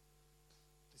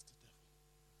 This is the devil.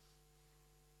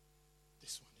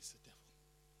 This one is the devil.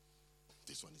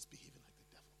 This one is behaving like the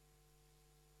devil.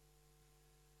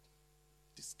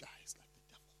 This guy is like the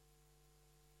devil.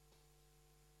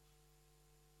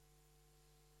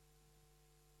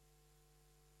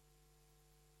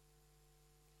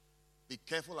 Be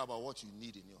careful about what you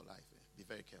need in your life. Be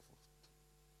very careful.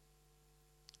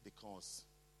 Because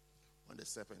when the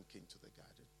serpent came to the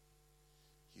garden,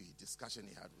 the discussion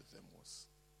he had with them was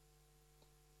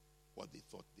what they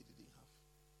thought they didn't have.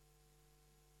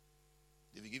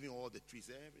 They were giving all the trees,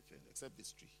 everything except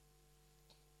this tree.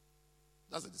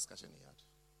 That's the discussion he had.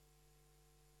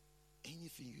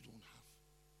 Anything you don't have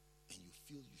and you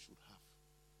feel you should have,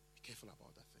 be careful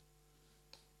about that thing.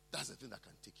 That's the thing that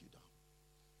can take you down.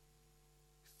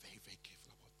 Very, very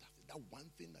careful about that thing. That one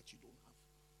thing that you don't have.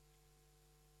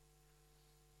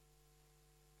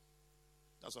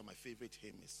 That's why my favorite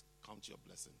hymn is Count Your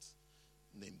Blessings.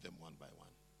 Name them one by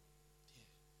one. Yeah.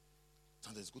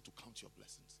 Sometimes it's good to count your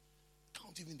blessings.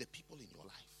 Count even the people in your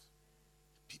life.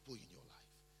 People in your life.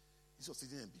 Instead of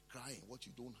sitting and be crying what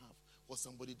you don't have, what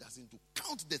somebody doesn't do.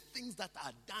 Count the things that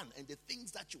are done and the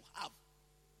things that you have.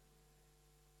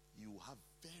 You have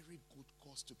very good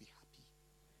cause to be happy.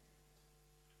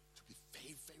 To be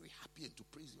very, very happy and to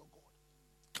praise your God.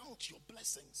 Count your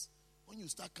blessings. When you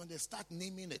start counting, start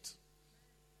naming it.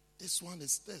 This one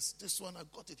is this. This one, I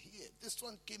got it here. This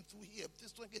one came through here.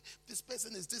 This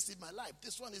person is this in my life.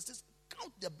 This one is this.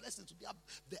 Count their blessings.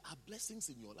 There are blessings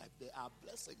in your life. There are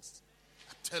blessings.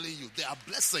 I'm telling you, there are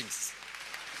blessings.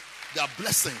 There are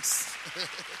blessings.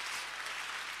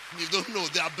 You don't know,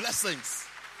 there are blessings.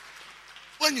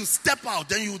 When you step out,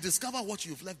 then you discover what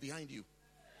you've left behind you.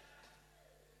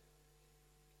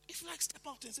 If you like step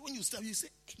out and say, when you step, you say,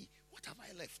 hey, what have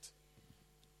I left?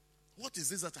 What is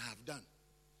this that I have done?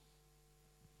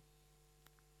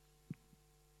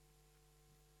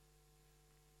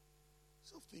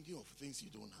 Stop thinking of things you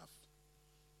don't have.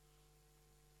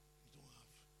 You don't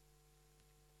have.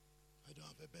 I don't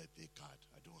have a birthday card.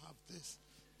 I don't have this.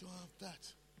 I don't have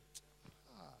that.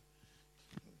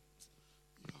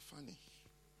 funny.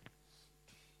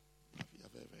 You are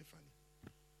very, very funny.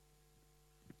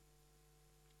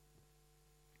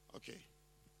 Okay.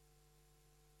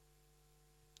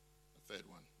 The third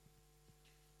one.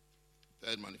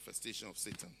 Third manifestation of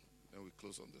Satan. Then we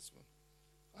close on this one.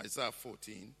 Isaiah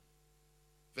 14,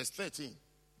 verse 13.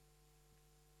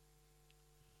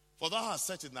 For thou hast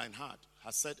said in thine heart,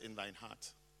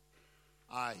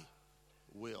 I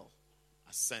will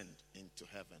ascend into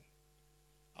heaven.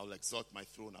 I will exalt my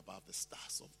throne above the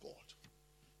stars of God.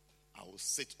 I will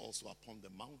sit also upon the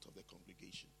mount of the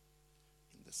congregation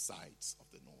in the sides of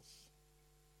the north.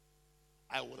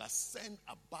 I will ascend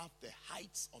above the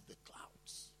heights of the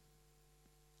clouds.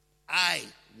 I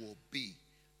will be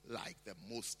like the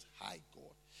Most High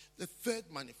God. The third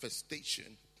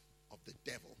manifestation of the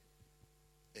devil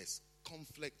is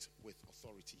conflict with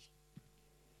authority.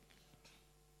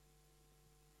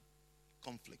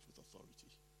 Conflict with authority.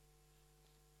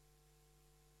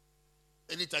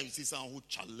 Anytime you see someone who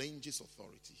challenges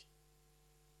authority,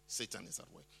 Satan is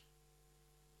at work.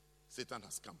 Satan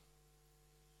has come.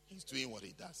 He's doing what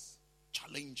he does.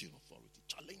 Challenging authority.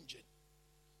 Challenging.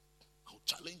 I'll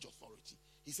challenge authority.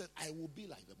 He said, I will be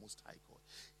like the Most High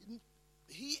God.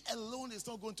 He alone is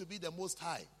not going to be the Most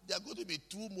High. There are going to be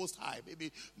two Most High,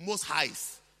 maybe Most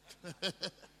Highs. There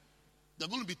are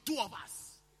going to be two of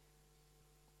us.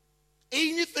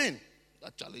 Anything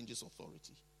that challenges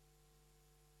authority.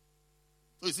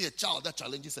 So you see a child that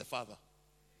challenges a father.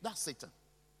 That's Satan.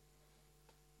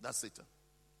 That's Satan.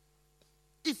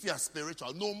 If you are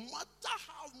spiritual, no matter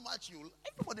how much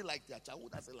everybody likes their child. Who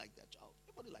doesn't like their child?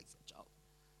 Everybody likes their child.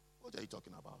 What are you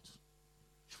talking about?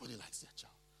 Everybody likes their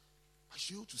child. But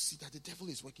you ought to see that the devil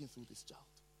is working through this child.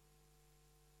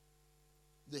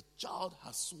 The child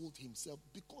has sold himself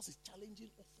because he's challenging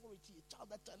authority. A child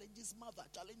that challenges mother,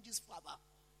 challenges father.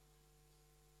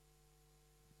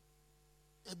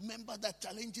 A member that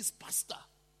challenges pastor,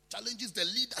 challenges the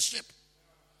leadership.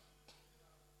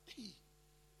 Hey,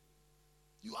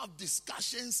 you have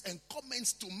discussions and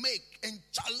comments to make and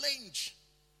challenge.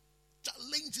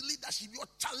 Challenge leadership. You're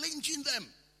challenging them.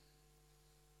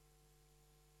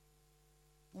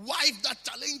 Wife that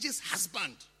challenges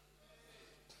husband.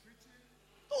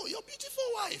 Oh, your beautiful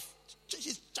wife.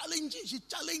 She's challenging. She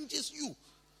challenges you.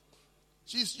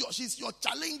 She's your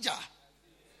challenger.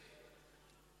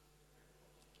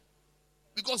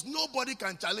 Because nobody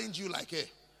can challenge you like her.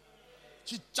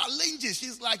 She challenges.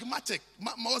 She's like Matic.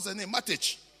 What's her name?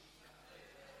 Matic.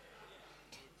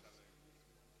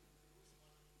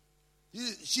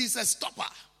 She's a stopper.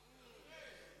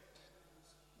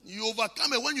 You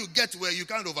overcome it when you get where you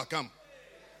can't overcome.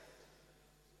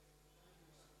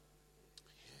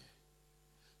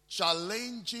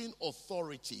 Challenging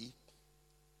authority,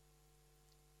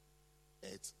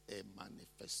 it's a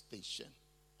manifestation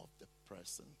of the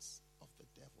presence of the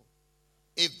devil.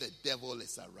 If the devil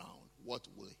is around, what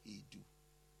will he do?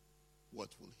 What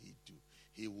will he do?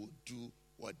 He will do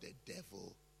what the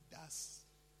devil does.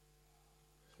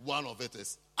 One of it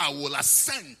is, I will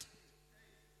ascend.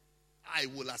 I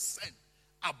will ascend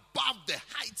above the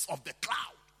heights of the cloud.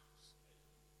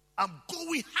 I'm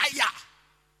going higher.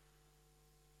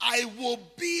 I will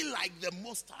be like the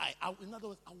Most High. In other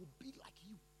words, I will be like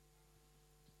you.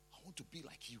 I want to be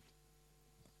like you.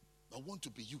 I want to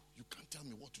be you. You can't tell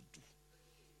me what to do.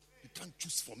 You can't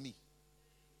choose for me.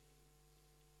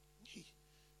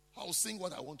 I'll sing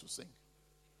what I want to sing.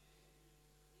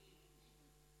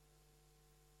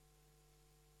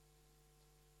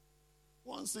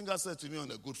 One singer said to me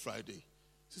on a Good Friday,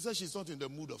 she said she's not in the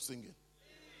mood of singing.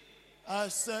 I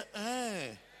said,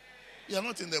 you're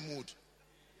not in the mood.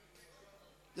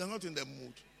 You're not in the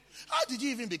mood. How did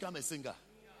you even become a singer?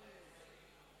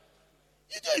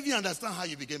 You don't even understand how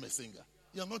you became a singer.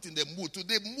 You're not in the mood.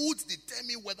 Today, moods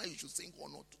determine whether you should sing or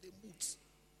not. Today, moods.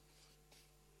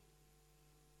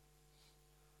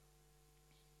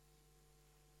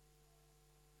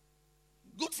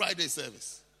 Good Friday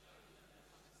service.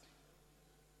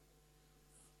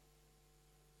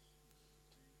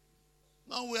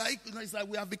 Now we are equal. It's like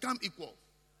we have become equal.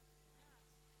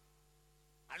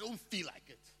 I don't feel like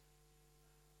it.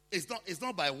 It's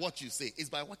not by what you say. It's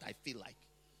by what I feel like.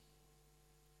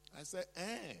 I said,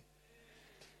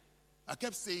 I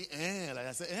kept saying, like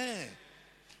I said,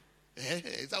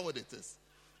 Is that what it is?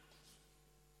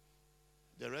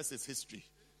 The rest is history.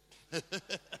 I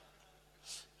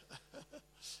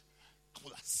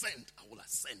will ascend. I will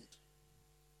ascend.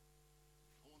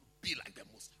 I want to be like the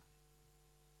Most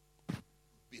High.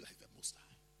 Be like the Most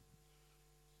High.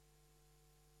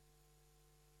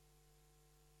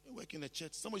 You work in a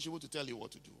church. Somebody should want to tell you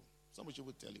what to do. Somebody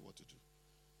should tell you what to do.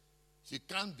 If you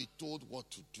can't be told what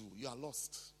to do, you are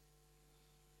lost.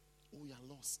 you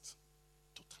are lost.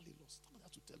 Totally lost. Somebody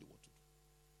has to tell you what to do.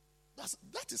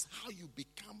 That is how you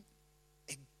become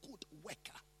a good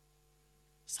worker.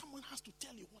 Someone has to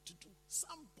tell you what to do.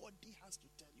 Somebody has to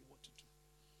tell you what to do.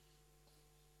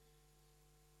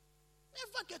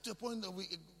 Never get to a point that we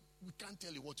can't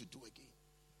tell you what to do again.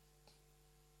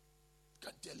 We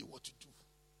can't tell you what to do.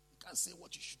 We can't say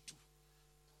what you should do.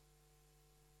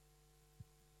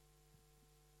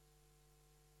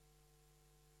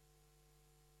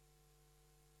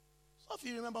 So if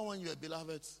you remember when you were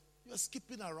beloved, you were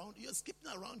skipping around. You were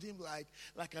skipping around him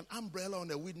like an umbrella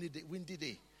on a windy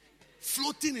day.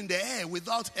 Floating in the air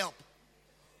without help.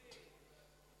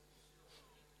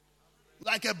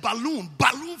 Like a balloon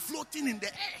floating in the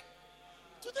air.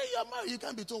 Today you are married, you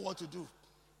can't be told what to do.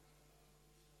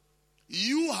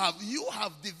 You have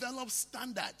developed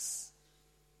standards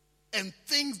and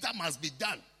things that must be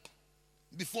done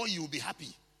before you will be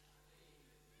happy.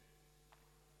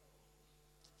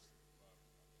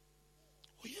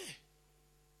 Oh yeah.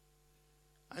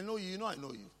 I know you, I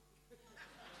know you.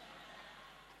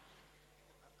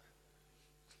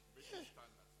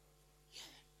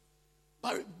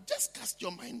 But just cast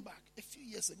your mind back a few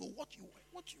years ago.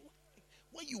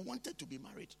 When you wanted to be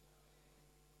married.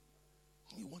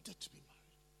 You wanted to be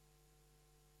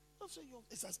married.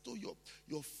 It's as though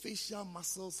your facial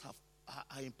muscles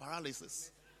are in paralysis.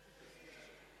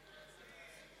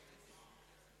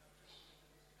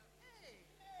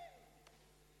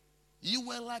 You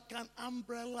were like an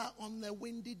umbrella on a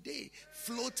windy day,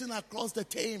 floating across the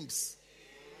Thames.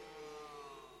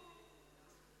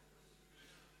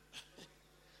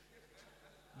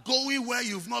 Going where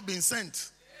you've not been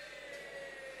sent.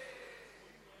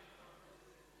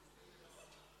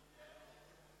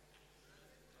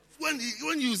 When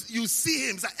you see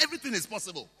him, everything is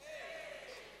possible.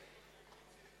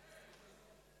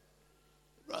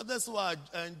 Brothers who are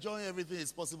enjoying everything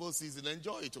is possible season,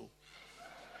 enjoy it all.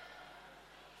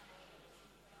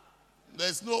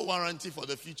 There's no warranty for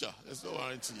the future. There's no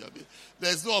warranty.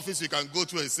 There's no office you can go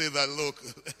to and say that, look,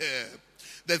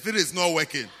 the thing is not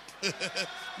working.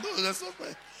 No, that's not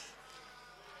right.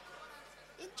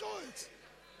 Enjoy it.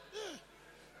 Yeah.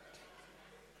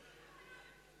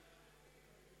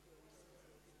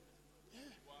 Yeah.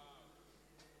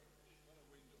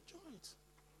 Enjoy it.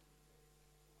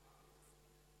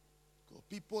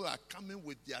 People are coming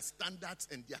with their standards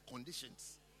and their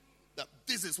conditions. That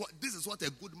this is what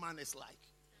a good man is like.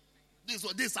 This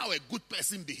is how a good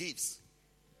person behaves.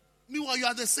 Meanwhile, you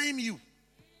are the same you.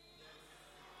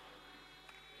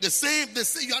 The same,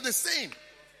 you are the same.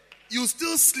 You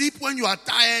still sleep when you are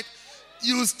tired.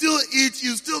 You still eat.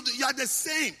 You are the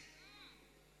same.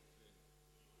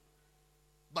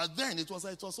 But then it was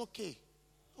okay.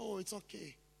 Oh, it's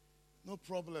okay. No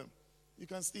problem. You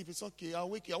can sleep. It's okay. I'll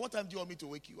wake you up. What time do you want me to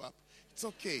wake you up? It's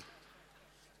okay.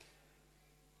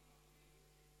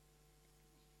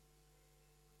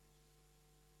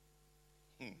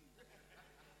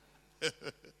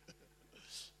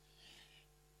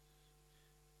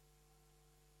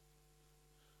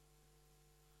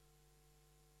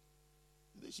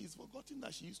 She's forgotten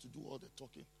that she used to do all the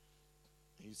talking.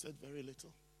 And you said very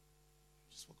little.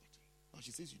 She's forgotten. Now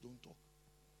she says you don't talk.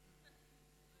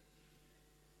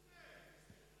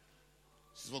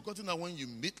 She's forgotten that when you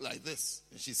meet like this,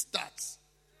 and she starts,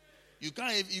 you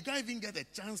can't even get a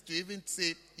chance to even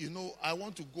say, I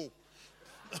want to go.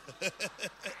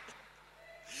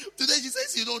 Today she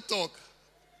says you don't talk.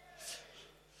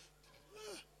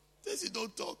 Says you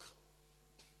don't talk.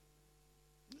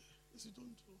 Says you don't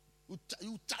talk.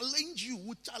 Will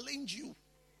challenge you.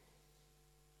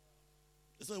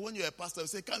 So when you're a pastor,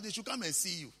 say, they should come and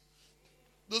see you.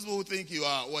 Those people who think you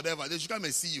are whatever, they should come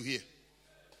and see you here.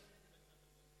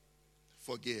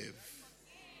 Forgive.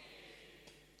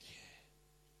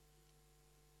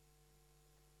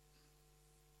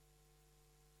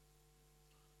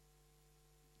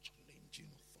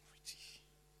 Challenging authority.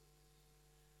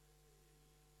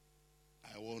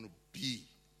 I want to be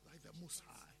like the Most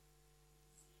High.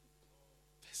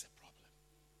 There's a problem.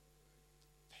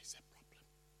 There's a problem.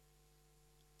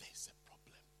 There's a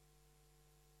problem.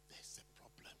 There's a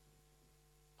problem.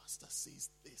 Pastor says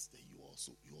this, then you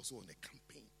also on a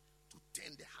campaign to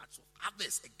turn the hearts of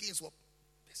others against what?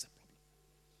 There's a problem.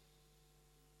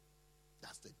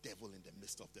 That's the devil in the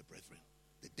midst of the brethren.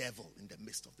 The devil in the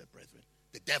midst of the brethren.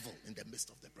 The devil in the midst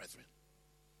of the brethren.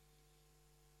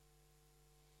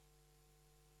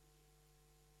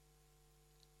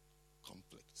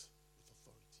 Conflict with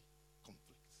authority.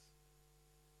 Conflict.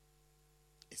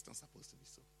 It's not supposed to be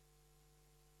so.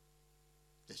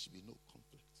 There should be no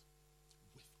conflict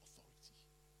with authority.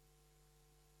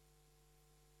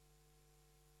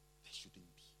 There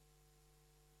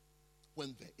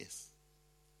when there is,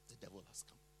 the devil has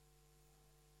come.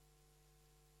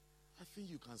 I think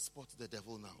you can spot the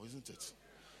devil now, isn't it?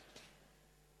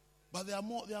 But there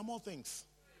are more things.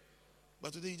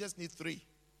 But today you just need 3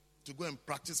 to go and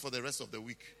practice for the rest of the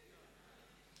week.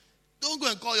 Don't go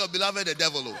and call your beloved the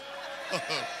devil.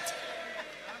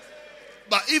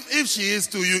 But if she is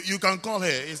too, you can call her.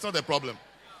 It's not a problem.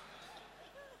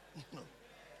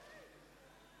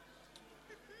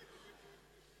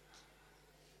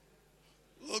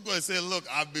 Don't go and say, look,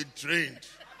 I've been trained.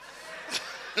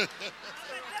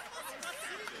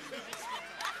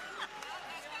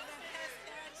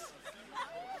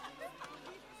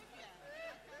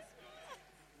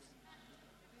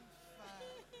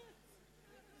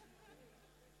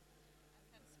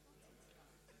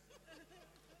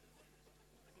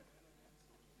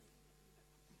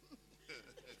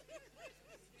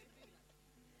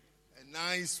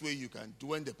 Nice way you can do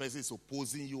when the person is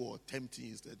opposing you or tempting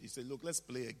you is that you say, look, let's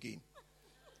play a game.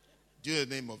 Do you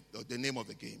know the name of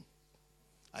the game?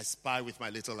 I spy with my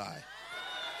little eye.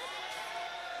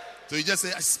 So you just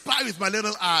say, I spy with my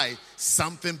little eye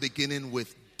something beginning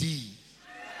with D.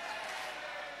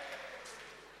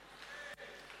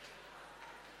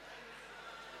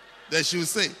 Then she will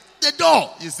say, the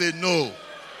door. You say, no.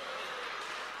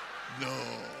 No.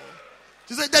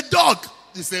 She said, the dog.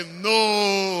 You say,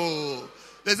 no.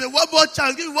 They say, one more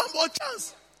chance. Give me one more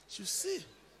chance. You see,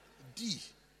 D.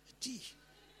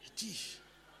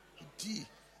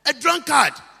 A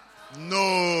drunkard.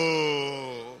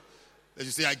 No. Then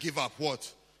you say, I give up.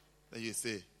 What? Then you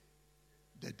say,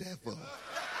 the devil.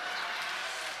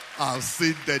 I've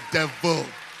seen the devil.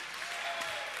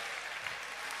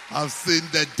 I've seen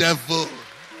the devil.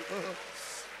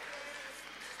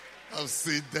 I've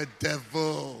seen the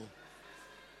devil.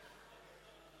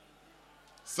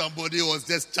 Somebody was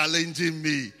just challenging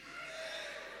me.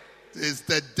 It's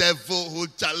the devil who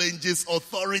challenges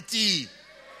authority.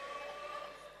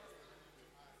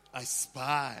 I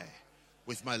spy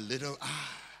with my little eye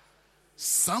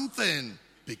something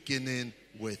beginning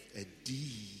with a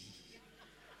D.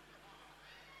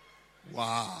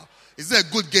 Wow. Is it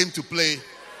a good game to play?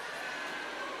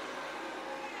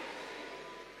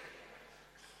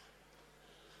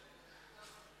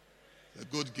 A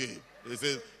good game. They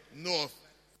say, no,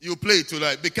 you play it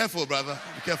tonight. Be careful, brother.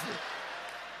 Be careful.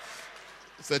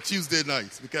 It's a Tuesday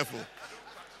night. Be careful.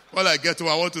 When I get to,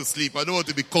 I want to sleep. I don't want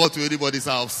to be called to anybody's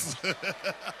house.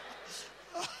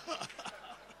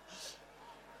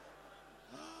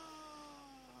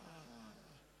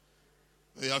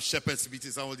 You have shepherds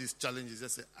meeting, some of these challenges.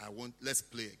 Just say, let's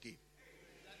play a game.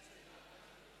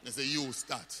 They say, you will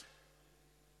start.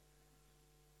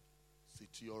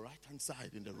 Sit to your right hand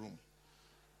side in the room.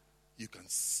 You can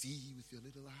see with your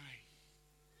little eye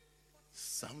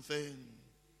something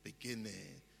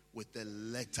beginning with the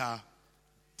letter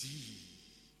D.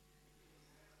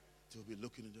 They'll be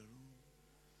looking in the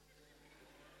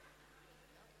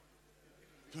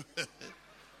room.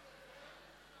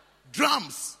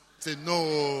 Drums. Say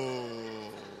no.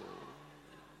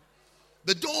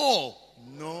 The door.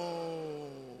 No.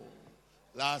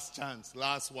 Last chance.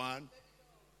 Last one.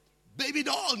 Baby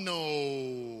doll.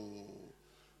 No.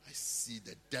 I see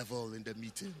the devil in the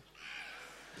meeting.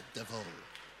 The devil.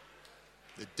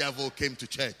 The devil came to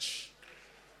church.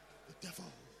 The devil.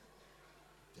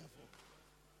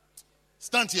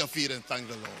 Stand to your feet and thank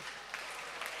the Lord.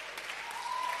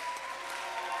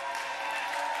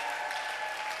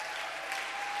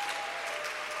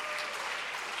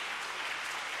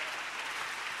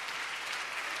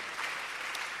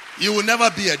 You will never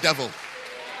be a devil.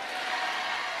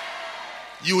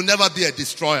 You will never be a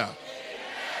destroyer.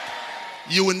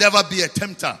 You will never be a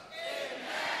tempter.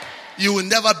 You will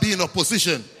never be in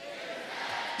opposition.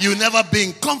 You will never be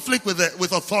in conflict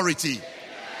with authority.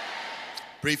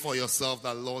 Pray for yourself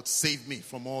that, Lord, save me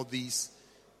from all these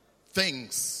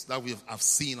things that I've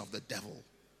seen of the devil.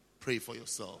 Pray for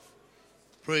yourself.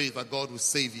 Pray that God will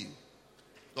save you.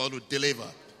 God will deliver.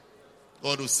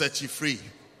 God will set you free.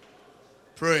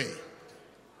 Pray.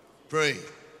 Pray.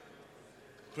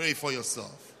 Pray for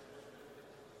yourself.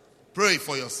 Pray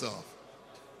for yourself.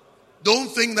 Don't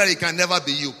think that it can never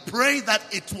be you. Pray that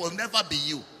it will never be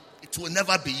you. It will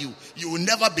never be you. You will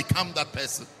never become that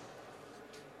person.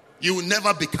 You will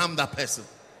never become that person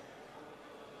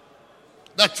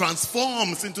that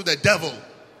transforms into the devil.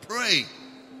 Pray.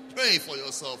 Pray for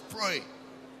yourself. Pray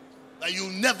that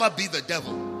you'll never be the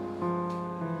devil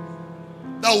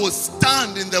that will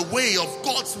stand in the way of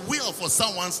God's will for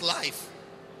someone's life.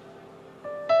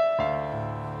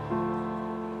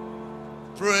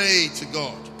 Pray to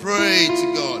God. Pray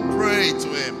to God. Pray to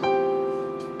Him.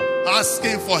 Ask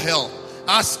Him for help.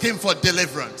 Ask him for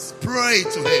deliverance. Pray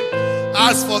to him.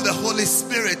 Ask for the Holy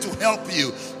Spirit to help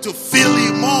you, to fill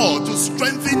you more, to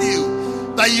strengthen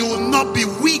you, that you will not be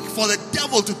weak for the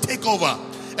devil to take over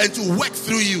and to work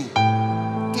through you,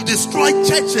 to destroy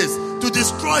churches, to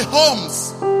destroy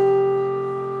homes,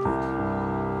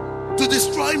 to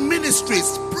destroy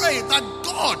ministries. Pray that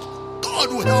God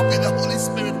will help you. The Holy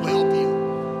Spirit will help you.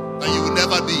 That you will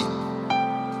never be.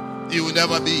 You will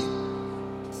never be.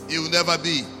 You will never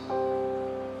be.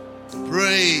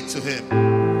 Pray to him.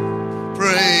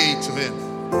 Pray to him.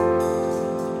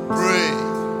 Pray.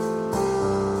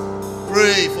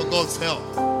 Pray for God's help.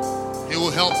 He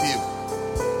will help you.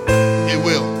 He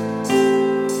will.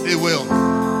 He will.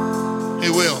 He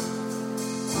will.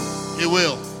 He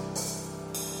will.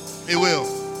 He will.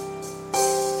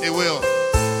 He will.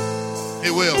 He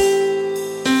will.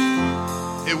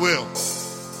 He will.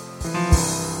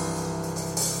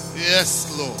 Yes,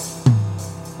 Lord.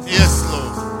 Yes,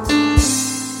 Lord.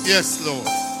 Yes, Lord.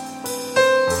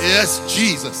 Yes,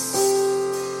 Jesus.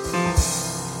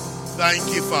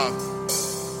 Thank you, Father.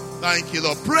 Thank you,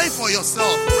 Lord. Pray for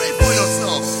yourself. Pray for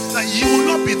yourself that you will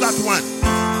not be that one.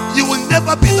 You will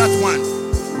never be that one.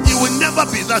 You will never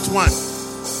be that one.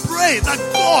 Pray that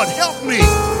God help me.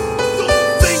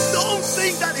 Don't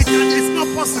think that it's not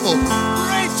possible.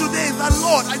 Pray today that,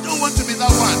 Lord, I don't want to be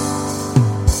that one.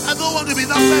 I don't want to be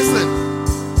that person.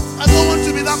 I don't want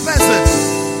to be that person.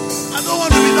 I don't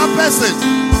want to be that person.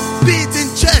 Be it in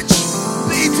church,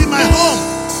 be it in my home,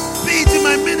 be it in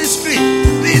my ministry,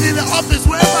 be it in the office,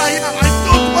 wherever I am. I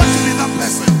don't want to be that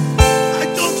person. I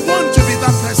don't want to be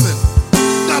that person.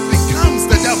 That becomes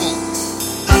the devil.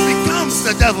 That becomes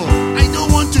the devil. I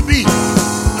don't want to be.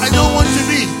 I don't want to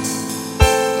be.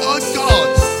 Oh God.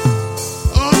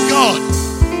 Oh God.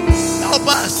 Help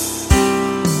us.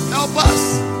 Help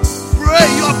us. Pray.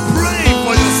 You're praying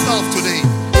for yourself today.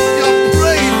 You're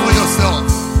praying for yourself.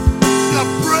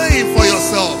 You're praying for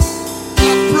yourself.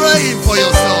 You're praying for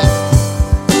yourself.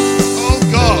 Oh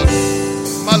God.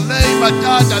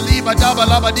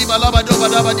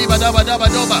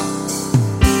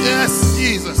 Yes,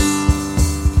 Jesus.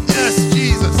 Yes,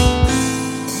 Jesus.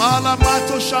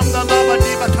 Malamato shamda laba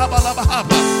diba kabalaba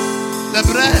haba.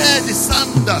 Lebre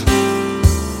sanda.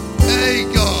 Hey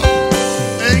God.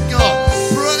 Hey God.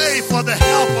 Pray for the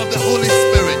help of the Holy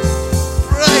Spirit.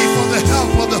 Pray for the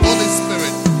help of the Holy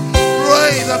Spirit.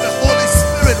 Pray that the Holy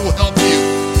Spirit will help you.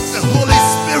 The Holy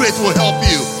Spirit will help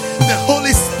you. The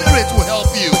Holy Spirit will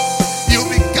help you. You'll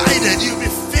be guided. You'll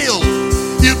be filled.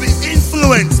 You'll be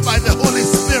influenced by the Holy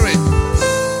Spirit.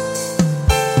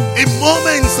 In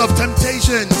moments of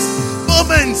temptations,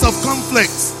 moments of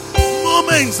conflicts,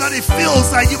 moments that it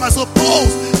feels like you must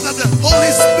oppose, that the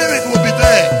Holy Spirit will be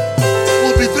there.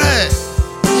 Will be there.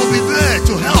 Will be there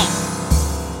to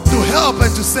help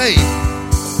and to save.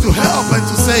 To help and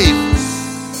to save.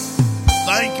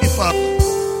 Thank you, Father.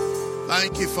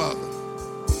 Thank you, Father.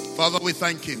 Father, we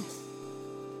thank you.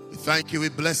 We thank you. We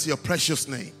bless your precious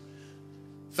name.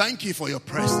 Thank you for your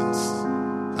presence.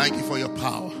 Thank you for your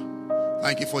power.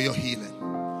 Thank you for your healing.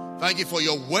 Thank you for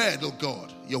your word, oh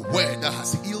God. Your word that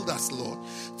has healed us, Lord.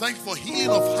 Thank you for healing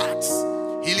of hearts,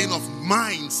 healing of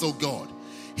minds, oh God.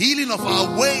 Healing of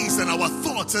our ways and our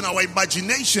thoughts and our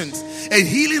imaginations, and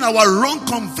healing our wrong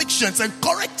convictions and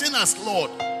correcting us,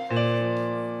 Lord,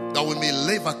 that we may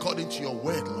live according to your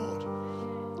word, Lord.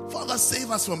 Father,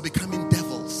 save us from becoming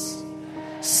devils.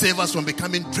 Save us from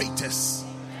becoming traitors.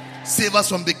 Save us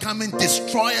from becoming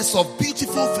destroyers of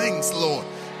beautiful things, Lord.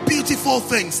 Beautiful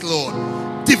things, Lord.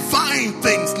 Divine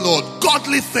things, Lord.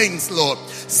 Godly things, Lord.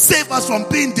 Save us from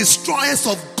being destroyers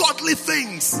of godly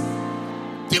things.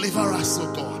 Deliver us,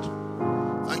 oh God.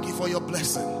 Thank you for your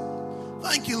blessing.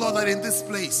 Thank you, Lord, that in this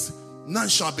place none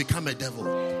shall become a devil.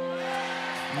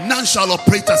 None shall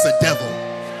operate as a devil.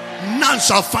 None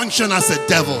shall function as a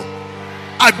devil.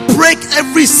 I break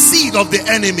every seed of the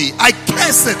enemy. I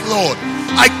curse it, Lord.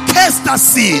 I curse that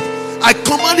seed. I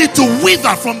command it to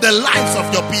wither from the lives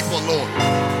of your people, Lord.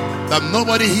 That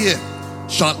nobody here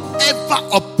shall ever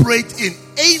operate in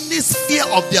any sphere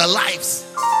of their lives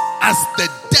as the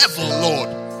devil, Lord.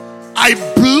 I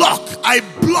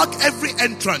block every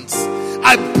entrance.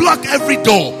 I block every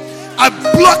door. I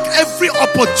block every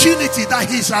opportunity that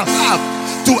he shall have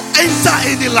to enter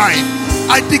any life.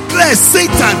 I declare,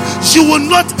 Satan, you will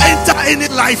not enter any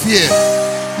life here.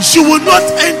 You will not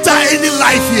enter any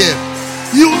life here.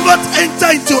 You will not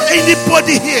enter into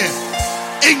anybody here.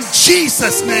 In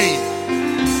Jesus' name.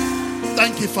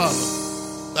 Thank you, Father,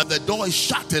 that the door is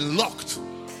shut and locked,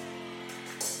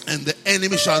 and the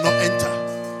enemy shall not enter.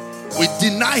 We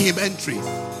deny him entry.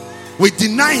 We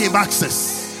deny him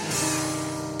access.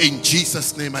 In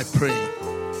Jesus' name I pray.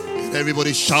 And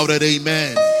everybody shouted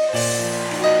amen.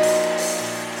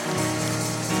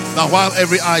 Now while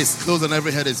every eye is closed and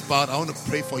every head is bowed, I want to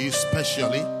pray for you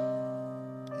specially.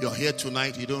 You're here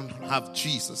tonight, you don't have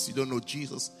Jesus, you don't know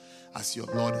Jesus as your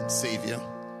Lord and Savior.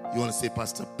 You want to say,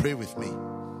 Pastor, pray with me.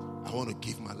 I want to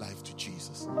give my life to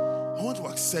Jesus. I want to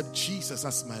accept Jesus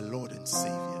as my Lord and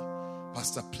Savior.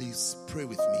 Pastor, please pray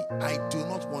with me. I do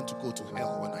not want to go to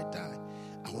hell when I die.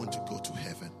 I want to go to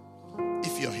heaven.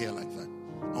 If you're here like that,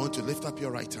 I want to lift up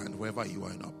your right hand wherever you are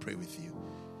and I'll pray with you.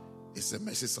 It's a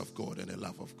message of God and a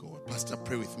love of God. Pastor,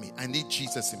 pray with me. I need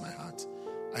Jesus in my heart.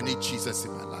 I need Jesus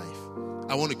in my life.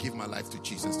 I want to give my life to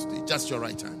Jesus today. Just your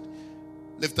right hand.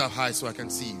 Lift up high so I can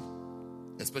see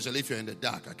you. Especially if you're in the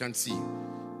dark, I can't see you.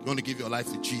 You want to give your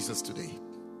life to Jesus today.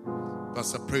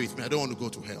 Pastor, pray with me. I don't want to go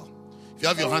to hell. If you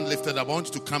have your hand lifted up, I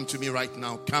want you to come to me right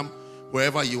now. Come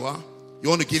wherever you are. You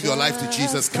want to give your life to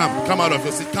Jesus. Come out of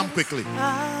your seat. Come quickly.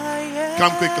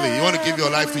 Come quickly. You want to give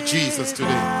your life to Jesus today.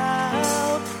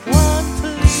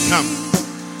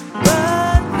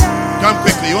 Come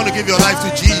quickly. You want to give your life to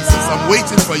Jesus. I'm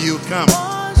waiting for you. Come.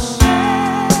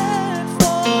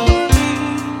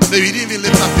 Maybe you didn't even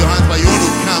lift up your hands, but you want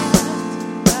to come.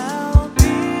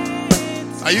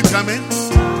 Are you coming?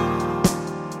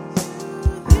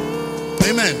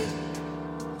 Amen.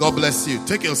 God bless you.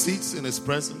 Take your seats in His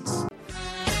presence.